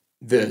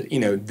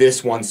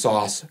this one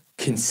sauce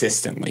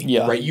consistently,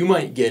 right? You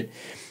might get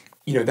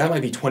that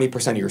might be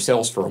 20% of your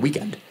sales for a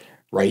weekend,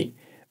 right?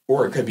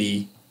 Or it could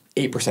be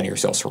 8% of your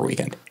sales for a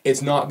weekend.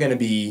 It's not going to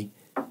be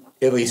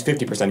at least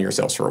 50% of your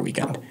sales for a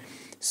weekend.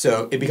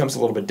 So it becomes a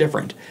little bit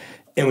different.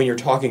 And when you're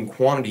talking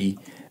quantity,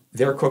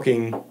 they're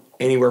cooking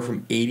anywhere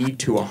from 80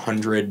 to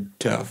 100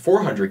 to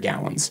 400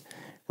 gallons,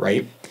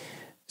 right?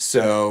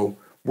 So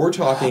we're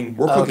cooking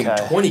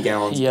 20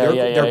 gallons.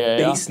 Their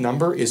base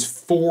number is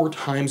 4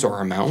 times our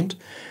amount.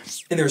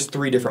 And there's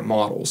 3 different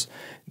models.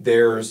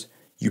 There's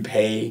you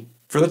pay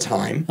for the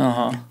time.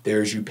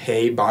 There's you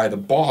pay by the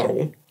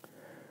bottle.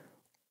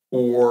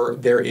 Or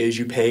there is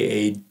you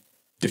pay a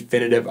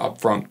definitive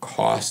upfront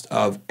cost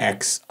of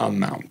X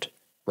amount,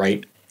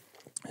 right?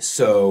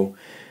 So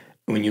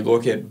when you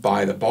look at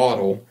by the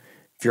bottle,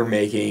 if you're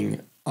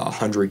making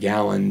 100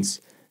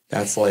 gallons,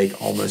 that's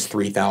like almost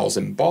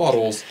 3,000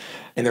 bottles,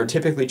 and they're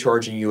typically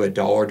charging you $1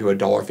 to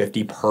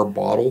 $1.50 per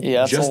bottle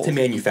just to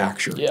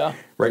manufacture.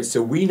 Right?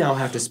 So we now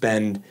have to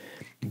spend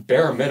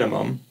bare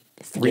minimum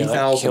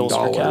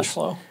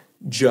 $3,000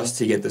 just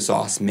to get the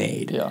sauce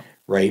made.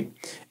 Right?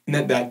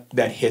 And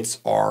that hits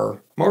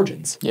our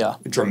margins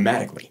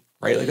dramatically.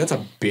 Right? Like that's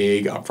a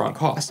big upfront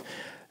cost.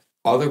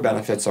 Other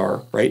benefits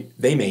are, right,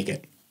 they make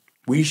it.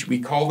 We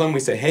call them, we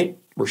say, hey,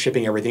 we're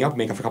shipping everything up,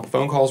 make a couple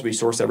phone calls, we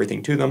source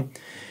everything to them.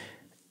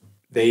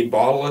 They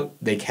bottle it,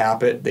 they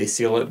cap it, they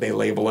seal it, they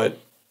label it.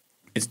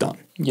 It's done.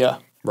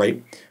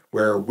 Right?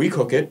 Where we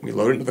cook it, we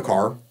load it into the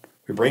car,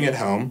 we bring it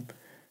home,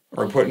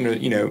 or we put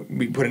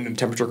it in a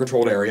temperature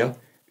controlled area.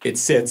 It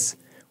sits,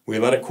 we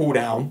let it cool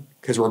down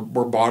because we're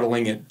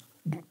bottling it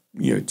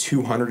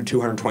 200 to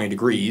 220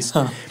 degrees.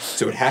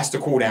 So it has to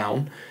cool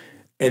down.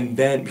 And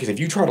then, because if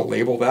you try to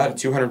label that at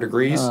 200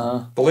 degrees,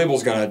 the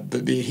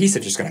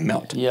adhesive is just going to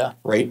melt.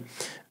 Right?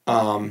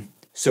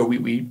 So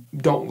we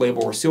don't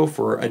label or seal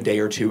for a day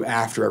or two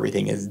after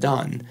everything is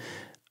done.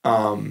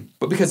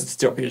 But because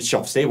it's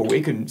shelf stable,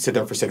 we can sit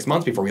there for 6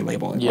 months before we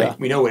label it. Right?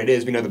 We know what it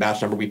is. We know the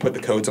batch number. We put the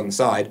codes on the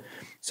side.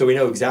 So we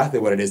know exactly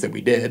what it is that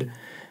we did.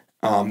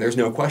 There's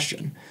no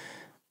question.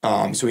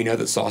 So we know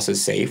that sauce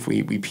is safe.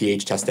 We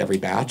pH test every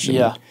batch.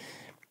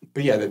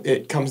 But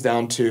it comes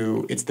down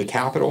to it's the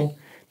capital.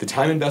 The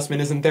time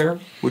investment isn't there,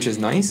 which is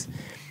nice,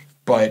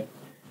 but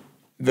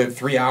the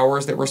 3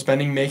 hours that we're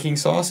spending making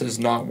sauce is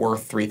not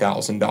worth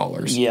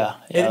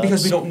 $3,000.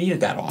 Because we don't need it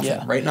that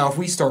often. Right now, if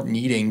we start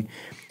needing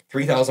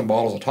 3,000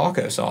 bottles of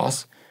taco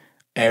sauce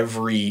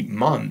every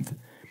month,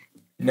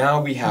 now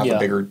we have a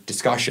bigger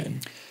discussion.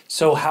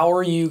 So how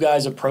are you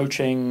guys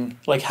approaching,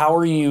 how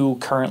are you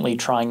currently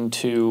trying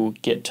to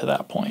get to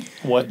that point?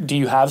 What do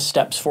you have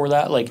steps for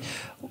that? Where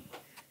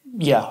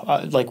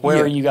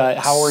are you guys,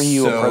 how are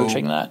you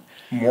approaching that?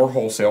 More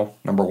wholesale,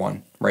 number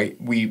one, right?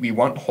 We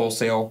want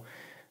wholesale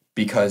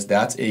because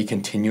that's a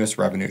continuous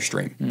revenue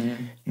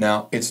stream.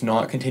 Now, it's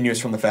not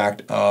continuous from the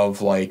fact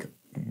of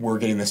we're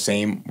getting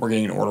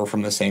an order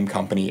from the same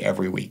company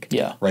every week.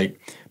 Right?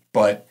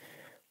 But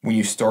when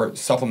you start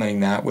supplementing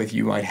that with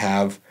you might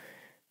have,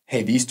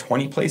 hey, these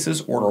 20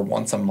 places order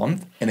once a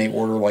month and they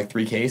order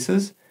 3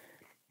 cases,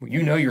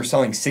 you're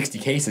selling 60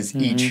 cases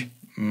each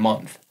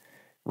month,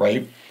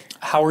 right?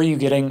 How are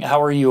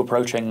you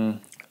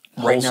approaching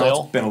right wholesale?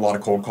 Now, it's been a lot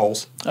of cold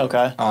calls.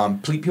 Okay.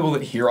 People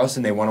that hear us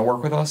and they want to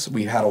work with us,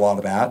 we've had a lot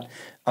of that.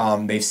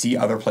 They see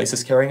other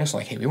places carrying us,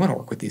 hey, we want to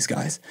work with these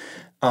guys.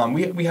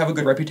 We have a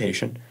good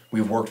reputation.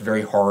 We've worked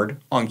very hard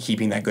on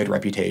keeping that good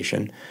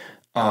reputation.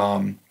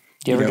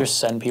 Do you ever just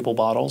send people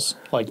bottles,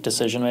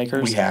 decision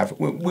makers? We have.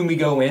 When we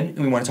go in and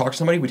we want to talk to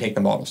somebody, we take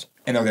them bottles,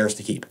 and they're theirs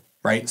to keep,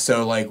 right?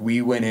 So,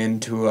 we went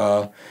into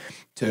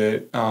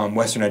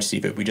Western Edge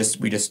Seafood. We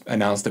just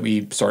announced that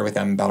we started with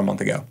them about a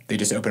month ago. They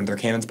just opened their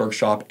Cannonsburg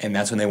shop, and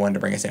that's when they wanted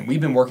to bring us in.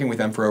 We've been working with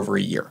them for over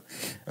a year.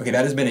 Okay,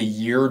 that has been a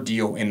year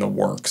deal in the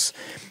works,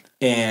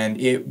 and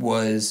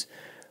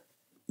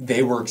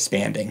they were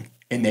expanding.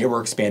 And they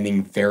were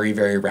expanding very,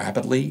 very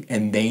rapidly,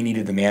 and they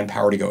needed the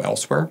manpower to go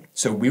elsewhere.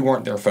 So we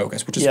weren't their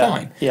focus, which is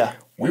fine.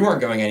 We weren't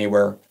going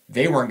anywhere.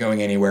 They weren't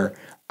going anywhere.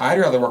 I'd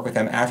rather work with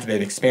them after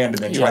they've expanded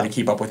than try to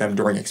keep up with them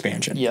during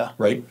expansion.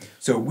 Right?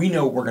 So we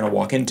know what we're going to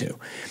walk into.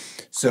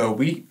 So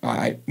we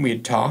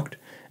had talked,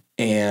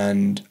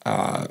 and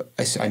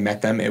I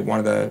met them at one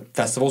of the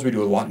festivals. We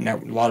do a lot of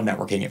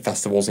networking at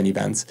festivals and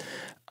events.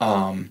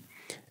 And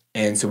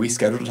so we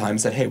scheduled a time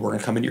and said, hey, we're going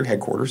to come into your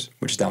headquarters,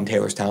 which is down in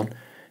Taylorstown,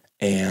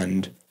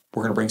 and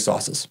we're going to bring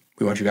sauces.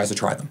 We want you guys to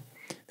try them.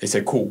 They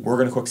said, cool, we're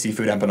going to cook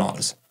seafood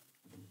empanadas.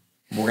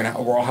 We'll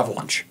all have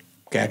lunch.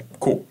 Okay,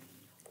 cool.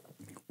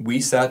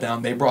 We sat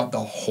down. They brought the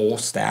whole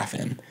staff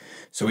in.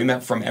 So we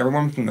met from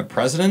everyone from the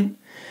president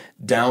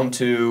down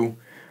to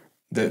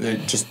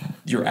the just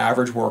your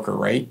average worker,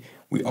 right?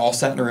 We all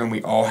sat in a room.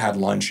 We all had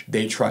lunch.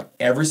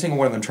 Every single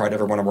one of them tried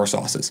every one of our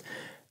sauces.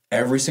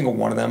 Every single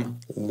one of them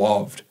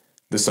loved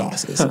the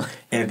sauces.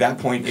 And at that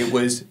point,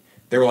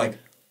 they were like,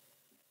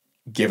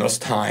 give us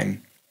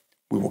time.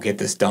 We will get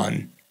this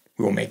done.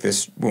 We will make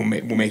this. We'll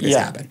make this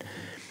happen.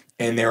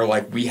 And they were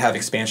like, we have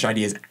expansion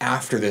ideas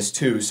after this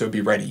too, so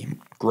be ready.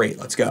 Great,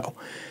 let's go.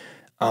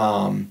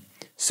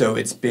 So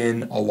it's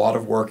been a lot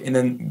of work. And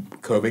then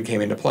COVID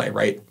came into play,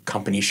 right?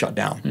 Companies shut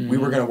down. Mm-hmm. We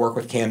were going to work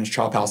with Cannon's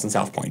Chop House in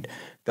South Point.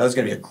 That was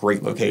going to be a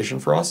great location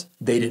for us.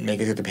 They didn't make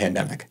it through the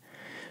pandemic.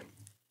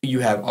 You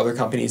have other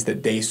companies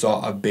that they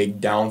saw a big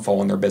downfall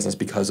in their business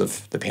because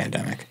of the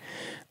pandemic,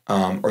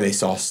 or they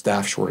saw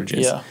staff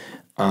shortages. Yeah.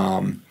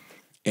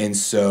 And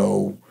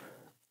so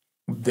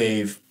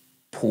they've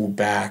pulled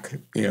back,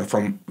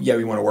 from,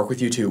 we want to work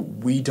with you too.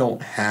 We don't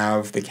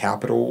have the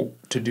capital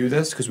to do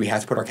this because we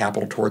have to put our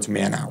capital towards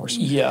man hours.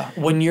 Yeah.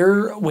 When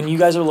you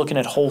guys are looking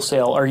at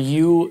wholesale,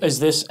 is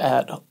this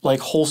at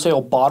like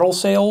wholesale bottle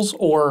sales,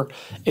 or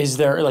is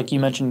there, like you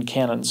mentioned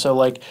Canon, so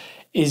like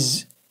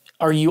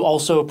are you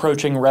also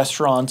approaching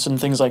restaurants and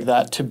things like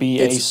that to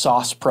be a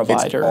sauce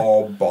provider? It's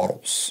all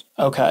bottles.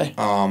 Okay.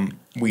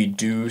 We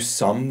do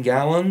some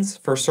gallons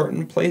for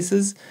certain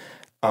places.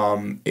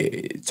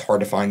 It's hard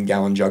to find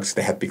gallon jugs.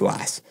 They have to be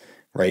glass,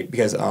 right?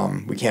 Because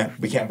we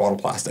can't bottle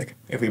plastic.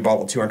 If we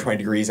bottle 220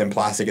 degrees in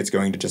plastic, it's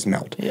going to just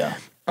melt. Yeah.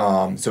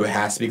 So it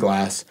has to be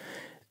glass.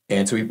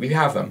 And so we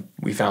have them.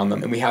 We found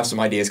them. And we have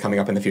some ideas coming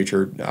up in the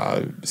future.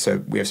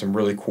 So we have some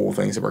really cool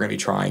things that we're going to be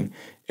trying.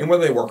 And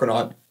whether they work or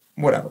not,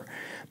 whatever.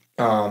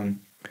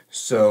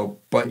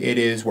 But it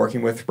is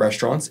working with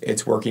restaurants.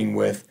 It's working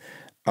with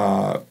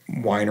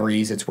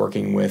wineries. It's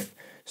working with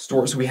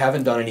stores. So we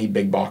haven't done any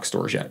big box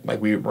stores yet.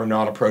 Like we're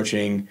not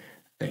approaching.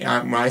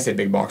 When I say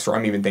big box store,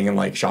 I'm even thinking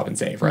like Shop and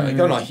Save, right? Mm-hmm. Like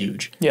they're not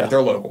huge. Yeah, like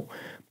they're local.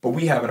 But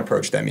we haven't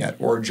approached them yet.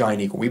 Or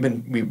Giant Eagle.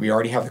 We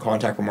already have the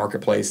contact for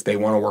Marketplace. They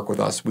want to work with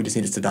us. We just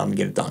need to sit down and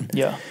get it done.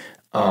 Yeah.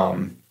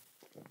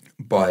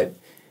 But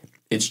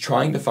it's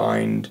trying to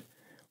find.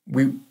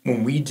 When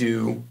we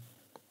do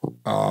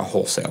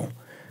wholesale,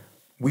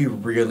 we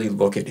really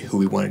look at who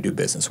we want to do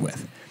business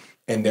with.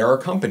 And there are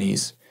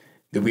companies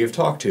that we have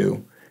talked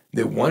to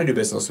that want to do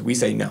business. We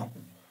say no.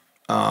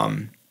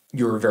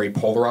 You're very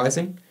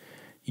polarizing.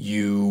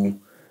 We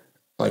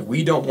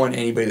don't want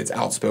anybody that's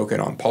outspoken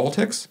on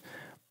politics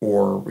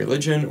or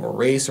religion or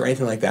race or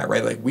anything like that,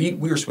 right? Like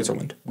we're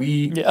Switzerland.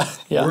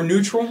 We're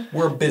neutral.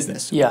 We're a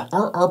business. Yeah.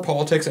 Our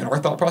politics and our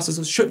thought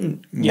processes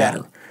shouldn't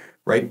matter,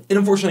 right? And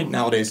unfortunately,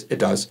 nowadays it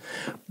does.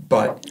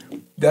 But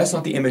that's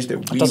not the image that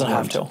we want. It doesn't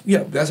have to.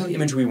 Yeah, that's not the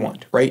image we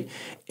want, right?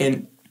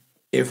 And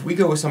if we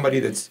go with somebody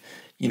that's,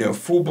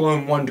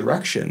 full-blown one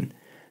direction,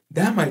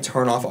 that might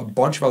turn off a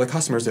bunch of other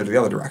customers that are the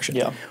other direction.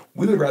 Yeah.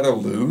 We would rather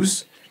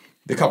lose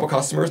the couple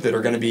customers that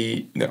are going to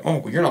be,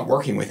 you're not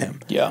working with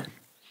him. Yeah.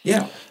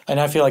 Yeah. And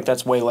I feel like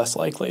that's way less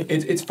likely.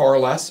 It's far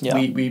less. Yeah.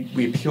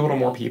 We appeal to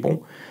more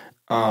people.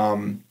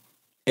 And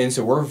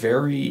so we're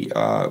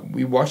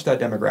we watch that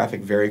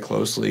demographic very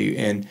closely.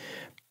 And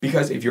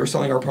because if you're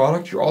selling our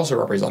product, you're also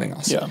representing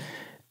us. Yeah.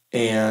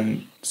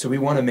 And so we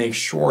want to make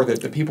sure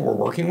that the people we're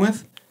working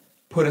with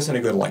put us in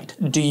a good light.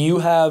 Do you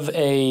have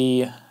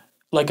a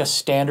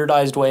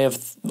standardized way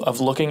of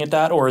looking at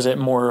that, or is it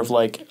more of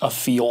like a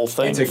feel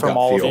thing from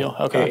all of you?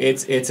 Okay.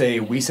 It's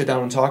we sit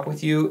down and talk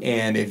with you,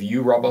 and if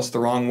you rub us the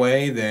wrong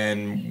way,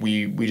 then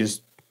we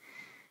just,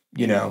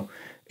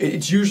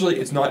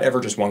 it's not ever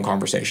just one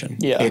conversation.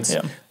 Yeah.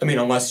 I mean,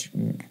 unless,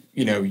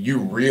 you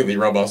really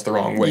rub us the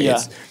wrong way.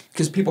 Yeah.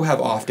 Because people have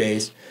off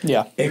days.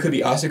 Yeah. It could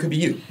be us, it could be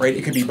you, right?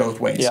 It could be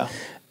both ways. Yeah.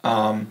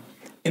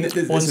 And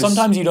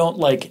sometimes you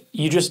don't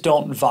you just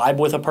don't vibe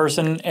with a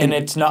person, and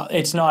it's not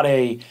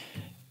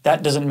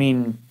that doesn't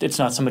mean it's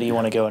not somebody you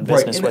want to go in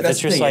business with.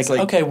 It's just like,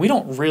 okay, we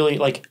don't really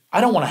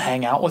I don't want to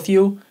hang out with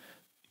you,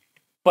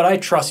 but I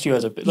trust you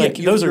as those are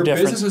different. Your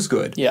business is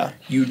good. Yeah.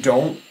 You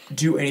don't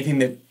do anything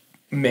that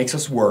makes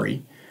us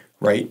worry,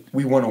 right?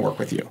 We want to work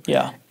with you.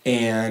 Yeah.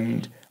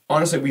 And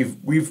honestly,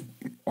 we've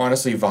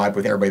honestly vibed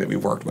with everybody that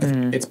we've worked with.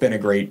 Mm. It's been a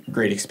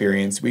great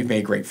experience. We've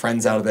made great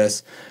friends out of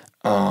this.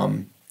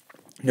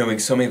 Knowing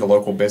so many of the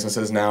local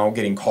businesses now,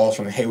 getting calls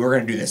from them, hey, we're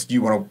going to do this. Do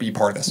you want to be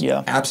part of this?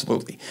 Yeah.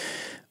 Absolutely.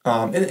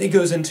 And it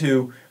goes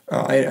into,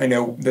 I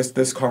know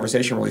this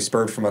conversation really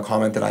spurred from a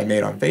comment that I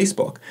made on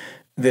Facebook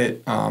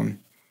that,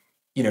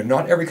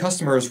 not every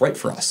customer is right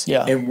for us.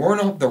 Yeah. And we're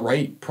not the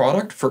right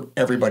product for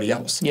everybody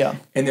else. Yeah.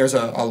 And there's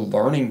a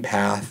learning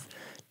path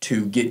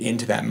to get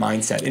into that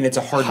mindset. And it's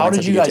a hard mindset to get to. How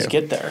did you guys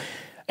get there?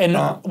 And,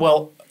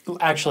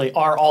 actually,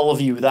 are all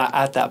of you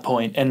at that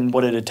point, and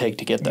what did it take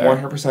to get there?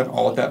 100%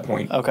 all at that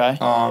point. Okay.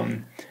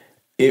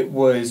 It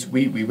was,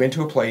 we went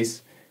to a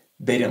place,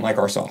 they didn't like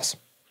our sauce,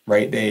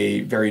 right?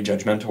 They very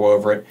judgmental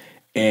over it,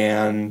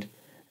 and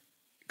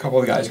a couple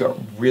of the guys got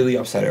really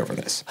upset over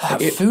this.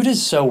 Food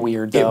is so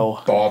weird, though.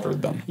 It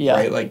bothered them,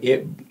 right?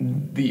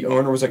 The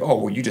owner was like, oh,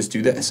 well, you just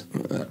do this.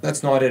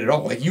 That's not it at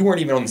all. You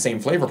weren't even on the same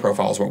flavor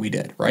profile as what we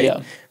did, right?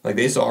 Yeah.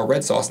 They saw our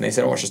red sauce, and they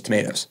said, oh, it's just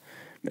tomatoes.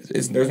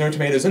 There's no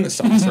tomatoes in the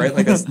sauce, right?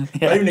 That's not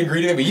even an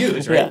ingredient that we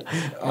use, right?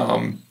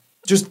 Yeah.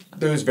 Just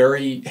those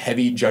very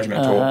heavy,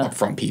 judgmental,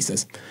 upfront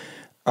pieces.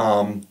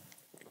 And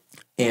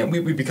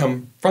we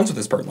become friends with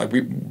this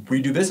person.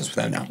 We do business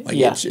with them now.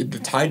 The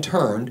tide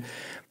turned,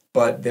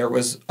 but there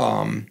was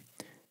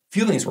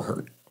feelings were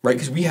hurt, right?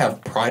 Because we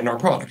have pride in our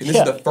product. And this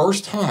is the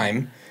first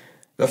time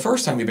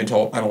we've been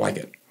told, I don't like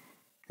it,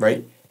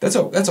 right? That's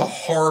a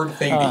hard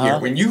thing to hear.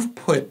 When you've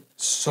put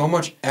so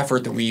much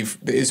effort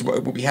that is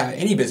what we have,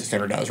 any business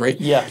owner does, right?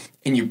 Yeah.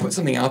 And you put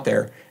something out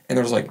there and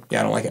there's like, yeah,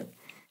 I don't like it.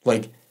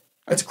 Like,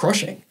 that's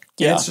crushing.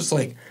 Yeah. And it's just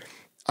like,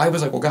 I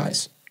was like, well,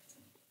 guys,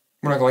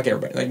 we're not gonna like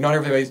everybody. Like, not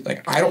everybody's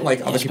like, I don't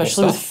like other people's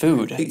stuff. Especially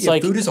with food. It's yeah,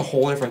 like food is a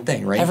whole different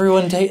thing, right?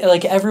 everyone,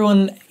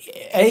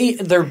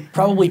 they're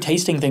probably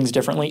tasting things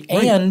differently,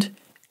 Right. and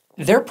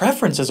their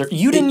preferences are.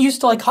 You didn't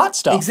used to like hot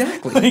stuff.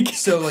 Exactly.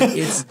 So like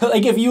it's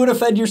like if you would have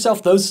fed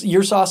yourself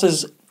your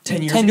sauces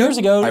 10 years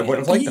ago, I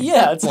wouldn't have liked them.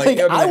 Yeah, it's like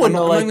I wouldn't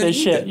have liked this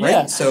shit. Right?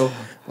 Yeah. So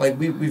like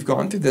we've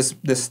gone through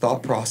this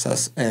thought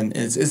process, and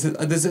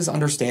there's this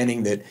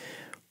understanding that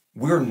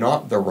we're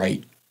not the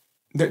right.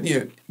 That,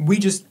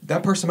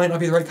 that person might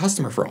not be the right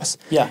customer for us.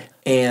 Yeah.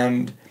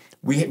 And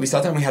we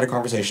sat down and we had a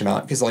conversation about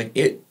it, because like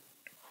it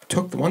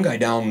took the one guy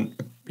down.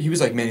 He was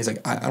like, man, he's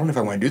like, I don't know if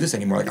I want to do this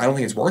anymore. Like, I don't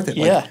think it's worth it.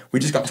 Like, Yeah. we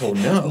just got told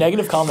no.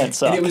 Negative comments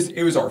suck. And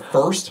it was our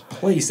first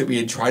place that we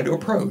had tried to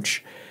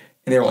approach,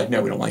 and they were like,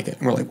 no, we don't like it.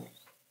 And we're like,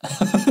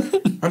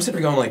 I'm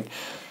sitting there going like,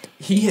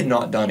 he had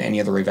not done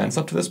any other events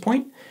up to this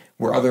point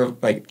where other,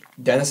 like,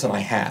 Dennis and I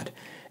had.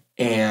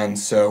 And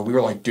so we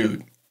were like,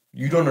 dude,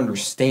 you don't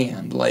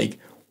understand. Like,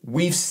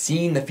 we've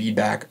seen the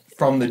feedback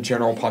from the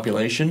general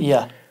population.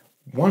 Yeah.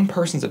 One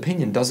person's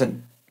opinion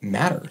doesn't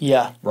matter.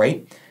 Yeah.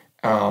 Right?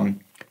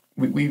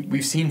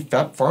 We've seen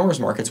farmers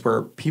markets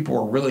where people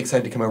were really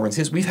excited to come over and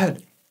see us.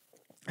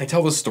 I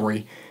tell this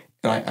story,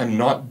 and I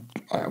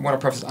want to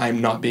preface,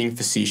 I'm not being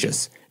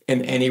facetious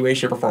in any way,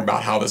 shape, or form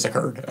about how this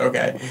occurred,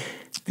 okay?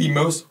 The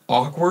most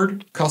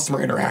awkward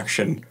customer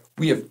interaction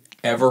we have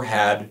ever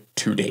had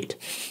to date,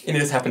 and it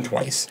has happened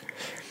twice.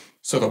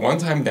 So the one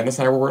time Dennis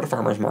and I were at a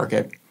farmer's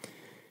market,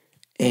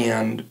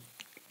 and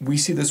we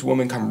see this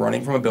woman come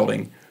running from a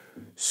building,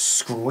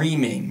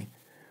 screaming,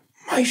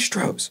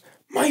 Maestros,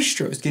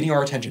 getting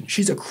our attention.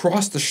 She's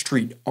across the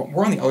street.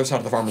 We're on the other side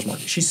of the farmer's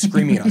market. She's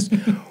screaming at us,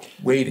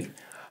 waiting.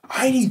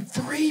 I need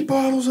 3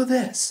 bottles of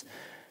this.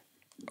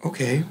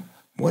 Okay,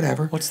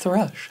 whatever. What's the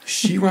rush?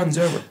 She runs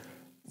over.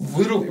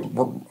 Literally,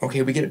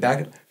 we get it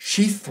back.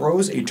 She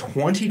throws a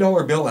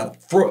 $20 bill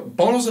at,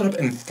 bundles it up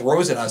and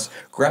throws it at us,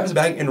 grabs the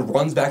bag, and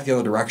runs back the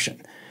other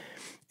direction.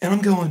 And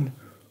I'm going,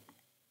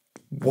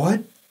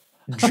 what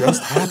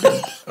just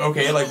happened?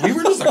 Okay, like we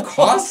were just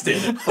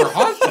accosted for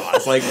hot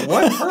sauce. Like,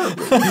 what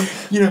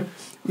happened?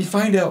 We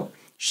find out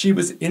she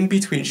was in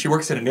between. She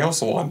works at a nail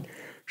salon.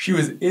 She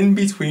was in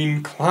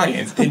between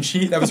clients, and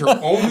that was her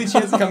only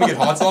chance to come and get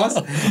hot sauce.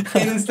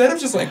 And instead of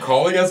just like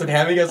calling us and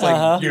having us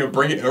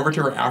bring it over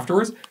to her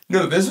afterwards,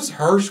 no, this was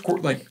her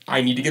like,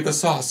 I need to get the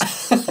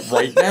sauce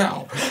right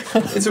now.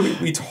 And so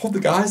we told the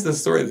guys the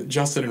story,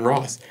 Justin and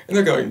Ross, and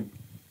they're going,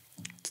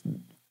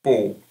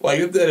 bull, like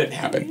that didn't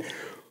happen.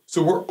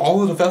 So we're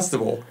all at the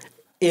festival,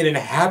 and it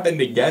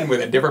happened again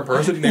with a different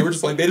person, and they were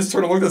just like, they just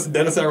turned and looked at us, and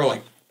Dennis and I were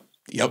like,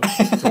 yep,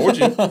 told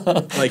you.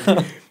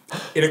 Like,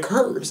 it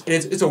occurs. And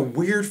it's a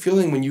weird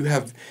feeling when you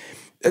have,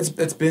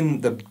 that's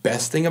been the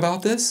best thing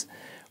about this,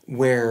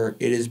 where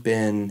it has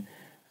been,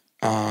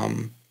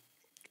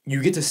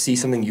 you get to see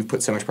something you've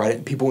put so much pride in,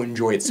 and people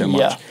enjoy it so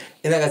much. Yeah.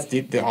 And that's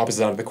the opposite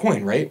side of the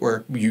coin, right?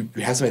 Where you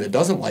have somebody that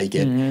doesn't like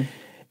it. Mm-hmm.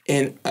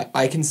 And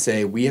I can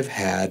say we have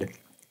had,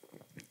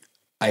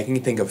 I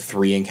can think of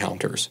 3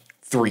 encounters,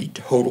 3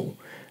 total,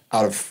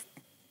 out of,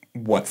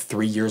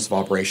 3 years of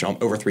operation,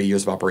 over 3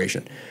 years of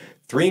operation.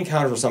 3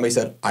 encounters where somebody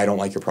said, I don't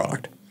like your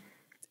product.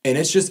 And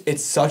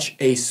it's such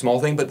a small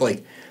thing, but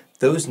like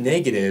those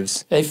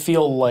negatives, they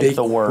feel like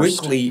the worst.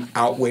 Quickly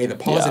outweigh the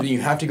positive. Yeah.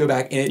 You have to go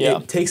back, and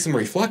it takes some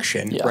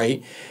reflection,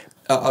 right?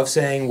 Of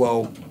saying,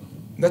 well,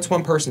 that's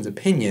one person's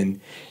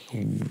opinion.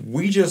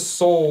 We just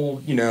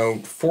sold,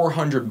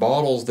 400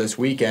 bottles this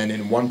weekend,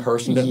 and one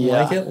person didn't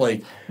like it.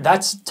 Like,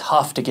 that's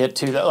tough to get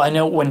to, though. I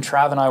know when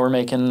Trav and I were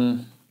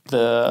making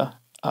the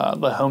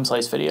home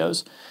slice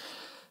videos,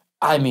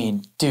 I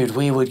mean, dude,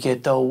 we would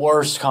get the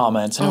worst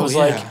comments. And it was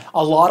like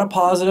a lot of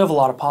positive,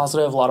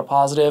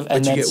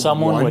 and then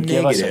someone would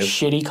give us a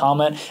shitty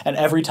comment, and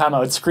every time I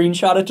would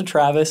screenshot it to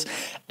Travis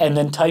and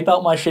then type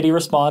out my shitty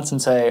response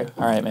and say,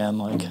 all right, man,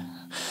 like,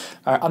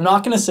 all right, I'm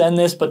not going to send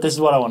this, but this is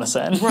what I want to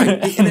send.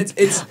 Right. And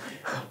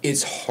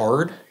it's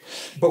hard,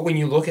 but when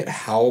you look at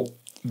how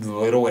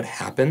little it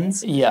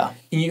happens, and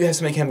you have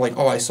somebody kind of like,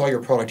 oh, I saw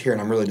your product here and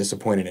I'm really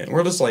disappointed in it. And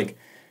we're just like,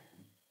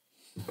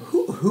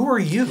 who are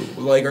you?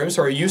 Like, I'm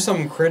sorry, are you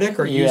some critic?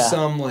 Or are you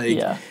some like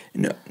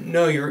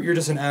no, you're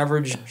just an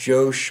average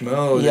Joe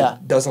Schmo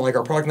that doesn't like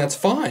our product, and that's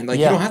fine. Like,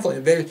 you don't have to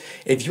like,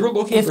 if you're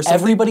looking for something,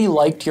 everybody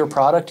liked your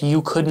product,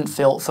 you couldn't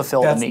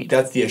fulfill the need.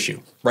 That's the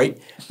issue,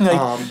 right?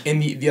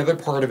 And the other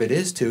part of it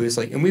is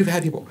like, and we've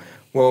had people,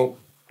 well,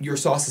 your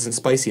sauce isn't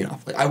spicy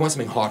enough. Like, I want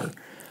something hotter.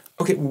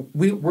 Okay,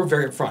 we're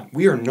very upfront.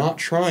 We are not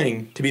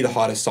trying to be the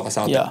hottest sauce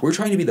out there. We're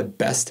trying to be the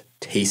best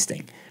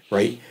tasting,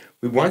 right?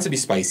 We want it to be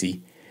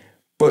spicy.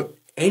 But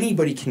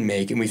anybody can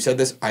make, and we've said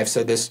this, I've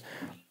said this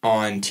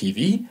on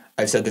TV,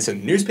 I've said this in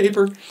the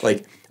newspaper,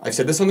 like, I've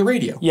said this on the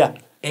radio. Yeah.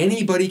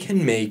 Anybody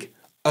can make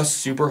a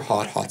super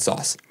hot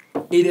sauce.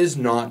 It is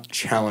not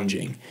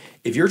challenging.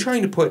 If you're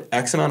trying to put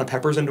X amount of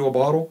peppers into a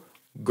bottle,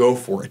 go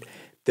for it.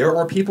 There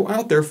are people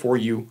out there for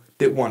you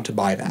that want to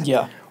buy that.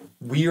 Yeah.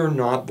 We are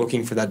not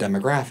looking for that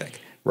demographic,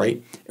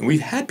 right? And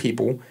we've had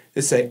people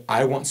that say,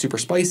 I want super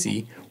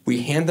spicy.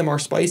 We hand them our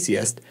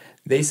spiciest.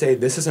 They say,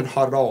 this isn't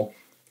hot at all,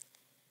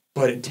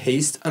 but it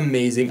tastes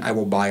amazing. I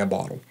will buy a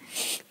bottle.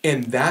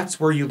 And that's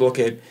where you look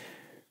at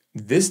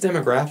this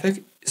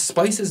demographic.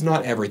 Spice is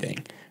not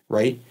everything,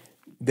 right?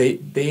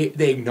 They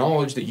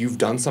acknowledge that you've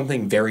done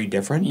something very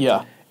different.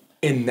 Yeah.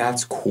 And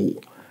that's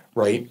cool,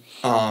 right?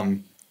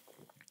 And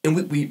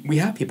we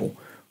have people,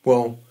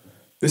 well,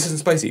 this isn't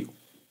spicy.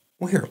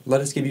 Well, here, let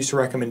us give you some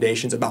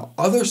recommendations about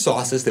other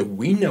sauces that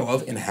we know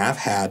of and have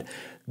had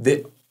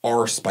that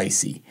are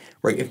spicy,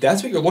 right? If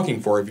that's what you're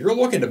looking for, if you're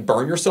looking to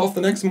burn yourself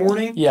the next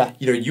morning,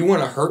 you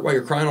want to hurt while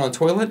you're crying on a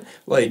toilet,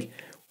 like,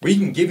 we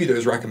can give you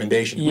those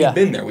recommendations. We've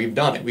been there. We've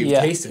done it. We've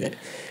tasted it.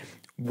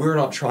 We're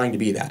not trying to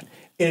be that.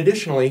 And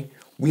additionally,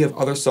 we have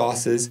other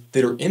sauces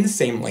that are in the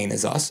same lane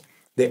as us.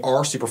 They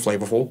are super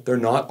flavorful. They're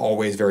not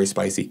always very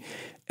spicy.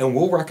 And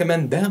we'll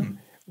recommend them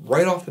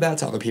right off the bat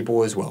to other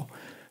people as well.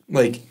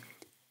 Like,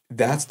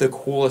 that's the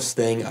coolest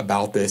thing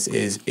about this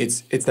is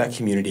it's that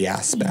community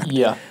aspect.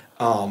 Yeah.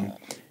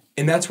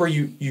 And that's where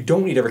you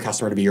don't need every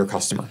customer to be your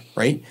customer,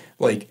 right?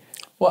 Like,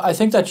 well, I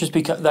think that just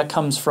that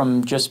comes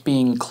from just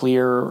being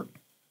clear,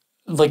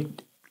 like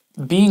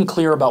being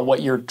clear about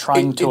what you're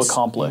trying to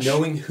accomplish.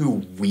 Knowing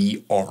who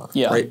we are,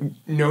 right?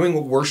 Knowing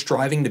what we're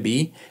striving to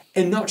be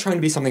and not trying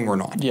to be something we're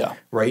not. Yeah.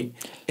 Right?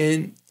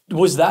 And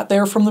was that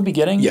there from the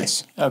beginning?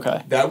 Yes.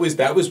 Okay. That was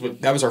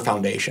our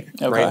foundation,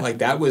 right? Like,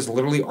 that was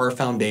literally our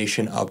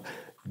foundation of,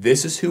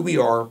 this is who we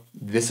are,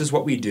 this is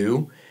what we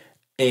do,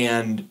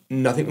 and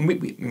nothing. When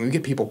we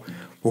get people,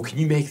 well, can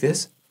you make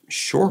this?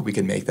 Sure, we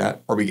can make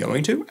that. Are we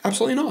going to?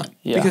 Absolutely not.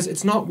 Yeah. Because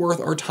it's not worth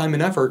our time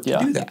and effort to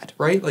do that,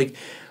 right? Like,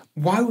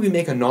 why would we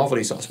make a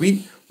novelty sauce?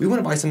 We want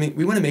to buy something.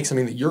 We want to make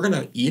something that you're going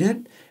to eat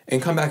it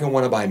and come back and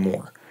want to buy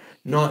more.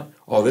 Not,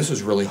 oh, this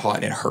was really hot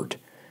and it hurt,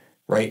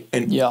 right?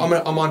 And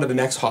I'm on to the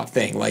next hot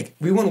thing. Like,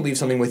 we want to leave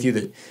something with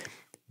you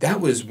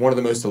that was one of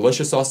the most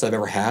delicious sauces I've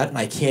ever had, and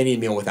I can't eat a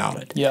meal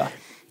without it. Yeah.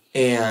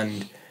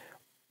 And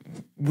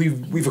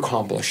we've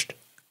accomplished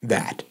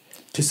that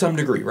to some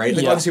degree, right?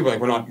 Like, obviously,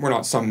 we're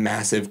not some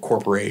massive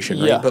corporation,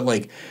 right? Yeah. But,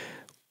 like,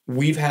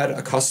 we've had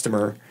a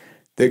customer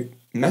that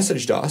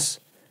messaged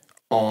us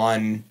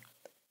on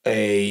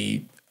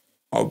a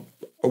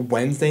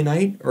Wednesday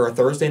night or a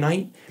Thursday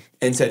night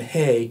and said,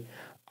 hey,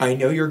 I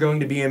know you're going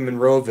to be in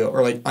Monroeville,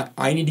 or like,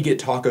 I need to get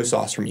taco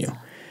sauce from you.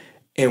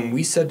 And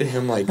we said to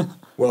him, like,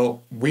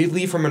 well, we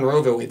leave from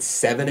Monroeville at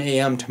 7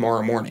 a.m.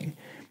 tomorrow morning.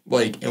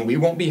 Like, and we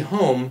won't be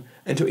home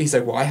until, he's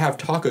like, well, I have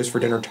tacos for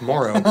dinner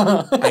tomorrow.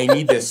 I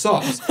need this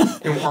sauce.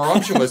 And our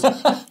option was,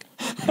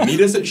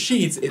 meet us at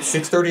Sheetz at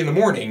 6:30 in the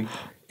morning.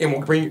 And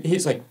we'll bring,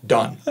 he's like,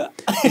 done.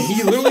 And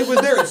he literally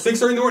was there at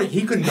 6:30 in the morning.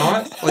 He could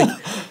not, like,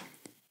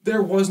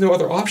 there was no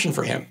other option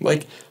for him.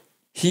 Like,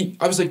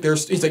 I was like,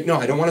 he's like, no,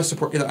 I don't want to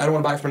support, I don't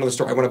want to buy it from another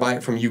store. I want to buy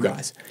it from you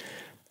guys.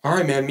 All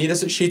right, man, meet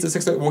us at Sheetz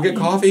at 6:30. We'll get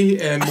coffee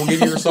and we'll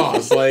give you your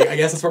sauce. Like, I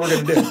guess that's what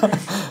we're going to do.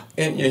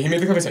 And, he made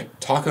the comment, he's like,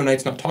 taco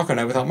night's not taco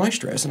night without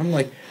Maestros. And I'm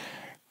like,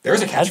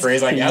 there's a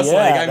catchphrase, I guess. Yeah,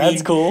 like, I that's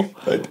mean, cool.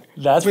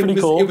 That's pretty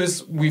cool.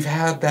 We've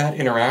had that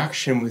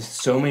interaction with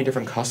so many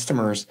different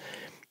customers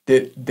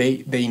that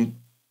they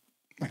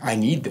I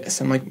need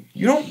this. I'm like,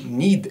 you don't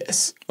need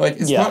this. Like,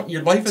 it's not,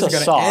 your life isn't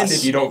going to end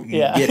if you don't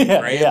get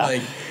it, right?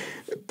 Like,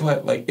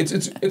 but like,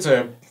 it's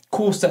a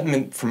cool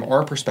sentiment from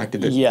our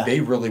perspective that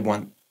they really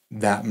want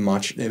that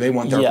much. They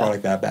want their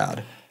product that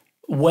bad.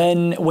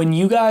 When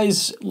you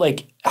guys,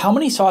 like, how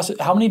many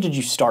did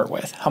you start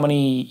with? How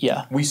many?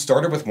 Yeah. We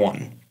started with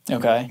one.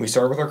 Okay. We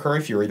started with our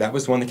Curry Fury. That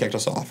was the one that kicked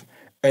us off.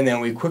 And then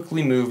we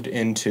quickly moved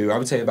into, I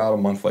would say about a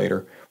month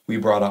later, we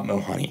brought out Mo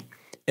Honey.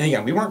 And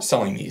again, we weren't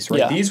selling these, right?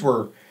 Yeah. These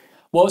were...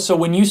 Well, so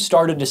when you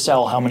started to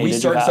sell, how many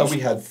did you have? We started to sell,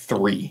 we had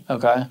 3.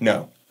 Okay.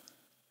 No.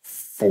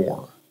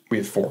 4. We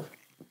had 4.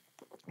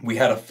 We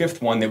had a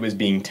 5th one that was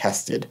being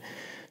tested.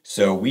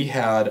 So we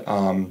had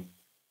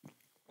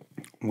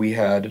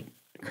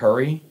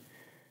curry,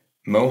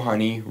 Mo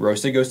Honey,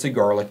 roasted ghosted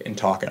garlic, and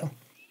taco.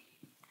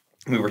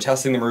 We were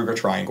testing the Maruga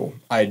Triangle.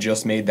 I had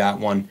just made that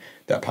one,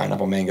 that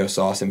pineapple mango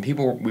sauce, and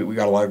we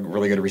got a lot of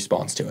really good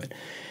response to it.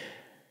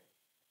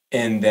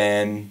 And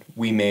then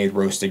we made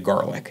roasted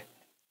garlic.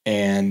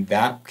 And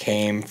that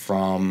came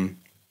shortly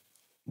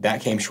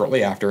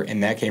after,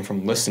 and that came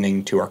from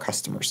listening to our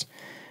customers,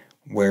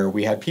 where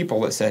we had people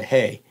that said,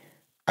 hey,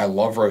 I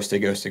love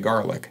roasted ghosted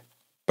garlic,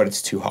 but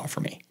it's too hot for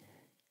me.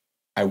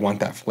 I want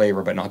that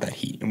flavor, but not that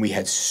heat. And we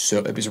had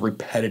it was a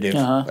repetitive,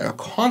 like a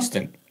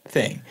constant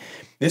thing.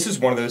 This is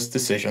one of those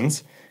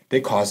decisions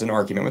that caused an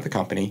argument with the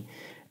company,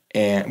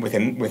 and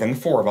within the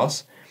 4 of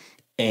us,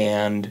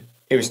 and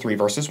it was 3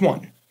 versus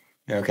 1.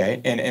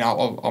 Okay, and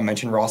I'll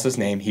mention Ross's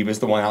name. He was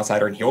the one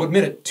outsider, and he'll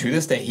admit it to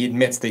this day. He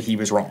admits that he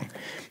was wrong.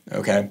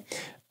 Okay,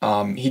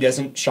 he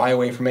doesn't shy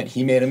away from it.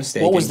 He made a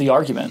mistake. What was the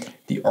argument?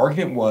 The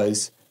argument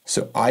was,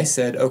 so I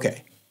said,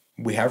 okay,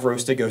 we have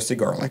roasted ghosted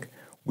garlic.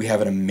 We have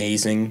an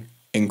amazing,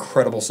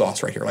 incredible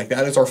sauce right here. Like,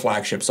 that is our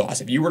flagship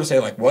sauce. If you were to say,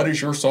 like, what is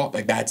your sauce?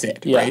 Like, that's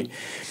it, right?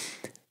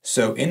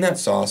 So in that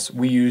sauce,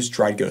 we use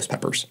dried ghost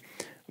peppers.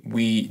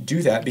 We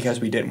do that because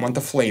we didn't want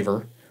the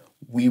flavor.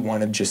 We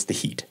wanted just the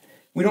heat.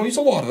 We don't use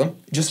a lot of them,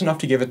 just enough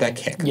to give it that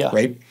kick,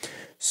 right?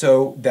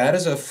 So that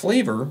is a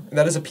flavor,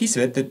 that is a piece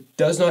of it that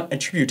does not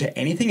attribute to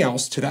anything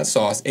else to that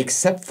sauce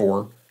except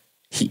for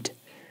heat.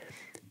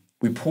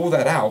 We pull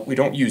that out. We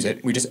don't use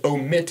it. We just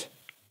omit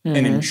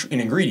an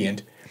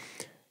ingredient.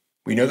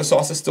 We know the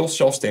sauce is still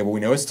shelf stable.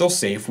 We know it's still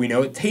safe. We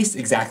know it tastes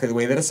exactly the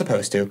way that it's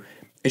supposed to.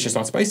 It's just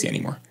not spicy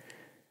anymore.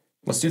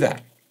 Let's do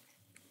that.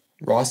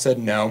 Ross said,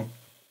 no,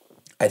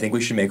 I think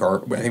we should make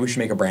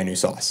a brand new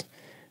sauce.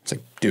 It's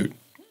like, dude.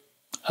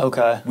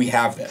 Okay. We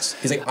have this.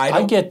 He's like,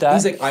 I get that.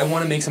 He's like, I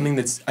want to make something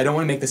I don't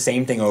want to make the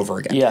same thing over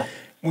again. Yeah.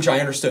 Which I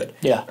understood.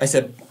 Yeah. I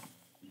said,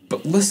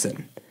 but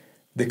listen,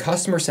 the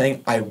customer's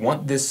saying, I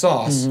want this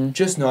sauce,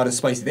 just not as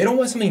spicy. They don't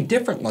want something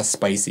different, less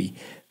spicy.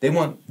 They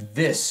want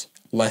this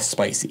less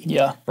spicy.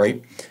 Yeah.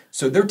 Right?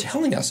 So they're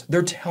telling us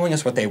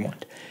what they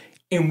want.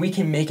 And we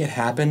can make it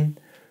happen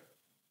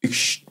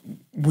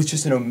with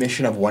just an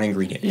omission of one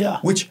ingredient. Yeah.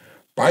 Which,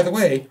 by the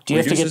way, do you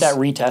have to get that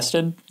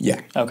retested?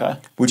 Yeah. Okay.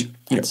 Which,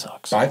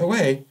 sucks. By the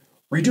way,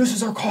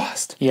 reduces our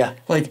cost. Yeah.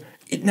 Like,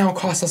 it now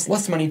costs us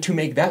less money to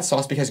make that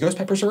sauce because ghost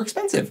peppers are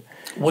expensive.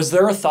 Was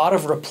there a thought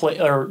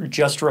of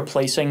just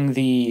replacing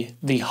the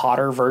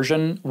hotter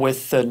version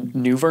with the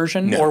new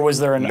version, No, or was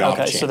there an not a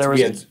okay? chance. So there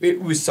was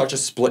it was such a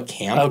split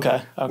camp.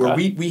 Okay. Where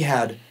we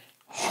had,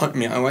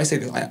 when I say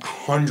this,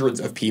 hundreds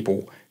of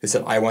people that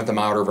said, I want the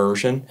milder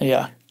version.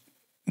 Yeah.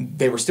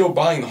 They were still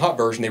buying the hot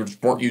version. They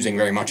just weren't using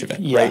very much of it,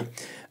 right?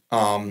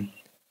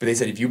 But they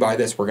said, if you buy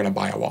this, we're going to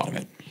buy a lot of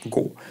it.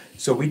 Cool.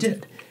 So we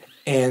did.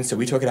 And so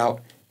we took it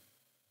out.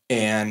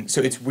 And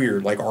so it's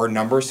weird. Like, our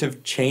numbers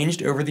have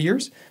changed over the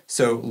years.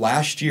 So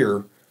last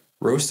year,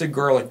 roasted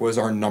garlic was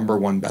our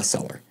 #1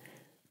 bestseller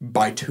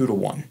by 2 to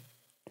 1.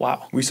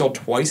 Wow. We sold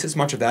twice as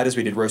much of that as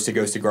we did roasted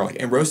ghosted garlic.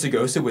 And roasted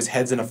ghosted was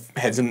heads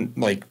in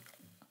like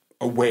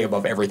way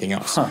above everything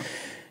else.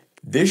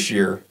 This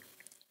year,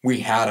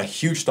 we had a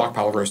huge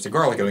stockpile of roasted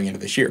garlic going into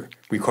this year.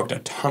 We cooked a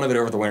ton of it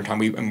over the wintertime.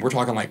 And we're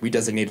talking like we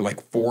designated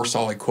like 4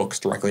 solid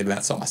cooks directly to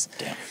that sauce.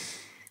 Damn.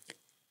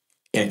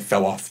 And it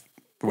fell off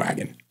the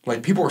wagon.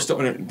 Like, people are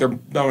still, I don't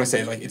want to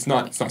say, like, it's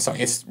not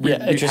selling. It's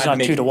just not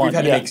 2 to 1.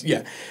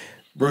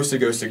 Roasted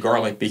ghosted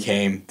garlic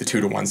became the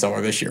 2 to 1 seller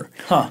this year.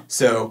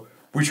 So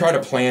we try to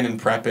plan and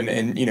prep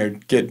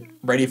and get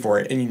ready for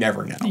it, and you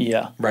never know.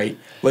 Yeah. Right?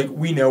 Like,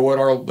 we know what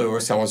our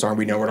lowest sellers are,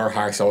 we know what our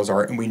higher sellers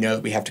are, and we know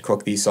that we have to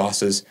cook these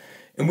sauces.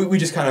 And we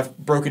just kind of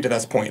broke it to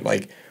that point.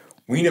 Like,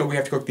 we know we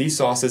have to cook these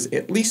sauces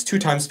at least 2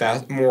 times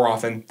more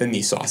often than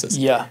these sauces.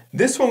 Yeah.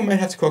 This one we might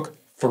have to cook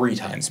 3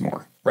 times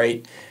more,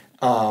 right?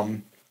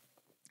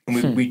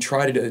 And we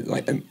try to do,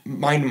 like,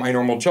 my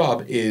normal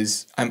job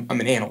is I'm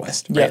an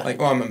analyst, right? Yeah. Like,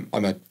 well,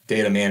 I'm a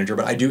data manager,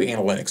 but I do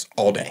analytics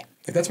all day.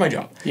 Like, that's my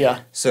job.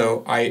 Yeah.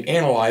 So I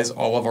analyze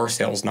all of our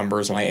sales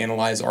numbers, and I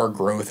analyze our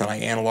growth, and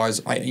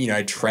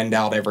I trend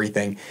out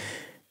everything.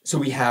 So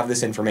we have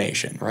this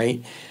information,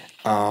 right?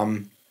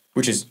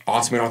 Which is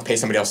awesome. We don't have to pay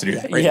somebody else to do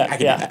that, right? Yeah. I can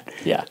do that.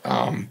 Yeah.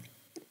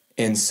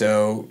 And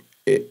so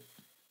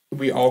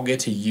we all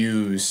get to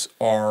use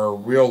our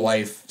real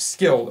life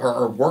skill, or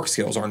our work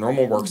skills, our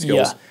normal work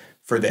skills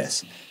for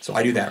this. So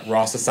I do that.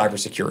 Ross does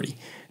cybersecurity.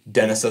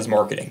 Dennis does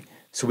marketing.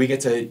 So we get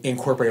to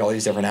incorporate all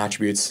these different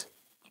attributes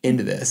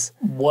into this.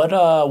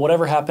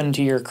 Whatever happened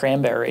to your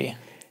cranberry?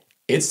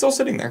 It's still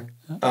sitting there.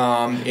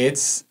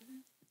 It's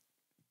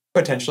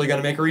potentially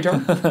going to make a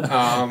return.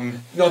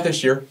 Not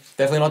this year.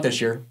 Definitely not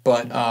this year.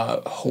 But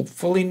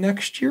hopefully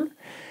next year.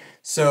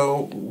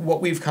 So what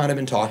we've kind of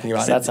been talking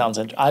about. That sounds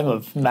interesting. I'm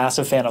a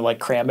massive fan of like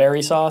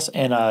cranberry sauce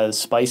and a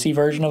spicy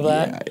version of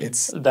that. Yeah,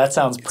 that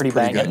sounds pretty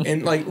banging. good.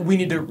 And like, we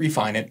need to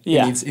refine it.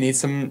 Yeah. It needs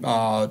some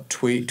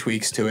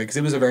tweaks to it, because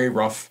it was a very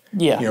rough,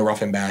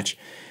 rough and batch.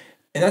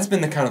 And that's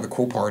been the kind of the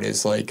cool part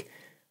is like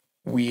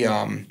we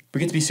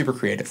get to be super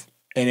creative.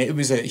 And it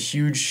was a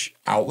huge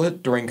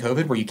outlet during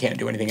COVID where you can't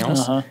do anything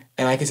else.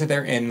 And I can sit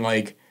there and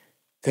like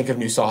think of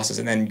new sauces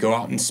and then go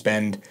out and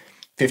spend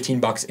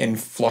 $15 and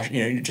flush,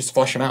 just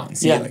flush them out and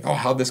see like, oh,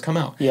 how'd this come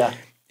out? Yeah.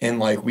 And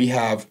like we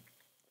have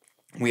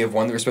one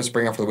that we're supposed to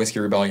bring out for the Whiskey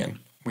Rebellion.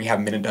 We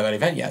haven't been into that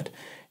event yet.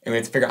 And we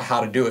have to figure out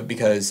how to do it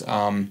because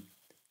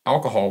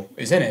alcohol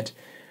is in it,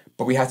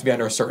 but we have to be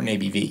under a certain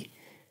ABV,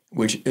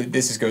 which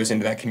goes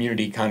into that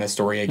community kind of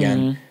story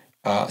again.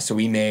 So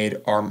we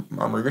made our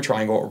Maruga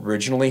Triangle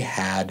originally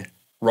had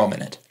rum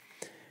in it.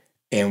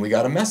 And we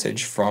got a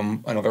message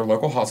from another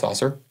local hot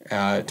saucer,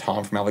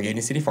 Tom from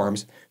Allegheny City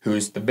Farms,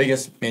 who's the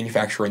biggest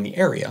manufacturer in the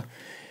area.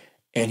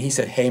 And he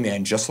said, hey,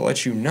 man, just to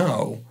let you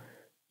know,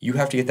 you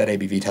have to get that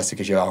ABV tested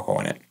because you have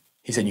alcohol in it.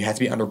 He said, you have to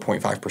be under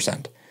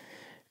 0.5%.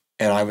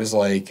 And I was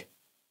like,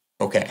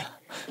 okay.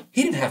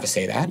 He didn't have to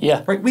say that.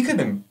 Yeah. Right? We could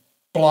have been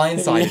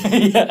blindsided.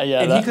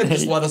 And he could have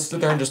just let us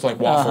sit there and just like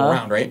waffle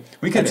around, right?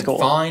 We could have been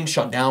fined,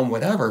 shut down,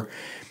 whatever.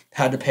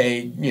 Had to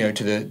pay,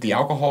 to the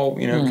alcohol,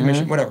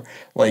 commission, whatever.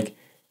 Like,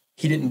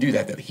 he didn't do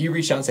that, though. He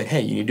reached out and said,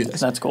 hey, you need to do this.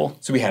 That's cool.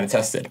 So we had it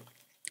tested.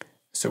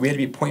 So we had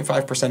to be 0.5%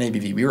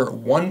 ABV. We were at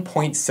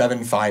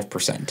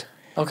 1.75%.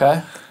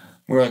 Okay.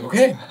 We were like,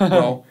 okay,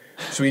 well,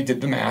 so we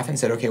did the math and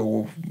said, okay,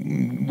 well,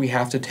 we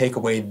have to take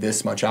away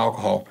this much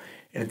alcohol.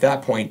 And at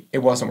that point, it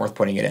wasn't worth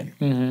putting it in.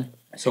 Mm-hmm.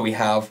 So we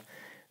have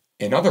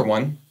another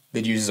one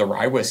that uses a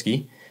rye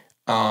whiskey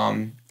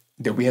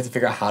that we have to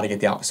figure out how to get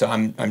the alcohol. So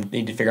I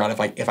need to figure out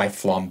if I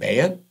flambe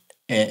it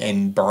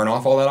and burn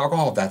off all that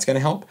alcohol, if that's going to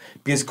help.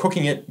 Because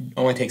cooking it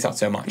only takes out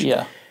so much.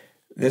 Yeah.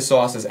 This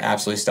sauce is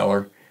absolutely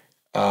stellar.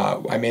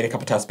 I made a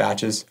couple test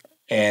batches,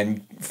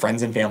 and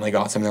friends and family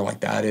got some. They're like,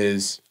 that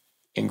is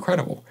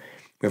incredible.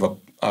 We have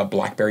a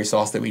blackberry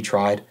sauce that we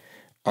tried.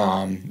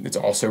 It's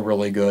also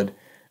really good.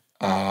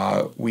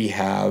 We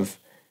have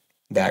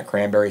that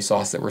cranberry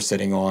sauce that we're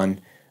sitting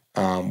on.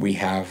 We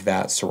have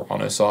that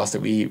serrano sauce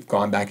that we've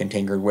gone back and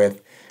tinkered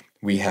with.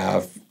 We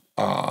have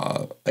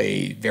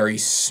a very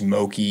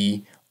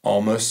smoky,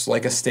 almost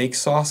like a steak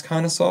sauce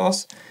kind of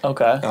sauce.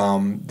 Okay.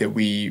 That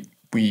we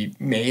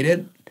made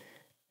it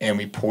and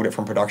we pulled it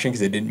from production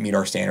because it didn't meet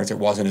our standards. It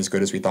wasn't as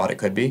good as we thought it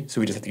could be.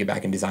 So we just have to get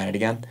back and design it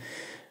again.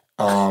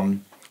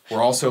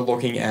 We're also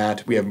looking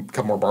at, we have a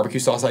couple more barbecue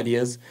sauce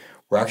ideas.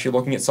 We're actually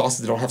looking at sauces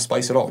that don't have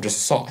spice at all, just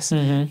a sauce.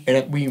 Mm-hmm.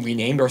 And we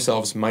named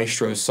ourselves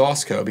Maestros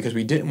Sauce Co. because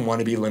we didn't want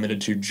to be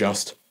limited to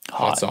just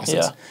hot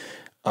sauces.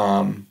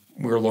 Yeah.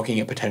 We were looking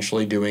at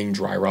potentially doing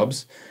dry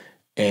rubs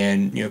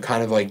and,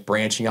 kind of like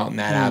branching out in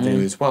that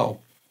avenue as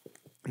well.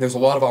 There's a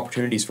lot of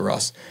opportunities for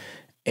us.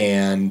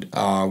 And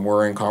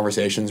we're in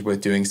conversations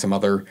with doing some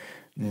other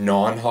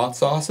non-hot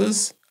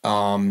sauces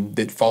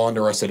that fall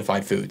under our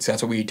acidified foods.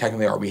 That's what we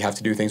technically are. We have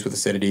to do things with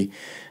acidity.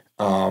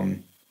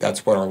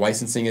 That's what our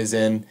licensing is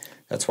in.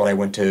 That's what I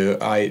went to.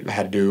 I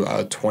had to do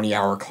a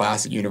 20-hour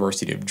class at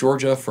University of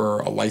Georgia for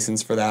a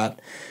license for that,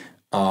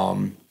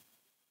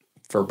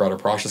 for better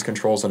process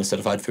controls on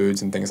acidified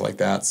foods and things like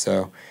that.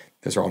 So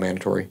those are all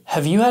mandatory.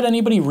 Have you had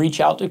anybody reach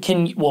out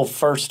to,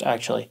 first,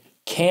 actually,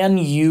 can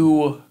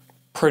you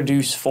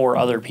produce for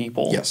other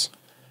people? Yes.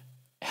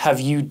 Have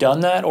you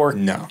done that or?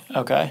 No.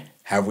 Okay.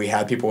 Have we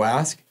had people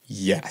ask?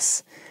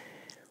 Yes.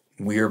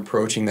 We're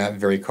approaching that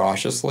very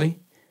cautiously.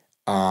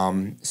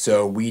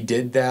 So we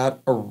did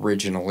that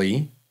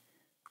originally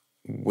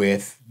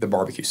with the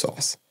barbecue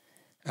sauce.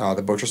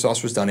 The butcher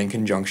sauce was done in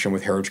conjunction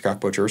with Heritage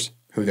Craft Butchers,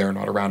 who they're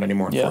not around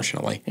anymore,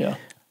 unfortunately. Yeah.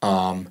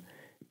 But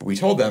we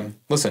told them,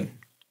 listen,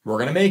 we're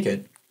going to make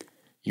it.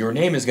 Your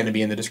name is going to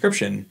be in the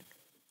description,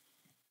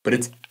 but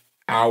it's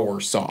our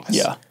sauce.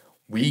 Yeah.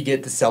 We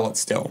get to sell it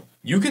still.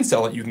 You can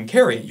sell it. You can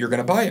carry it. You're going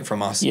to buy it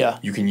from us. Yeah.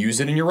 You can use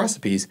it in your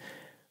recipes,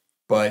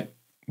 but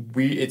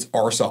it's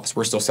our sauce.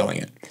 We're still selling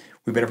it.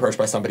 We've been approached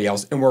by somebody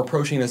else, and we're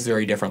approaching this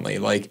very differently.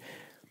 Like,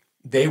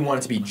 they want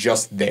it to be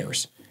just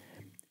theirs.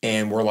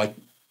 And we're like,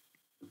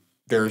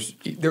 there's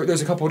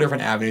a couple of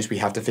different avenues we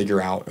have to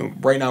figure out.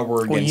 Right now,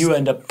 we're against... Well, you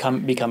end up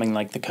becoming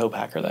like the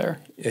co-packer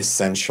there.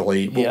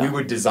 Essentially. Well, Yeah. we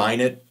would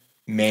design it,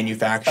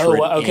 manufacture it,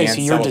 okay, and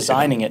so you're sell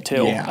designing it it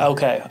too. Yeah.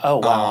 Okay. Oh,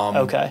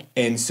 wow. Okay.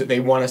 And so they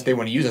want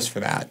to use us for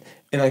that.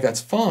 And, like,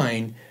 that's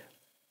fine,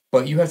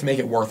 but you have to make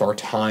it worth our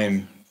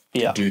time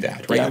to do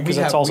that, right? Yeah, because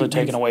it's also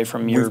taken away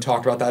from your... We've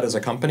talked about that as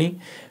a company,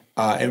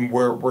 and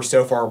we're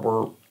so far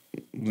we're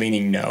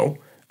leaning no.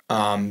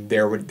 And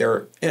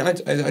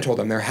I told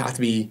them there have to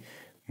be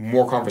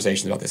more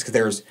conversations about this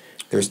because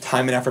there's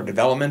time and effort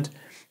development.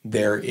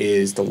 There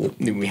is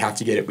we have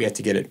to get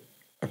it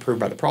approved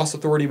by the process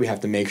authority. We have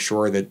to make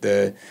sure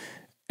that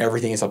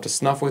everything is up to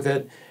snuff with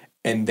it,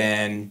 and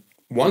then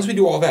once we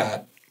do all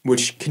that,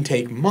 which can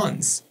take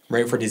months,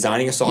 right, for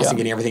designing a sauce and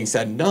getting everything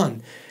said and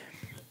done.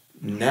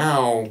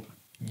 Now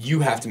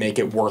you have to make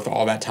it worth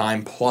all that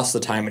time plus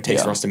the time it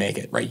takes for us to make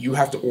it, right? You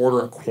have to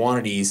order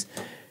quantities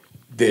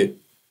that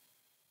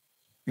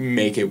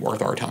make it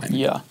worth our time.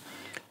 Yeah.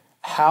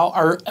 How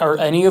are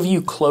any of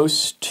you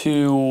close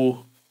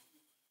to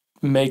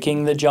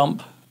making the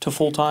jump to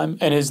full time?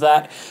 And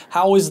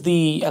how are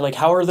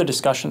the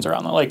discussions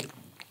around that? Like,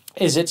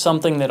 is it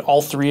something that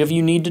all three of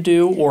you need to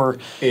do, or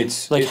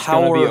it's going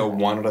to be a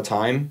one at a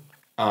time?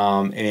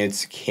 And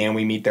it's, can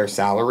we meet their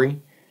salary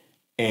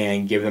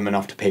and give them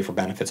enough to pay for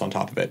benefits on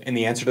top of it? And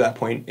the answer to that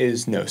point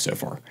is no so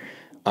far.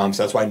 So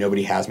that's why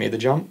nobody has made the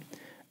jump.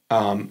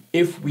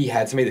 If we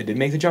had somebody that did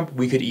make the jump,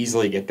 we could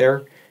easily get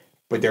there,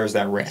 but there's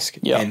that risk.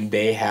 Yeah. And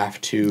they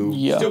have to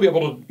still be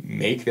able to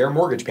make their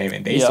mortgage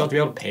payment. They still have to be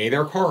able to pay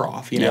their car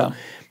off, you know?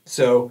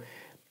 So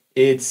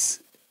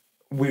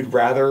we'd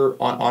rather,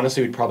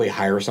 honestly, we'd probably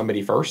hire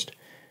somebody first.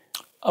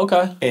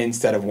 Okay.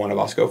 Instead of one of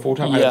us go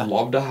full-time. Yeah.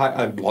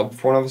 I'd love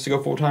for one of us to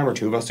go full-time or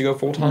two of us to go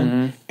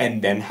full-time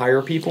and then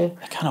hire people.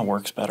 That kind of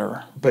works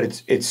better.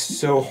 But it's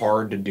so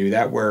hard to do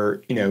that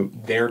where,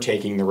 they're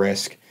taking the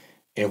risk.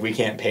 If we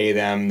can't pay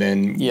them,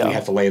 then we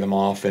have to lay them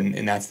off,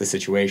 and that's the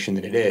situation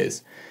that it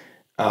is.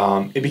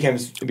 It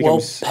becomes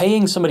well,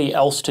 paying somebody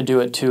else to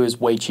do it too is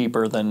way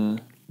cheaper than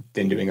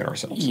doing it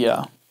ourselves.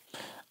 Yeah.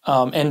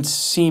 And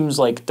seems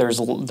like there's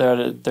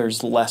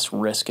less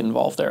risk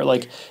involved there.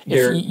 Like,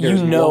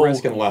 there's more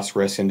risk and less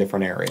risk in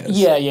different areas.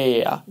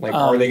 Yeah. Like,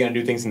 are they going to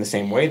do things in the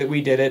same way that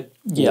we did it?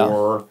 Yeah.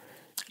 Or,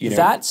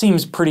 that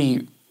seems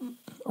pretty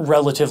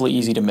relatively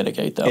easy to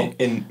mitigate, though.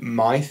 And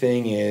my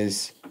thing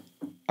is,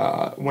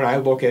 when I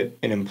look at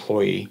an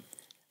employee,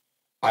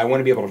 I want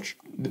to be able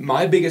to.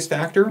 My biggest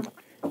factor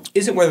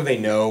isn't whether they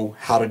know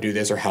how to do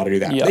this or how to do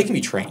that. Yeah. They can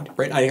be trained,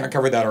 right? I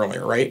covered that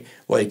earlier, right?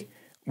 Like,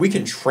 we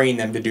can train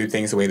them to do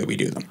things the way that we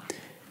do them.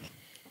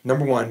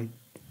 Number one,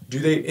 do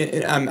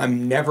they?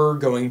 I'm never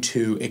going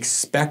to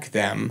expect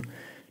them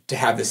to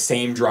have the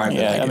same drive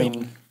that I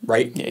do.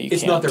 Right? Yeah,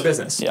 it's not their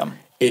business. Yeah.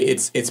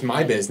 It's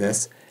my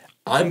business.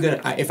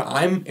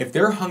 If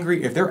they're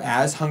hungry, if they're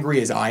as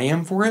hungry as I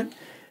am for it,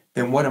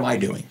 then what am I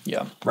doing?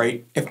 Yeah.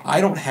 Right? If I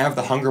don't have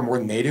the hunger more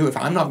than they do, if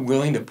I'm not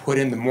willing to put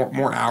in the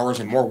more hours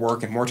and more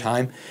work and more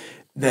time,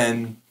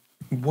 then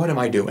what am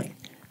I doing?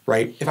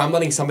 Right? If I'm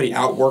letting somebody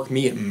outwork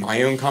me at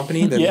my own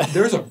company, then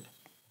there's a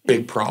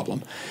big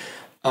problem.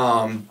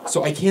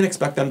 So I can't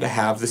expect them to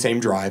have the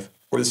same drive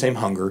or the same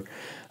hunger,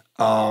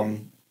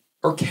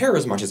 or care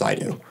as much as I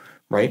do,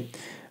 right?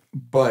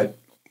 But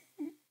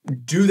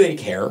do they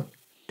care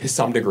to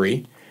some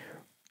degree?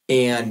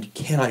 And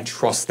can I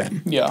trust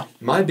them? Yeah.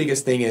 My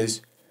biggest thing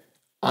is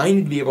I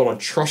need to be able to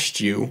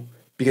trust you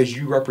because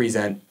you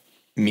represent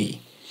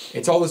me.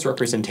 It's all this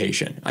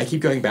representation. I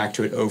keep going back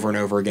to it over and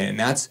over again. And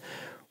that's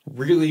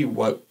really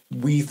what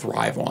we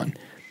thrive on.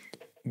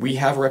 We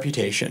have a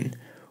reputation.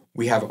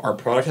 Our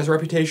product has a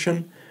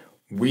reputation.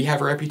 We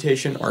have a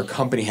reputation. Our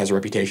company has a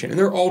reputation. And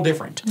they're all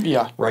different.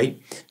 Yeah. Right?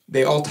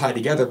 They all tie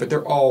together, but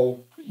they're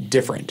all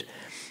different.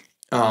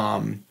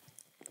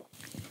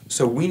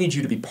 So we need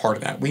you to be part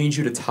of that. We need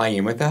you to tie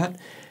in with that.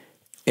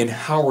 And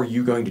how are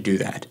you going to do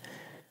that?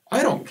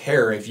 I don't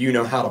care if you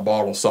know how to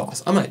bottle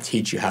sauce. I'm going to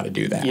teach you how to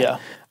do that. Yeah.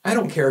 I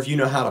don't care if you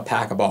know how to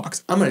pack a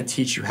box. I'm going to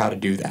teach you how to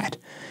do that.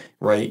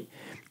 Right?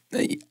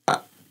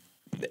 That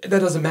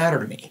doesn't matter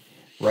to me.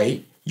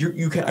 Right?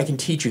 I can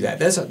teach you that.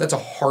 That's a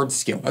hard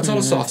skill. That's not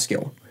a soft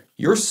skill.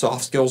 Your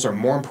soft skills are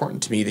more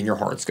important to me than your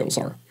hard skills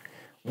are.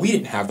 We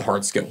didn't have the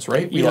hard skills,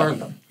 right? We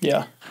learned them.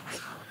 Yeah.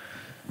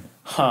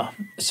 Huh.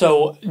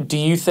 So do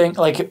you think,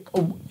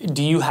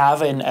 do you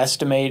have an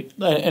estimate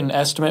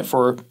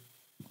for,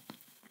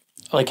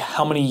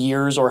 how many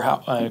years or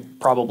how,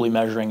 probably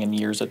measuring in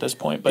years at this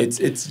point, but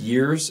it's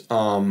years.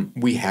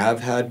 We have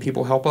had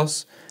people help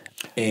us.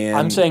 And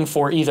I'm saying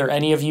for either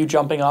any of you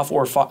jumping off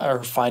or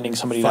finding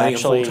somebody to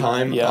actually full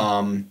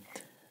time.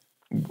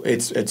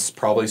 It's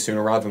probably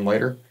sooner rather than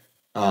later.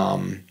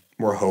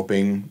 We're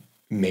hoping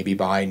maybe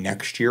by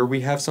next year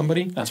we have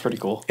somebody. That's pretty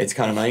cool. It's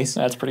kind of nice.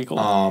 That's pretty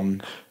cool.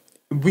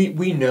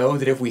 We know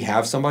that if we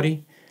have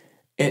somebody,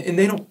 and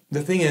they don't.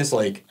 The thing is,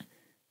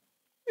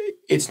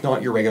 it's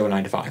not your regular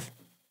 9 to 5,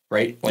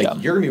 right?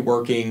 You're gonna be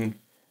working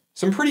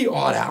some pretty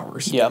odd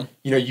hours. Yeah.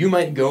 You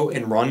might go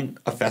and run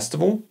a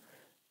festival,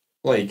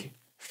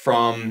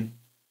 from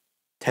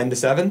 10 to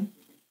 7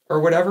 or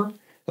whatever.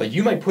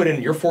 You might put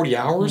in your 40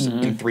 hours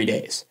in 3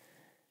 days,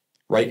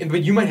 right?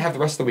 But you might have the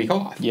rest of the week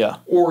off. Yeah.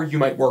 Or you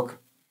might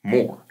work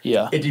more.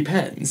 Yeah. It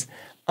depends.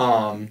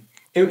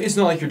 It's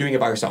not like you're doing it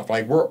by yourself.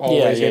 We're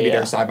always going to be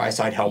there side by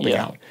side helping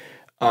out.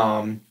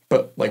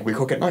 But we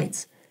cook at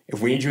nights.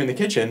 If we need you in the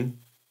kitchen,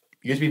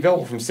 you have to be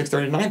available from 6:30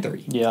 to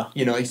 9:30. Yeah. So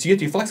you have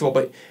to be flexible.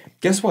 But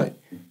guess what?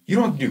 You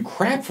don't have to do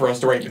crap for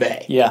us during the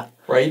day. Yeah.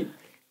 Right?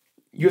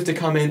 You have to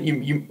come in.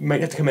 You might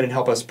have to come in and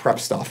help us prep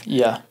stuff.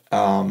 Yeah.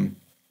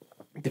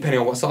 Depending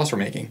on what sauce we're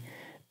making.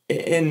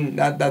 And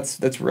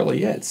that's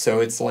really it.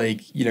 So it's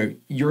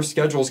your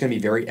schedule is going to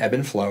be very ebb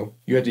and flow.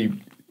 You have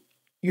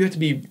to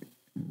be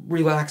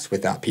relaxed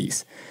with that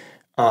piece.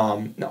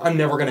 I'm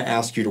never going to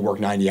ask you to work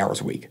 90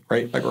 hours a week,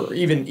 right? Or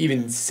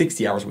even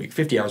 60 hours a week,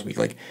 50 hours a week.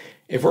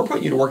 If we're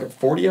putting you to work at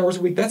 40 hours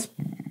a week,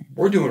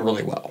 we're doing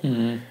really well.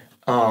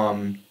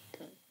 Mm-hmm.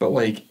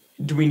 But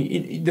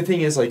the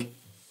thing is,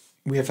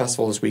 we have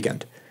festival this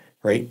weekend,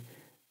 right?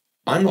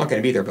 I'm not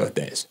going to be there both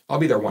days. I'll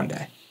be there one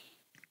day,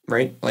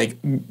 right?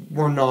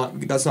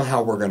 That's not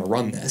how we're going to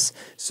run this.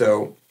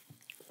 So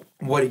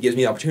what it gives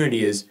me the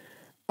opportunity is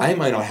I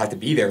might not have to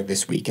be there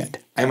this weekend.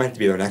 I might have to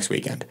be there next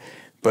weekend.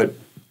 But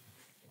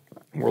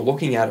we're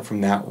looking at it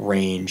from that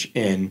range,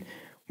 and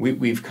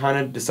we've kind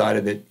of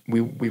decided that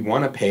we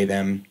want to pay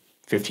them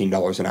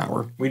 $15 an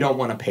hour. We don't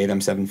want to pay them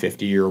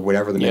 $7.50 or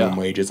whatever the minimum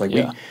wage is.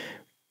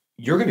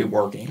 You're going to be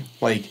working.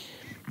 And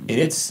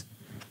it's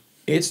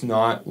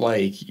not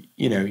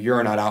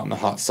you're not out in the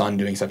hot sun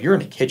doing stuff. You're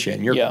in a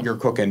kitchen. You're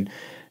cooking,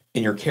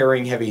 and you're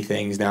carrying heavy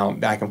things now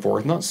back and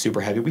forth. Not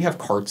super heavy. We have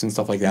carts and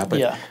stuff like that,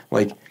 but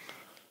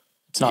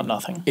it's not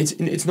nothing.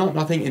 It's not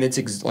nothing, and it's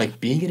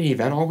being at an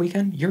event all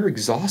weekend. You're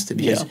exhausted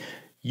because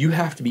you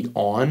have to be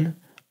on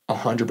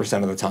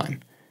 100% of the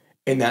time,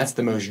 and that's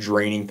the most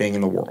draining thing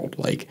in the world.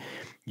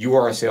 You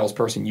are a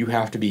salesperson. You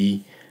have to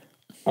be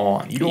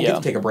on. You don't get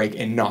to take a break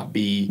and not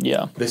be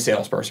the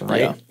salesperson,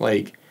 right?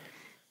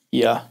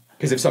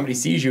 Because if somebody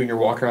sees you and you're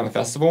walking around the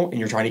festival and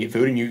you're trying to get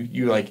food and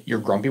you're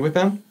grumpy with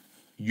them,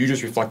 you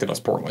just reflected us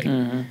poorly.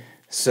 Mm-hmm.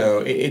 So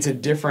it's a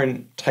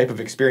different type of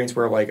experience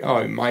where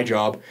my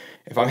job,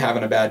 if I'm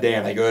having a bad day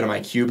and I go to my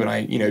cube and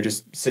I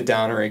just sit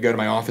down, or I go to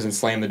my office and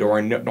slam the door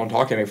and don't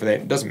talk to me for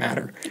that, it doesn't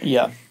matter.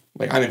 Yeah.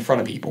 I'm in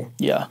front of people.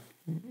 Yeah.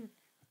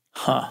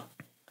 Huh.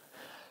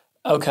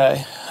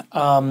 Okay.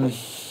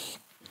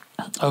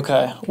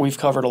 Okay, we've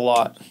covered a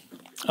lot,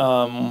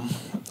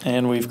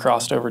 and we've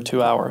crossed over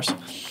 2 hours.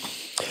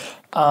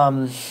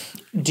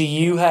 Do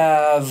you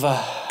have?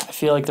 I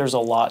feel like there's a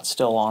lot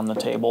still on the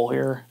table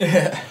here,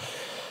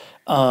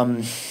 but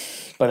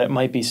it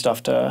might be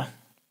stuff to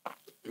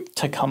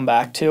come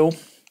back to.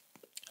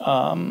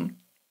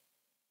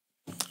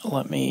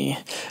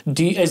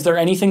 Is there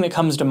anything that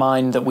comes to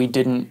mind that we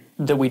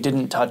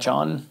didn't touch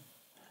on?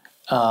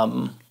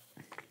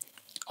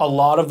 A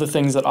lot of the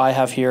things that I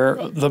have here,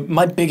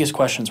 my biggest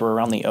questions were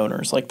around the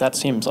owners. Like that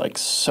seems like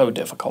so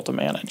difficult to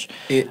manage.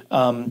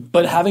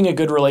 But having a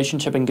good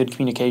relationship and good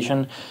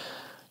communication,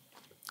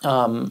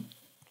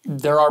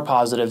 there are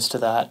positives to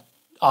that.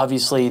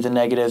 Obviously, the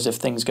negatives, if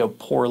things go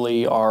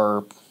poorly,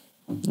 are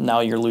now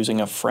you're losing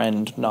a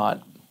friend,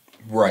 not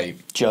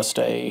just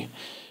a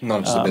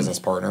business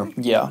partner.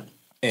 Yeah.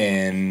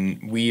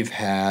 And we've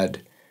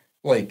had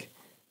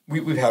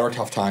we've had our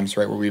tough times,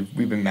 right, where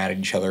we've been mad at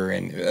each other,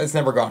 and it's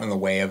never gotten in the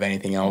way of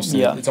anything else.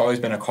 And it's always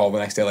been a call the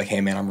next day, like, hey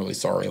man, I'm really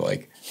sorry,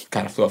 like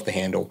kind of flew off the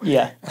handle.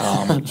 Yeah.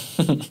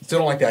 Still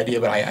don't like the idea,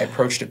 but I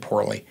approached it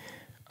poorly.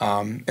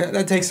 And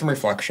that takes some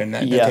reflection.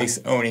 That takes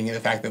owning the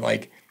fact that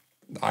like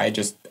I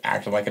just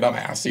acted like a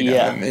dumbass, you know.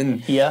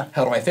 And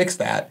how do I fix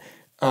that?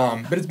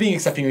 But it's being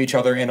accepting of each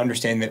other and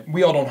understanding that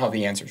we all don't have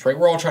the answers, right?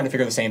 We're all trying to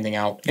figure the same thing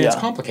out, and it's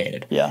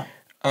complicated. Yeah.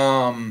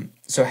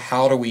 So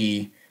how do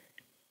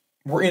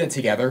we're in it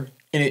together,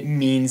 and it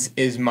means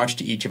as much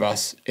to each of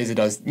us as it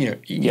does, you know,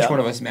 each one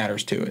of us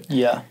matters to it.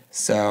 Yeah.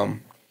 So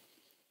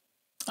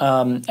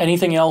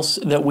anything else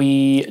that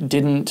we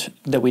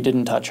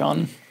didn't touch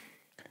on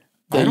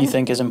that you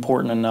think is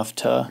important enough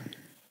to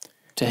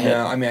hit?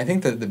 No, I mean, I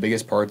think that the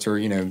biggest parts are,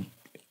 you know,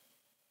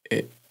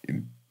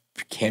 you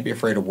can't be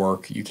afraid of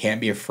work. You can't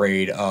be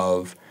afraid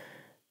of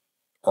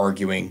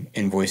arguing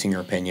and voicing your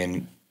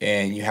opinion,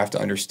 and you have to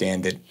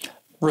understand that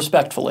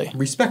respectfully.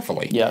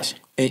 Yes.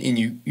 And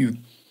you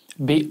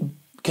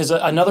because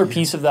another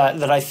piece of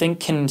that I think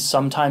can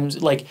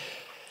sometimes, like,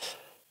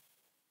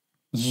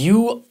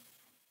 you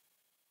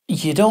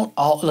don't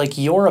like,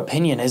 your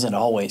opinion isn't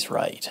always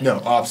right. No,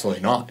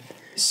 absolutely not.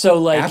 So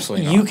like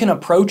you can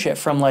approach it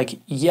from like,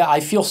 yeah, I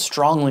feel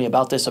strongly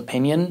about this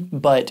opinion,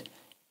 but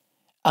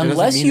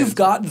unless you've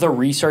got the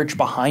research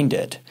behind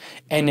it,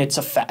 and it's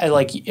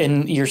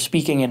and you're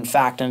speaking in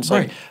fact, and it's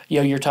like,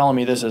 you're telling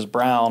me this is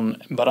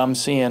brown, but I'm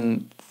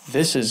seeing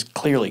this is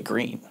clearly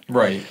green.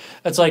 Right.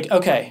 It's like,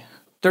 okay,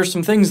 there's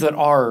some things that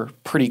are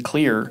pretty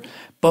clear,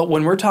 but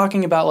when we're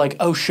talking about like,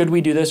 oh, should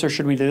we do this or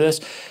should we do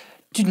this?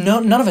 Dude,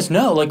 none of us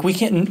know. Like we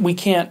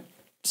can't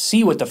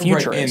see what the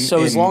future is.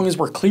 So as long as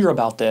we're clear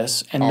about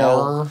this and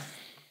our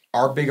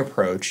big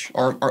approach,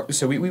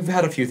 so we've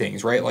had a few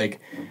things, right?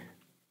 Like,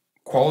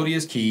 quality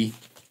is key,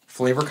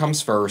 flavor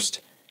comes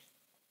first,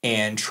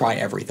 and try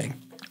everything.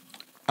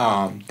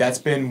 That's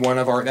been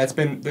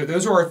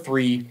those are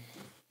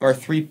our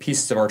three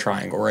pieces of our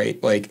triangle,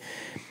 right? Like,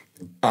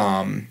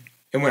 and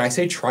when I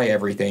say try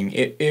everything,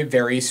 it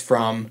varies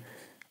from,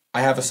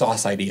 I have a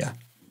sauce idea,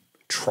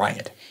 try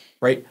it,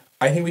 right?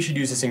 I think we should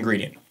use this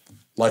ingredient,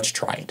 let's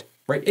try it,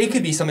 right? It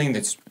could be something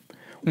that's,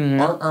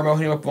 our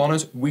Mohini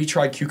Poblano's, we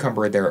tried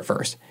cucumber there at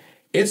first.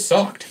 It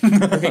sucked.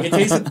 Okay,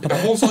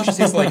 the whole sauce just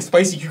tasted like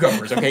spicy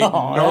cucumbers. Okay,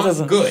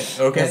 not good.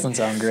 Okay, doesn't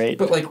sound great.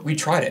 But like, we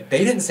tried it.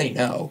 They didn't say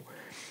no.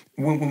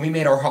 When we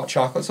made our hot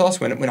chocolate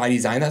sauce, when I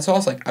designed that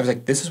sauce, like I was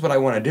like, this is what I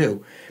want to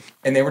do,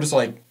 and they were just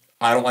like,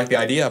 I don't like the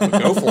idea, but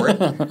go for it.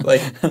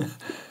 Like,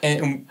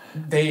 and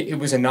it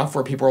was enough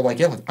where people were like,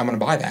 yeah, I'm gonna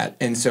buy that,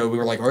 and so we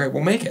were like, all right,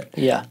 we'll make it.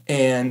 Yeah.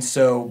 And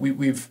so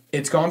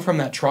it's gone from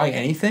that try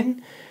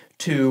anything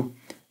to,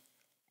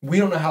 we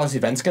don't know how this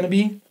event's gonna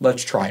be.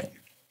 Let's try it.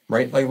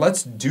 Right? Like,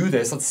 let's do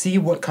this. Let's see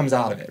what comes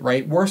out of it,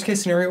 right? Worst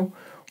case scenario,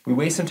 we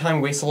waste some time,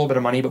 we waste a little bit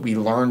of money, but we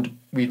learned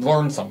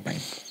something.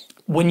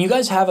 When you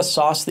guys have a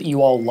sauce that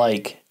you all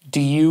like, do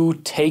you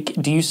take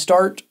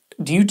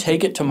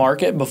it to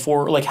market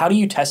before, like, how do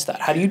you test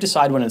that? How do you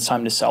decide when it's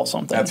time to sell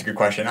something? That's a good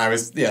question.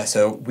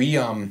 So we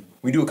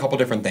do a couple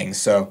different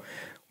things. So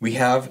we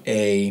have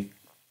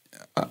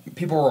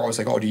people are always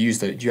like, oh, do you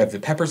have the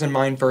peppers in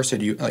mind first, or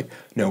do you, like,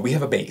 no, we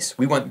have a base.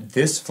 We want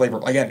this flavor.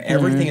 Again,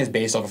 everything is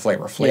based off of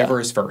flavor. Flavor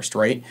is first,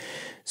 right?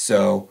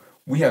 So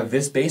we have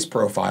this base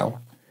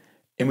profile,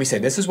 and we say,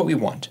 this is what we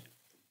want.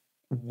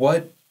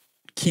 What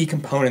key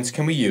components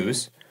can we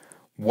use?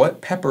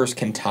 What peppers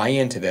can tie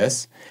into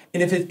this?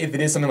 And if it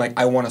is something like,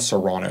 I want a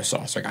Serrano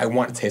sauce, like I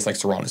want it to taste like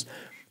Serranos.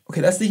 Okay,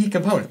 that's the key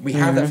component. We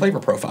have that flavor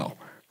profile,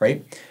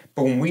 right?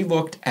 But when we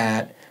looked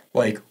at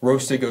like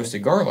roasted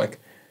ghosted garlic,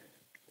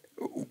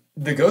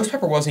 the ghost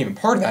pepper wasn't even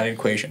part of that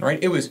equation,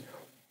 right? It was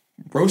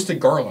roasted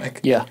garlic.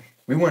 Yeah.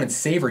 We wanted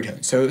savory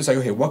tones. So it was like,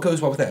 okay, what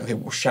goes well with that? Okay,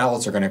 well,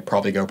 shallots are going to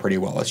probably go pretty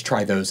well. Let's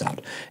try those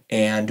out.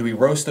 And do we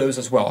roast those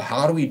as well?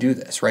 How do we do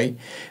this, right?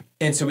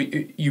 And so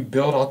you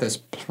build out this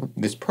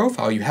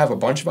profile. You have a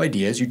bunch of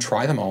ideas. You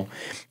try them all.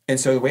 And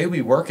so the way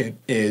we work it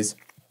is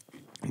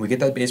we get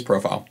that base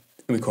profile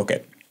and we cook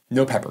it.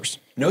 No peppers,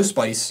 no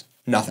spice,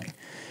 nothing,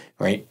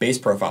 right? Base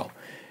profile.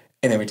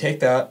 And then we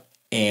take that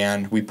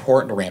and we pour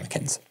it into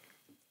ramekins.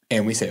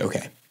 And we say,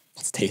 okay,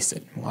 let's taste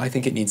it. Well, I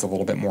think it needs a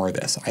little bit more of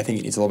this. I think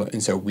it needs a little bit,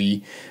 and so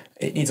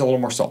it needs a little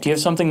more salt. Do you have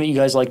something that you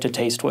guys like to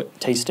taste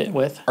it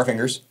with? Our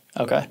fingers.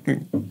 Okay.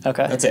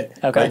 Okay. That's it.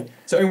 Okay. Right?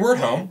 So I mean, we're at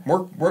home.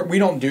 We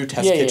don't do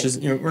test kitchens.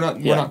 Yeah. We're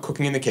not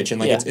cooking in the kitchen.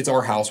 Like it's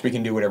our house. We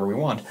can do whatever we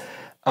want.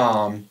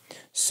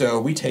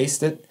 So we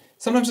taste it.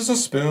 Sometimes it's a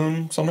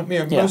spoon.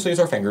 Sometimes mostly it's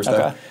our fingers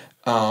though.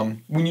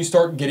 When you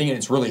start getting it,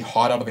 it's really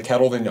hot out of the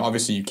kettle. Then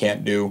obviously you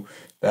can't do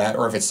that.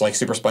 Or if it's like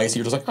super spicy,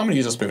 you're just like, I'm gonna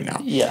use a spoon now.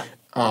 Yeah.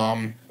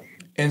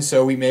 And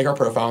so we make our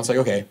profile. And it's like,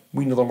 okay,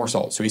 we need a little more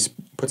salt. So we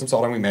put some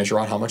salt on. We measure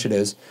out how much it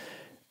is.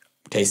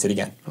 Taste it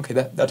again. Okay,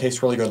 that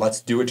tastes really good. Let's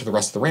do it to the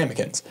rest of the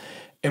ramekins.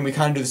 And we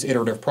kind of do this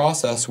iterative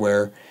process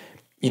where,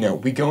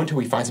 we go until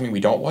we find something we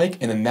don't like,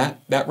 and then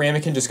that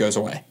ramekin just goes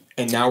away.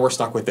 And now we're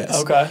stuck with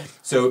this. Okay.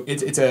 So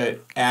it's a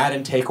add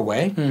and take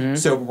away. Mm-hmm.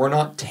 So we're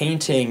not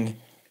tainting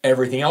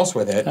everything else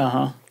with it.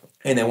 Uh-huh.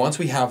 And then once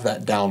we have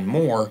that down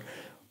more,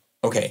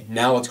 okay,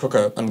 now let's cook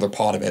another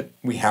pot of it.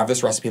 We have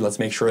this recipe. Let's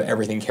make sure that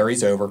everything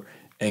carries over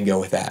and go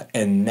with that.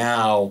 And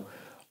now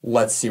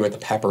let's see what the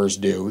peppers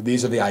do.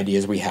 These are the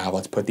ideas we have.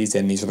 Let's put these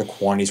in. These are the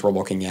quantities we're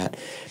looking at.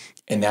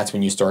 And that's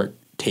when you start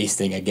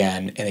tasting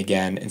again and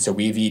again. And so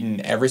we've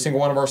eaten every single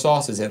one of our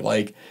sauces at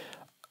like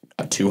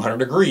 200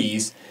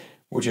 degrees,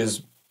 which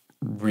is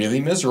really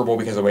miserable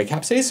because of the way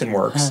capsaicin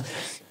works.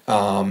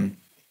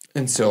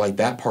 And so like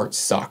that part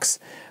sucks.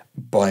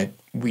 But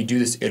we do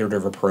this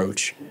iterative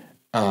approach.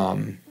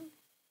 And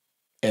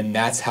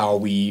that's how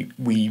we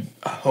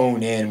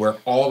hone in where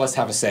all of us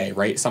have a say,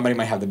 right? Somebody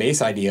might have the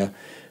base idea.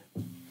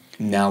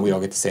 Now we all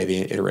get to say the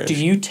iterative.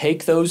 Do you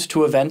take those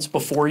to events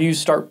before you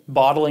start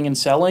bottling and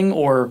selling,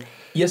 or?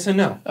 Yes and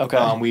no.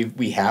 Okay.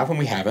 We have and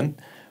we haven't.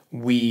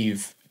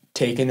 We've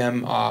taken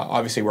them,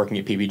 obviously working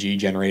at PBG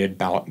generated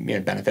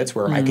benefits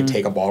where I could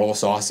take a bottle of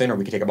sauce in, or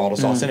we could take a bottle of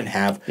sauce in and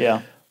have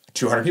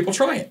 200 people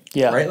try it.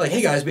 Yeah. Right? Like,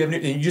 hey guys, we have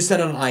and you just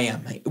send out an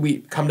IM. We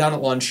come down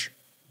at lunch,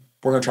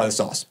 we're going to try the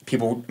sauce.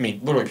 People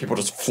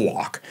just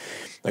flock.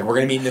 Like, we're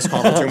going to meet in this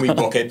conference room, we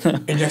book it,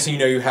 and next thing you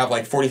know, you have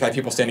like 45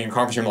 people standing in a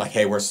conference room like,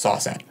 hey, where's the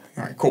sauce at?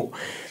 All right, cool.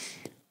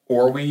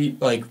 Or we,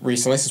 like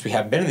recently, since we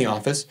haven't been in the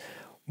office,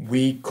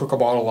 we cook a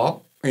bottle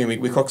up,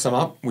 we cook some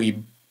up,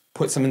 we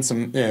put some in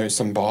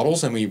some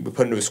bottles, and we put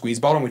it into a squeeze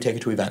bottle, and we take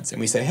it to events,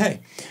 and we say, hey,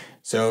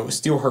 so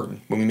Steel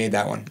Hurton, when we made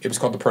that one, it was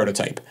called the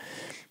Prototype.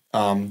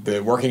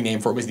 The working name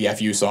for it was the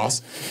FU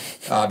sauce,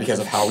 because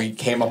of how we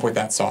came up with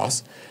that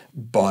sauce,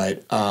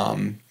 but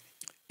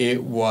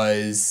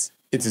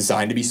it's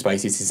designed to be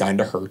spicy. It's designed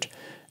to hurt.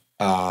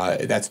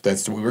 That's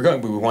what we were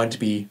going. We wanted it to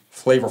be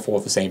flavorful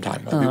at the same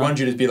time. Like, we wanted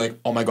you to be like,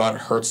 oh my God,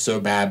 it hurts so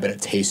bad, but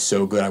it tastes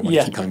so good. I want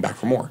to keep coming back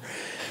for more.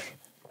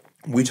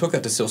 We took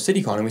that to Steel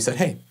CityCon and we said,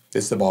 hey,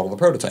 this is the bottle of the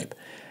Prototype.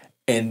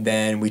 And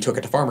then we took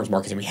it to farmers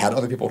markets and we had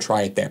other people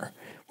try it there.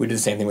 We did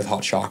the same thing with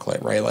hot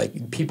chocolate, right?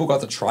 Like, people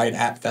got to try it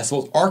at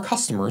festivals. Our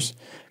customers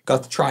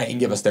got to try it and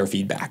give us their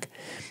feedback.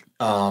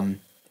 And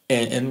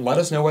let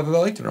us know whether they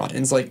liked it or not. And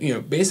it's like,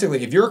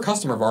 basically, if you're a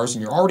customer of ours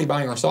and you're already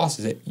buying our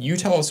sauces, you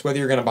tell us whether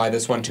you're going to buy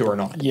this one too or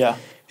not. Yeah.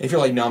 If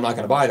you're like, no, I'm not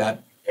going to buy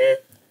that,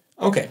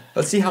 okay,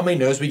 let's see how many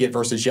no's we get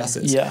versus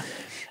yeses. Yeah.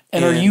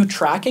 And are you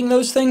tracking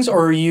those things,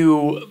 or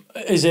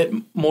is it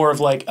more of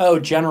like, oh,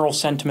 general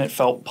sentiment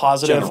felt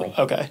positive? General.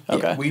 Okay.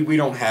 Yeah, we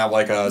don't have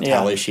like a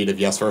tally sheet of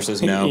yes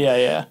versus no.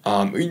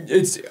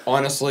 It's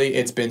honestly,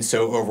 it's been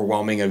so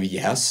overwhelming of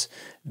yes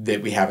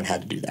that we haven't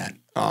had to do that.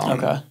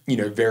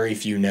 Very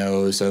few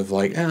no's of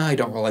like, I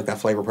don't really like that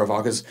flavor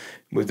profile, because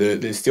with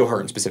the Steel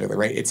Hurton specifically,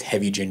 right? It's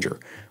heavy ginger.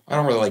 I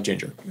don't really like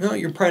ginger. No,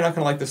 you're probably not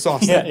going to like the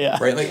sauce.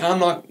 Right? Like, I'm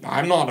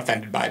not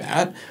offended by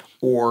that.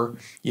 Or,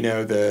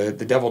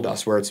 the Devil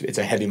Dust, where it's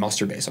a heavy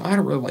mustard base. I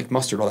don't really like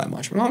mustard all that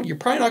much. Well, you're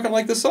probably not going to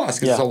like the sauce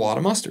because it's a lot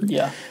of mustard.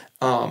 Yeah.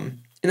 And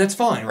that's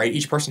fine, right?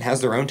 Each person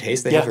has their own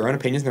taste. They have their own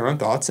opinions, their own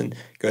thoughts, and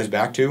it goes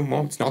back to,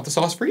 well, it's not the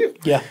sauce for you.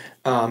 Yeah.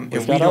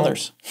 We've got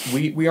others.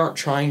 We aren't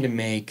trying to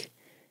make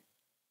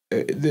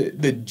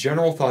the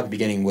general thought at the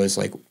beginning was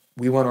like,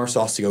 we want our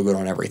sauce to go good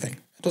on everything.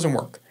 It doesn't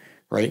work,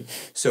 right?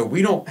 So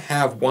we don't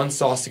have one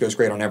sauce that goes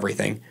great on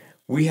everything.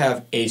 We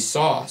have a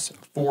sauce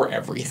for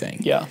everything.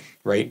 Yeah.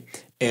 Right?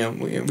 And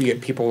we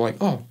get people like,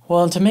 oh.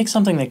 Well, and to make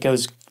something that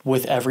goes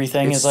with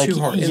everything is like,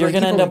 you're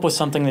going to end up with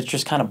something that's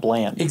just kind of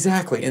bland.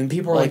 Exactly. And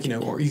people are like, are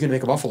you going to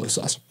make a buffalo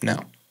sauce? No.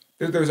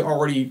 There's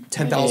already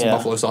 10,000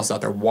 buffalo sauces out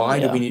there. Why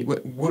do we need,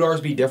 would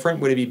ours be different?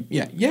 Would it be,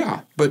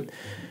 yeah. But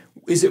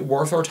is it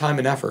worth our time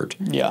and effort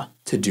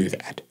to do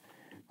that?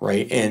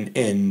 Right?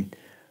 And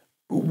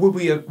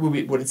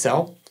would it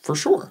sell? For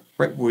sure.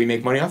 Right? Would we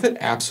make money off it?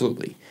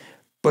 Absolutely.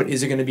 But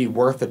is it going to be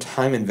worth the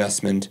time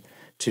investment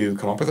to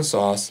come up with a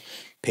sauce,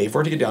 pay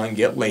for it to get done,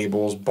 get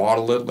labels,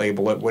 bottle it,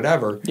 label it,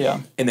 whatever,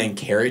 and then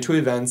carry it to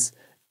events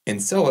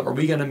and sell it? Are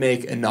we going to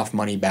make enough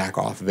money back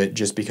off of it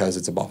just because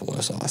it's a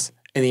buffalo sauce?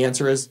 And the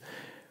answer is,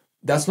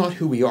 that's not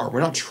who we are. We're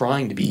not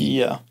trying to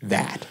be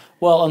that.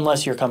 Well,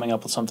 unless you're coming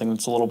up with something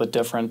that's a little bit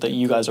different that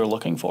you guys are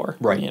looking for.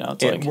 Right.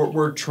 It's and like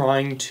we're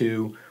trying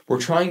to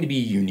be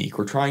unique.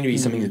 We're trying to be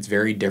something that's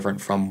very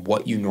different from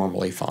what you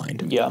normally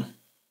find. Yeah.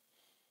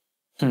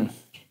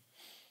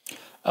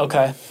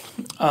 Okay.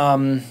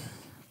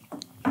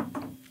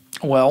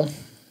 Well,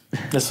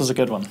 this was a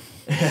good one.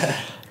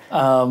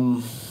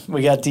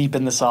 We got deep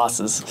in the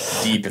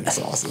sauces. Deep in the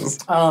sauces.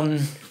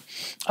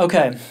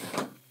 Okay.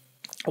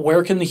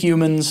 Where can the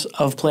humans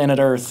of planet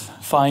Earth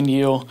find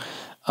you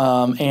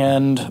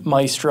and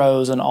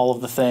Maestros and all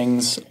of the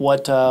things?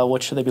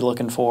 What should they be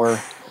looking for?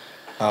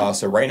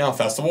 So right now,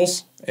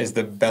 festivals is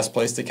the best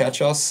place to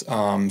catch us.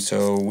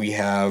 So we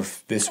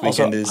have this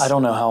weekend I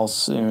don't know how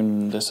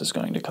soon this is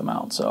going to come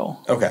out, so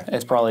Okay.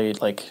 it's probably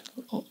like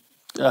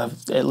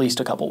at least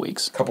a couple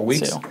weeks. Couple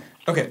weeks? So.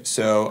 Okay,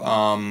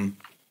 so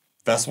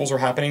festivals are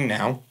happening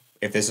now.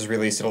 If this is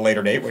released at a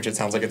later date, which it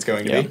sounds like it's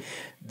going to be,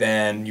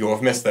 then you'll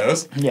have missed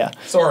those. Yeah.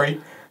 Sorry.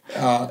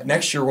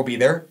 Next year we'll be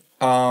there.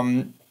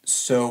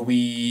 So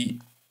we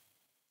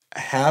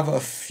have a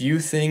few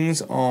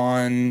things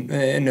on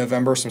in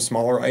November, some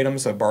smaller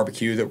items, a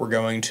barbecue that we're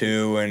going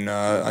to, and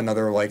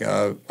another like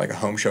a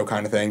home show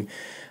kind of thing.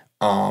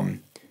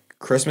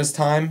 Christmas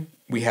time,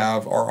 we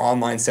have our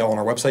online sale on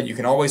our website. You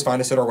can always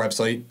find us at our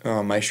website,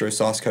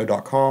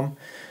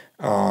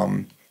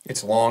 maestrosauceco.com.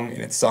 It's long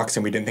and it sucks,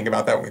 and we didn't think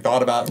about that when we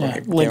thought about it.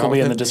 Yeah. Link will be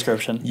in the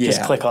description. Yeah.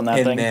 Just click on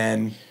that thing.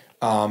 And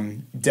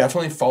then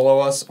definitely follow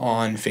us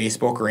on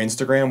Facebook or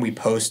Instagram. We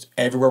post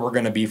everywhere we're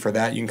going to be for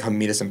that. You can come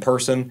meet us in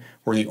person.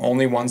 We're the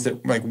only ones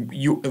that, like,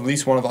 at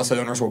least one of us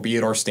owners will be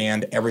at our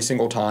stand every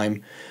single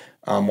time.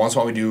 Once in a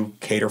while we do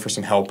cater for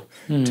some help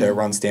to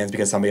run stands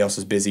because somebody else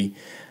is busy.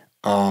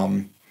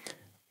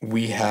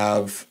 We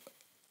have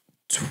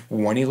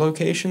 20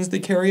 locations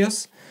that carry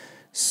us.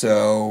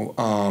 So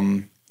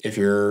if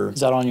you're...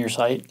 Is that on your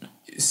site?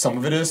 Some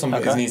of it is. Some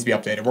of it needs to be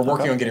updated. We're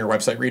working on getting our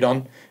website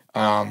redone.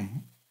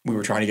 We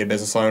were trying to get a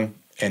business loan,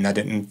 and that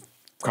didn't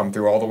come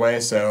through all the way.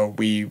 So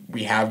we've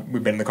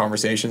been in the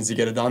conversations to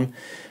get it done.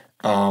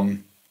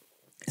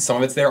 Some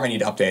of it's there. I need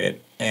to update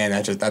it, and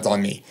that's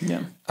on me.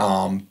 Yeah.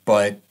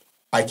 But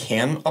I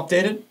can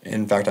update it.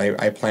 In fact,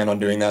 I plan on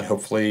doing that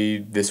hopefully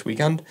this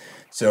weekend.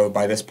 So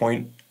by this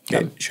point,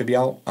 it should be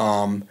out.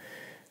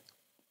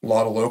 A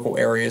lot of local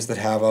areas that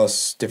have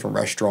us, different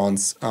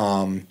restaurants.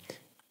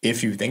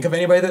 If you think of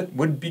anybody that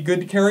would be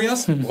good to carry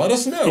us, let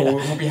us know. Yeah.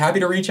 We'll be happy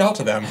to reach out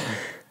to them.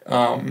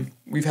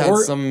 We've had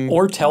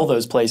or tell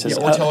those places.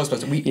 Yeah, or tell those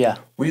places.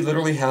 We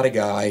literally had a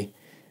guy.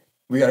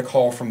 We got a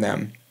call from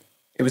them.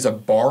 It was a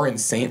bar in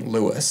St.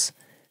 Louis.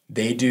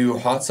 They do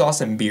hot sauce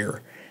and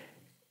beer.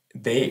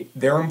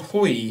 Their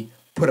employee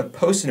put a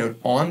Post-it note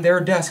on their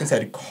desk and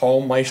said,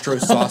 "Call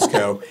Maestros Sauce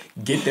Co.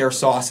 Get their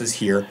sauces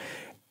here."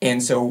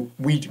 And so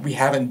we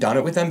haven't done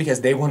it with them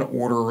because they want to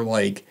order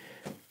like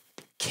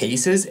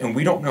cases, and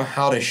we don't know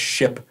how to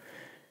ship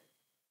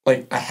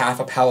like a half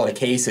a pallet of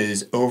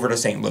cases over to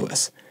St.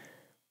 Louis.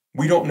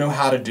 We don't know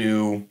how to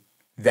do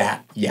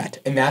that yet.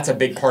 And that's a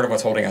big part of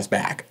what's holding us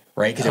back,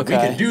 right? Because if we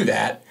could do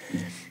that,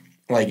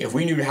 like if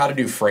we knew how to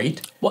do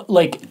freight.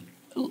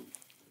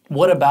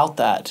 What about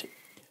that?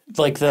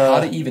 Like how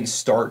to even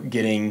start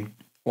getting,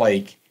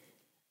 like,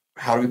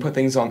 how do we put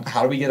things on?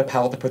 How do we get a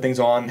pallet to put things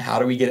on? How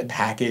do we get it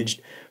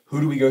packaged?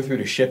 Who do we go through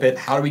to ship it?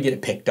 How do we get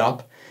it picked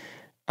up?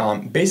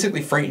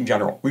 Basically freight in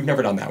general. We've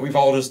never done that. We've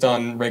all just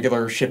done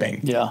regular shipping.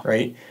 Yeah.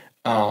 Right?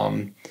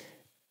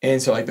 And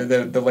so like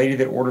the lady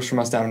that orders from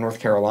us down in North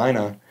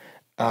Carolina,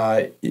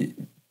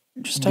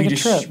 just take a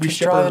trip. We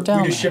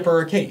just ship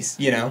her a case,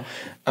 you know?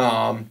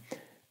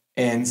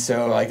 And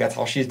so like that's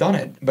how she's done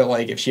it. But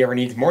like if she ever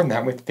needs more than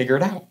that, we have to figure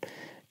it out.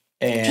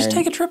 And just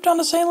take a trip down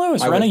to St.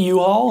 Louis, rent a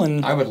U-Haul,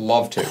 and I would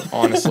love to,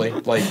 honestly.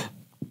 Like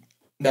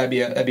that'd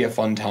be a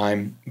fun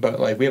time. But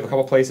like we have a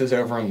couple places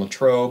over in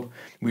Latrobe.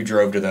 We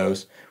drove to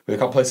those. We have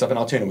a couple places up in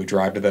Altoona. We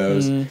drive to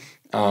those.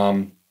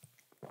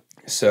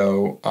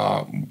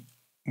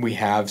 We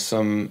have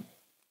some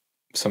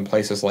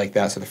places like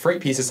that. So the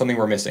freight piece is something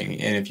we're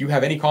missing. And if you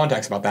have any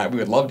contacts about that, we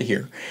would love to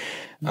hear,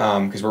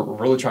 because we're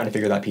really trying to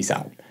figure that piece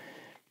out.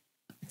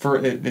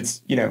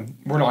 It's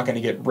we're not going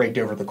to get raked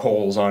over the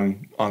coals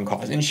on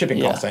costs and shipping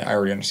costs. I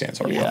already understand.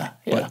 Sorry. But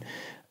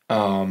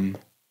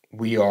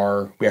we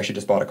actually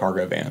just bought a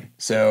cargo van,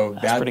 so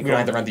we don't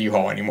have to rent the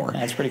U-Haul anymore.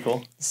 That's pretty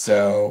cool.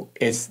 So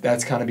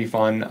that's kind of be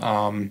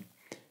fun.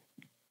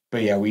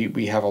 But yeah,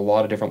 we have a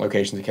lot of different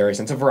locations to carry us.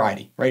 It's a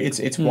variety, right? It's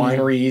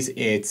wineries,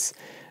 it's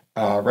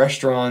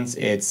restaurants,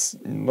 it's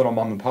little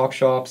mom and pop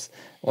shops.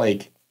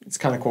 Like it's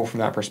kind of cool from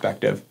that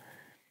perspective.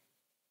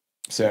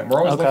 So we're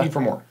always looking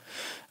for more.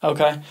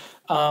 Okay.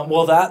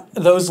 Well,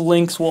 those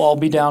links will all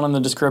be down in the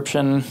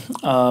description.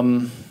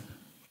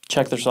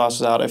 Check their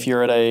sauces out. If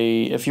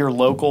you're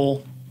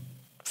local,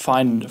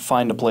 find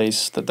a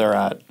place that they're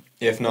at.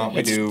 If not,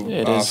 we do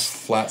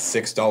flat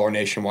 $6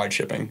 nationwide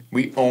shipping.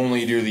 We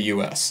only do the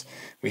U.S.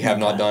 We have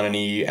not done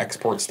any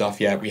export stuff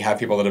yet. We have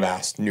people that have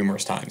asked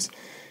numerous times.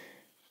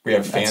 We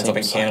have fans up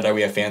in Canada.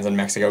 We have fans in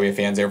Mexico. We have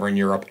fans over in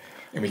Europe,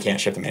 and we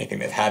can't ship them anything.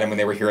 They've had them when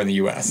they were here in the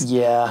U.S.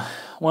 Yeah.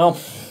 Well,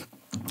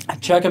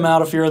 check them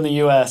out if you're in the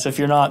U.S. If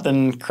you're not,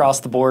 then cross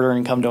the border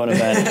and come to an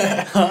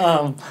event.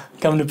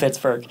 Come to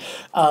Pittsburgh.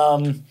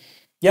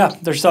 Yeah,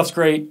 their stuff's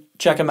great.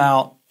 Check them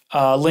out.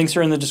 Links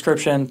are in the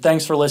description.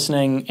 Thanks for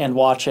listening and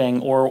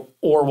watching, or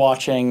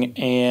watching,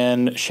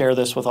 and share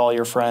this with all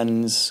your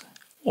friends.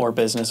 or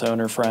business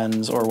owner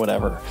friends or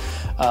whatever.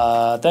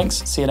 Thanks.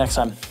 See you next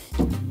time.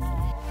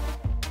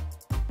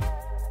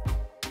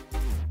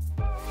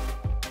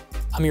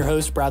 I'm your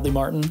host, Bradley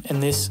Martin,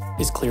 and this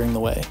is Clearing the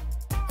Way,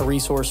 a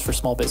resource for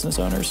small business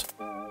owners.